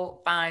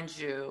people find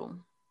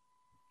you?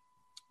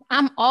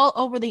 I'm all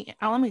over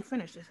let me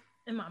finish this.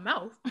 In my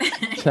mouth.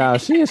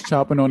 Child, she is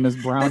chopping on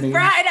this brownie.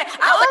 Friday. I'm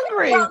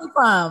hungry.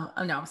 From?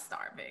 Oh no, I'm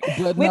starving.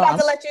 We're about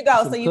to let you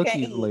go so you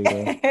can eat.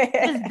 Later.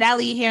 It's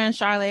deli here in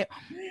Charlotte.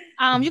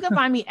 You can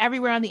find me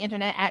everywhere on the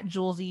internet at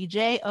Jouelzy,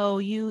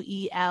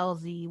 Jouelzy.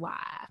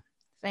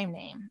 Same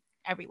name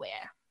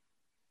everywhere.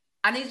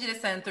 I need you to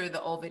send through the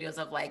old videos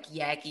of like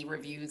Yaki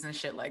reviews and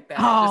shit like that,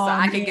 just so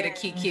I can get a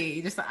kiki,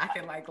 just so I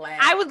can like laugh.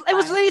 It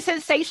was really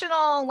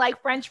sensational,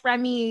 like French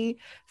Remy,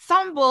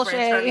 some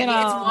bullshit. You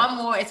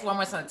know, it's one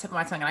more on the tip of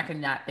my tongue, and I could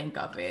not think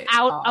of it.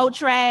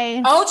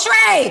 Outre,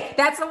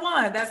 that's the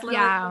one. That's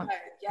literally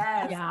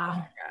yes. Yeah. Oh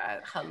my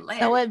God, hilarious.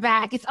 Throw it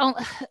back. It's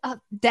only a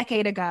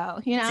decade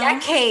ago. You know,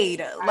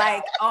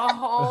 like a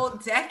whole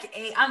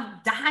decade. I'm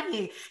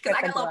dying because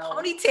I got a little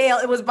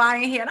ponytail. It was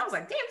buying hair, and I was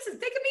like, damn, this is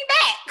taking me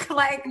back.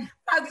 Like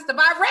I used to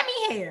buy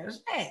Remy hair.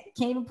 Shit.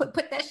 Can't even put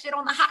that shit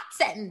on the hot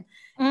setting.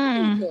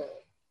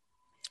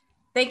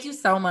 Thank you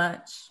so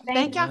much.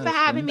 Thank y'all for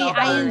having me.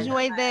 I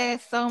enjoyed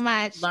this so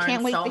much.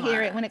 Can't wait to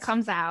hear it when it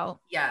comes out.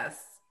 Yes.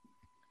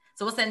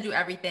 So we'll send you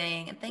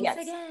everything. And thanks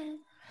again.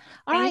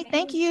 All right.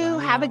 Thank you.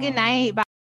 Have a good night. Bye.